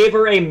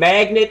her a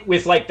magnet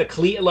with like a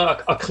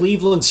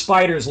Cleveland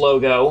Spiders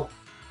logo.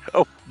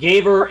 Oh.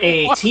 Gave her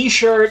a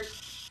T-shirt.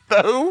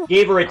 No.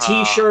 Gave her a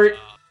T-shirt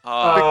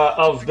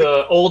of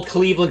the old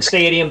Cleveland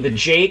Stadium, the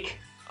Jake.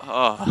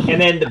 And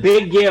then the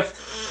big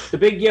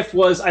gift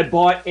was I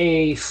bought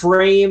a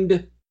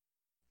framed,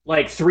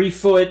 like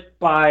 3-foot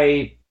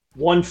by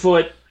 1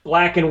 foot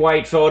black and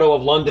white photo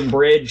of London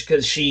Bridge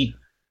because she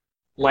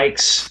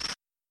likes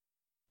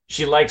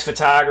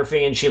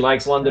photography and she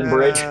likes London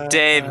Bridge.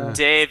 Dave,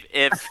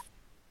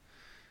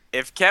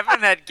 if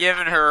Kevin had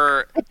given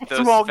her those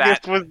small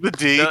gift was the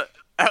D.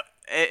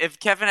 If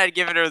Kevin had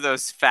given her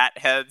those fat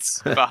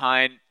heads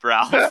behind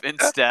Ralph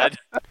instead,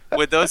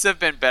 would those have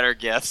been better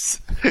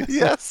gifts?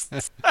 Yes.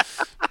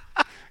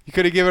 You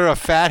could have given her a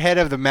fat head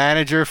of the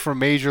manager from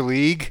Major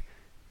League.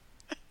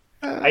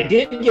 I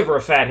did give her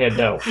a fat head,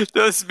 though.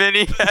 Those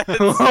mini heads.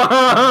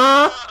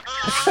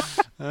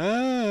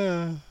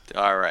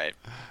 All right.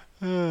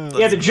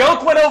 Yeah, the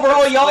joke went over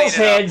all y'all's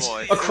heads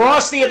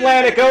across the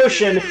Atlantic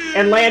Ocean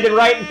and landed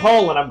right in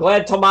Poland. I'm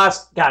glad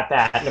Tomas got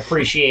that and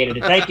appreciated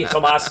it. Thank you,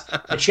 Tomas.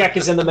 The check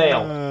is in the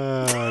mail.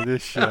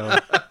 This show.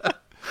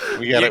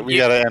 We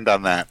gotta end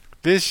on that.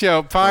 This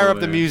show. Fire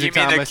up the music,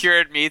 You mean Thomas. the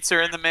cured meats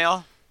are in the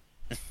mail?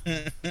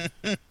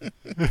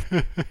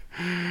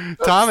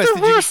 Thomas, That's the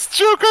worst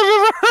joke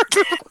I've ever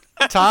heard.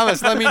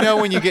 Thomas, let me know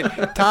when you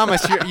get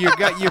Thomas. You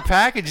got your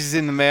packages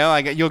in the mail.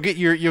 You'll get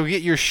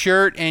your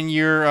shirt and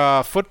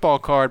your football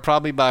card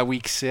probably by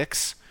week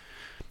 6.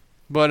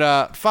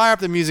 But fire up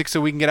the music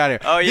so we can get out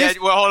of here. Oh yeah,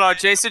 well hold on.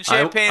 Jason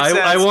Champagne says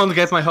I won't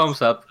get my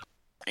hopes up.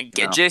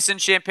 Jason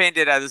Champagne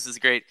did. This is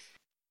great.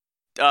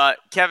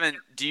 Kevin,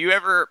 do you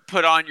ever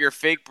put on your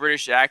fake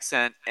British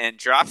accent and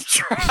drop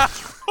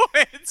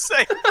and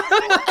say,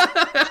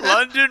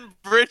 London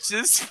Bridge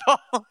is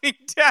falling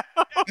down?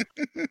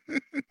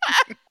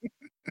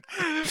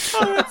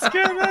 Oh, that's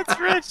good. That's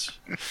rich.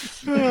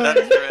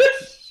 That's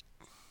rich.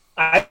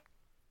 I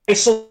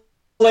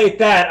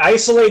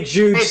Isolate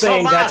Jude Hey,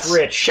 saying Tomas, that's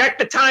rich. Check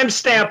the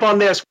timestamp on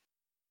this.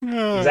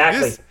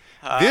 Exactly.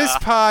 This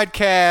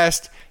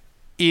podcast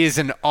is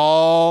an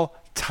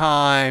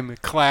all-time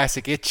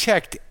classic. It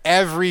checked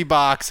every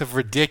box of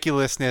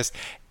ridiculousness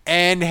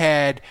and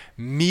had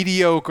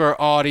mediocre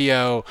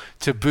audio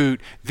to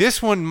boot.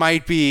 This one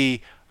might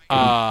be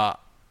an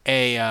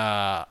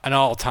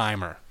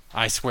all-timer.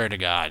 I swear to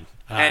God.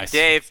 And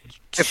Dave,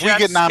 if we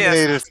get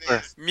nominated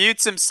for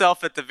mutes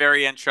himself at the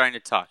very end trying to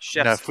talk.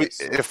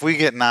 if we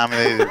get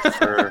nominated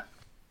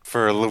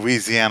for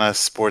Louisiana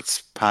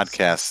Sports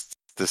Podcast,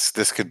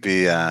 this could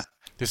be this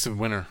is a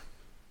winner.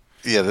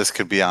 Yeah, this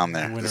could be on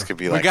there. This could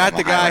be like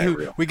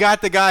we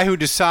got the guy who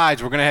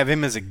decides. We're gonna have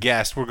him as a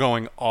guest. We're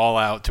going all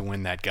out to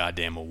win that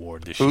goddamn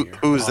award this year.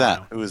 Who is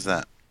that? Who is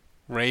that?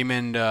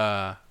 Raymond.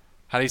 How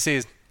do you say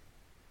his?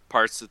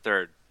 Parts the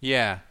third.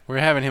 Yeah, we're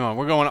having him on.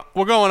 We're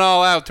going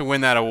all out to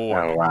win that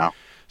award. Oh wow!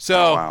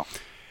 So,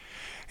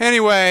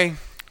 Anyway,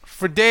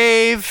 for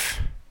Dave,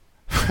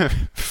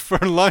 for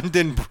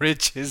London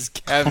Bridges,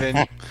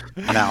 Kevin,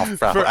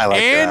 for I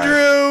like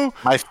Andrew,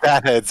 that. My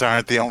fatheads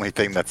aren't the only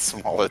thing that's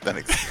smaller than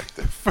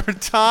expected. For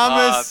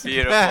Thomas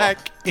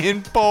back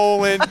in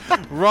Poland,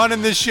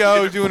 running the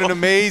show, doing an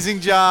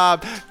amazing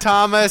job.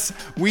 Thomas,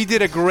 we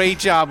did a great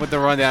job with the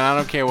rundown. I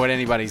don't care what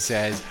anybody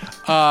says.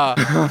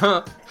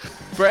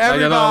 For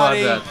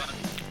everybody,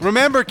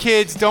 remember,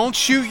 kids, don't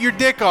shoot your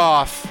dick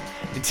off.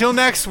 Until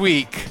next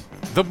week,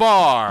 the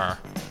bar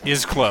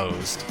is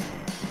closed.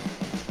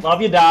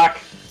 Love you, Doc.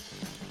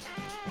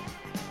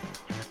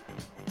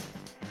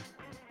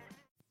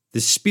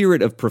 The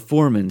spirit of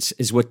performance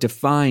is what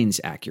defines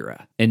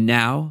Acura, and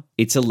now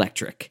it's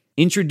electric.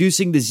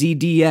 Introducing the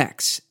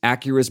ZDX,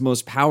 Acura's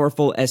most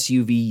powerful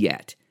SUV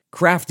yet.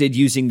 Crafted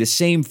using the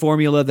same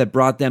formula that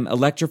brought them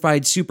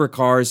electrified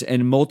supercars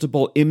and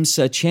multiple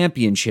IMSA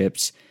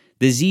championships,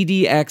 the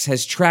ZDX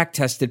has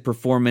track-tested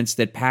performance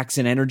that packs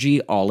an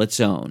energy all its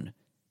own.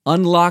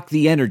 Unlock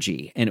the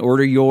energy and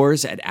order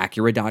yours at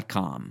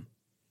Acura.com.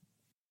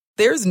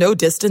 There's no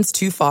distance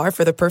too far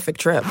for the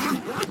perfect trip.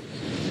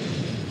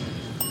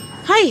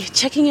 Hi,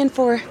 checking in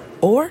for...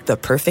 Or the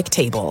perfect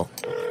table.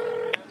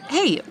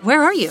 Hey,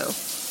 where are you?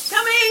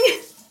 Coming!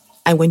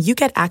 And when you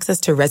get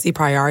access to Resi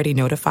Priority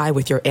Notify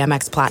with your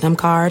Amex Platinum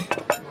card...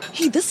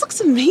 Hey, this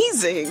looks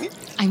amazing.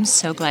 I'm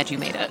so glad you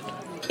made it.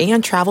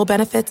 And travel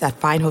benefits at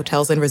fine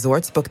hotels and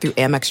resorts booked through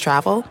Amex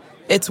Travel,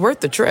 it's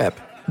worth the trip.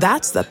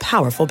 That's the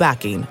powerful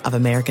backing of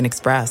American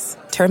Express.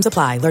 Terms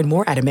apply. Learn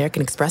more at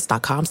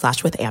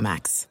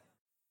americanexpress.com/withAmex.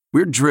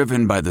 We're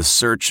driven by the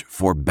search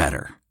for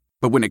better.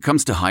 But when it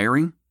comes to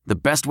hiring, the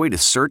best way to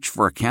search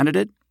for a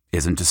candidate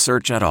isn't to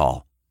search at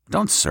all.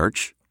 Don't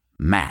search.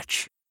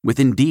 Match. With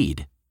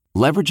Indeed.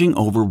 Leveraging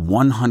over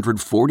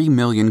 140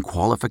 million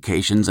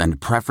qualifications and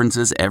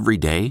preferences every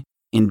day,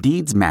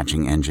 Indeed's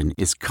matching engine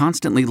is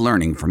constantly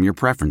learning from your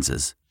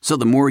preferences. So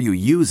the more you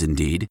use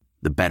Indeed,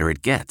 the better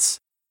it gets.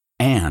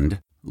 And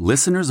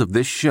listeners of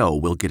this show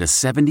will get a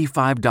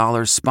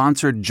 $75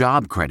 sponsored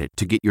job credit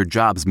to get your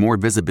jobs more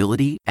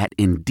visibility at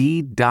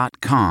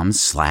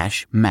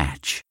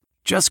Indeed.com/match.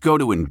 Just go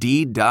to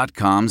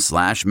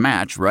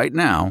Indeed.com/match right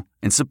now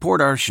and support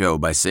our show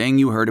by saying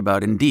you heard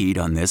about Indeed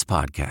on this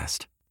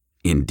podcast.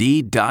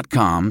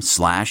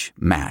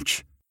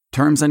 Indeed.com/match.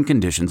 Terms and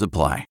conditions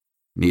apply.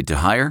 Need to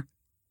hire?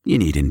 You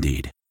need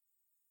Indeed.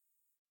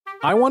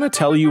 I want to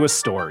tell you a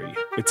story.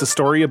 It's a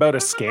story about a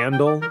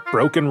scandal,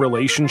 broken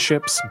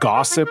relationships,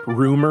 gossip,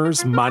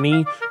 rumors,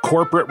 money,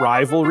 corporate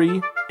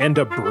rivalry, and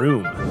a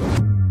broom.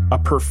 A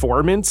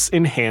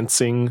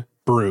performance-enhancing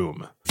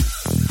broom.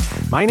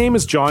 My name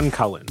is John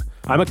Cullen.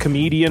 I'm a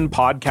comedian,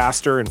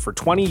 podcaster, and for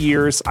 20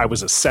 years, I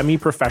was a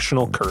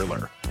semi-professional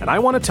curler. And I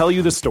want to tell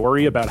you the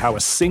story about how a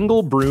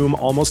single broom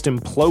almost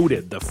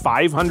imploded the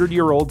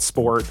 500-year-old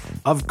sport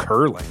of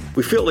curling.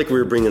 We felt like we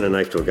were bringing a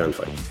knife to a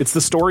gunfight. It's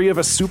the story of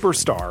a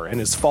superstar and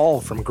his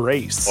fall from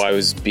grace. Well, I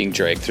was being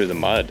dragged through the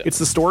mud. It's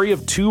the story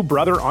of two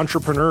brother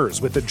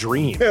entrepreneurs with a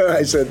dream. Yeah,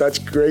 I said, that's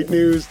great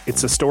news.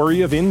 It's a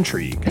story of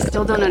intrigue. I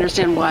still don't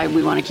understand why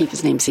we want to keep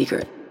his name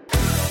secret.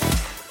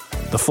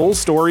 The full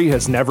story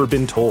has never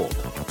been told,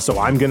 so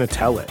I'm going to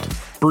tell it.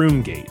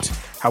 Broomgate,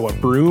 how a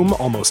broom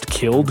almost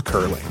killed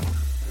curling.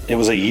 It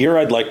was a year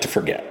I'd like to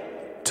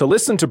forget. To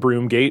listen to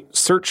Broomgate,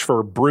 search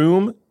for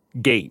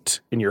Broomgate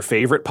in your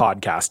favorite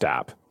podcast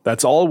app.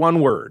 That's all one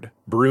word,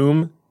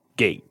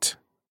 Broomgate.